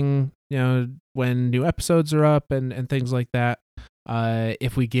posting, you know, when new episodes are up and things like that.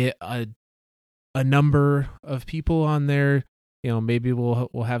 If we get a number of people on there, you know, maybe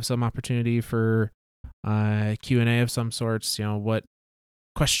we'll have some opportunity for Q&A of some sorts. You know, what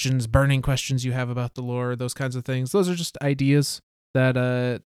burning questions you have about the lore, those kinds of things. Those are just ideas that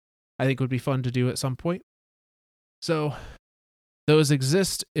I think would be fun to do at some point. So those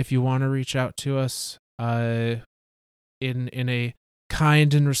exist if you want to reach out to us in a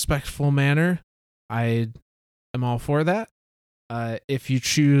kind and respectful manner. I am all for that. If you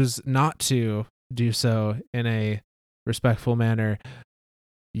choose not to do so in a respectful manner,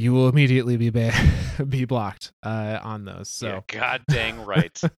 you will immediately be blocked on those. So yeah, god dang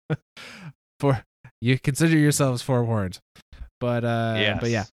right. For you consider yourselves forewarned. But yes. But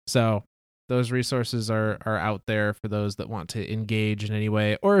yeah. So those resources are out there for those that want to engage in any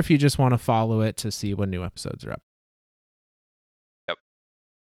way, or if you just want to follow it to see when new episodes are up. Yep.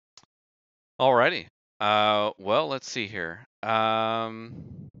 Alrighty. Well, let's see here. I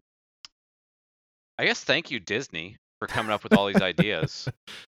guess thank you, Disney, for coming up with all these ideas.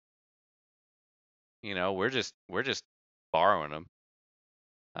 You know, we're just borrowing them.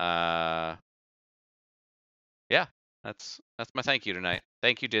 Yeah, that's my thank you tonight.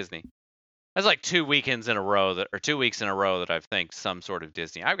 Thank you, Disney. That's like 2 weekends in a row or 2 weeks in a row that I've thanked some sort of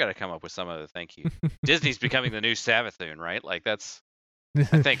Disney. I've got to come up with some other thank you. Disney's becoming the new Savathun, right? Like I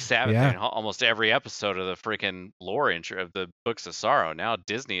thank Savathun Yeah. almost every episode of the freaking lore intro of the Books of Sorrow. Now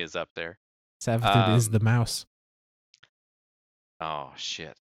Disney is up there. Savathun is the mouse. Oh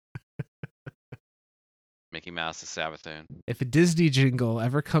shit. Mickey Mouse is Savathun. If a Disney jingle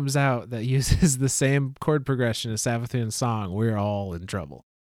ever comes out that uses the same chord progression as Savathun's song, we're all in trouble.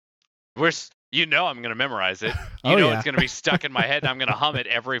 I'm gonna memorize it. It's gonna be stuck in my head, and I'm gonna hum it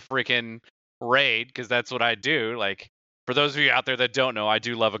every freaking raid because that's what I do. Like, for those of you out there that don't know, I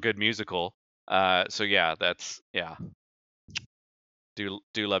do love a good musical. So yeah, do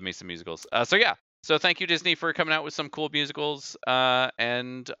love me some musicals. So thank you, Disney, for coming out with some cool musicals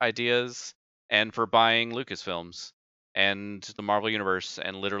and ideas, and for buying Lucasfilms and the Marvel Universe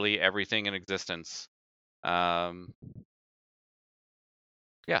and literally everything in existence.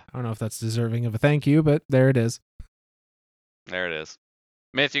 Yeah. I don't know if that's deserving of a thank you, but there it is. There it is.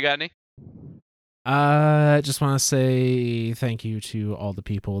 Myth, you got any? I just want to say thank you to all the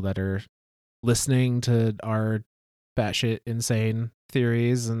people that are listening to our batshit insane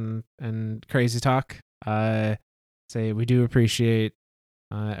theories and crazy talk. Say we do appreciate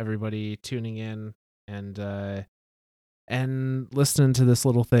everybody tuning in and listening to this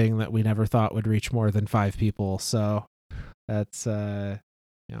little thing that we never thought would reach more than 5 people. So that's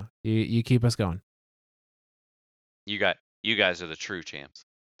you keep us going. You guys are the true champs.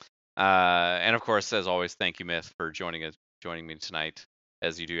 And of course, as always, thank you, Myth, for joining me tonight,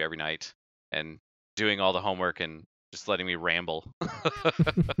 as you do every night, and doing all the homework and just letting me ramble.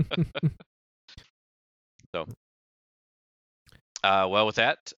 So, well, with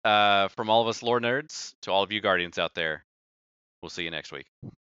that, from all of us lore nerds to all of you guardians out there, we'll see you next week.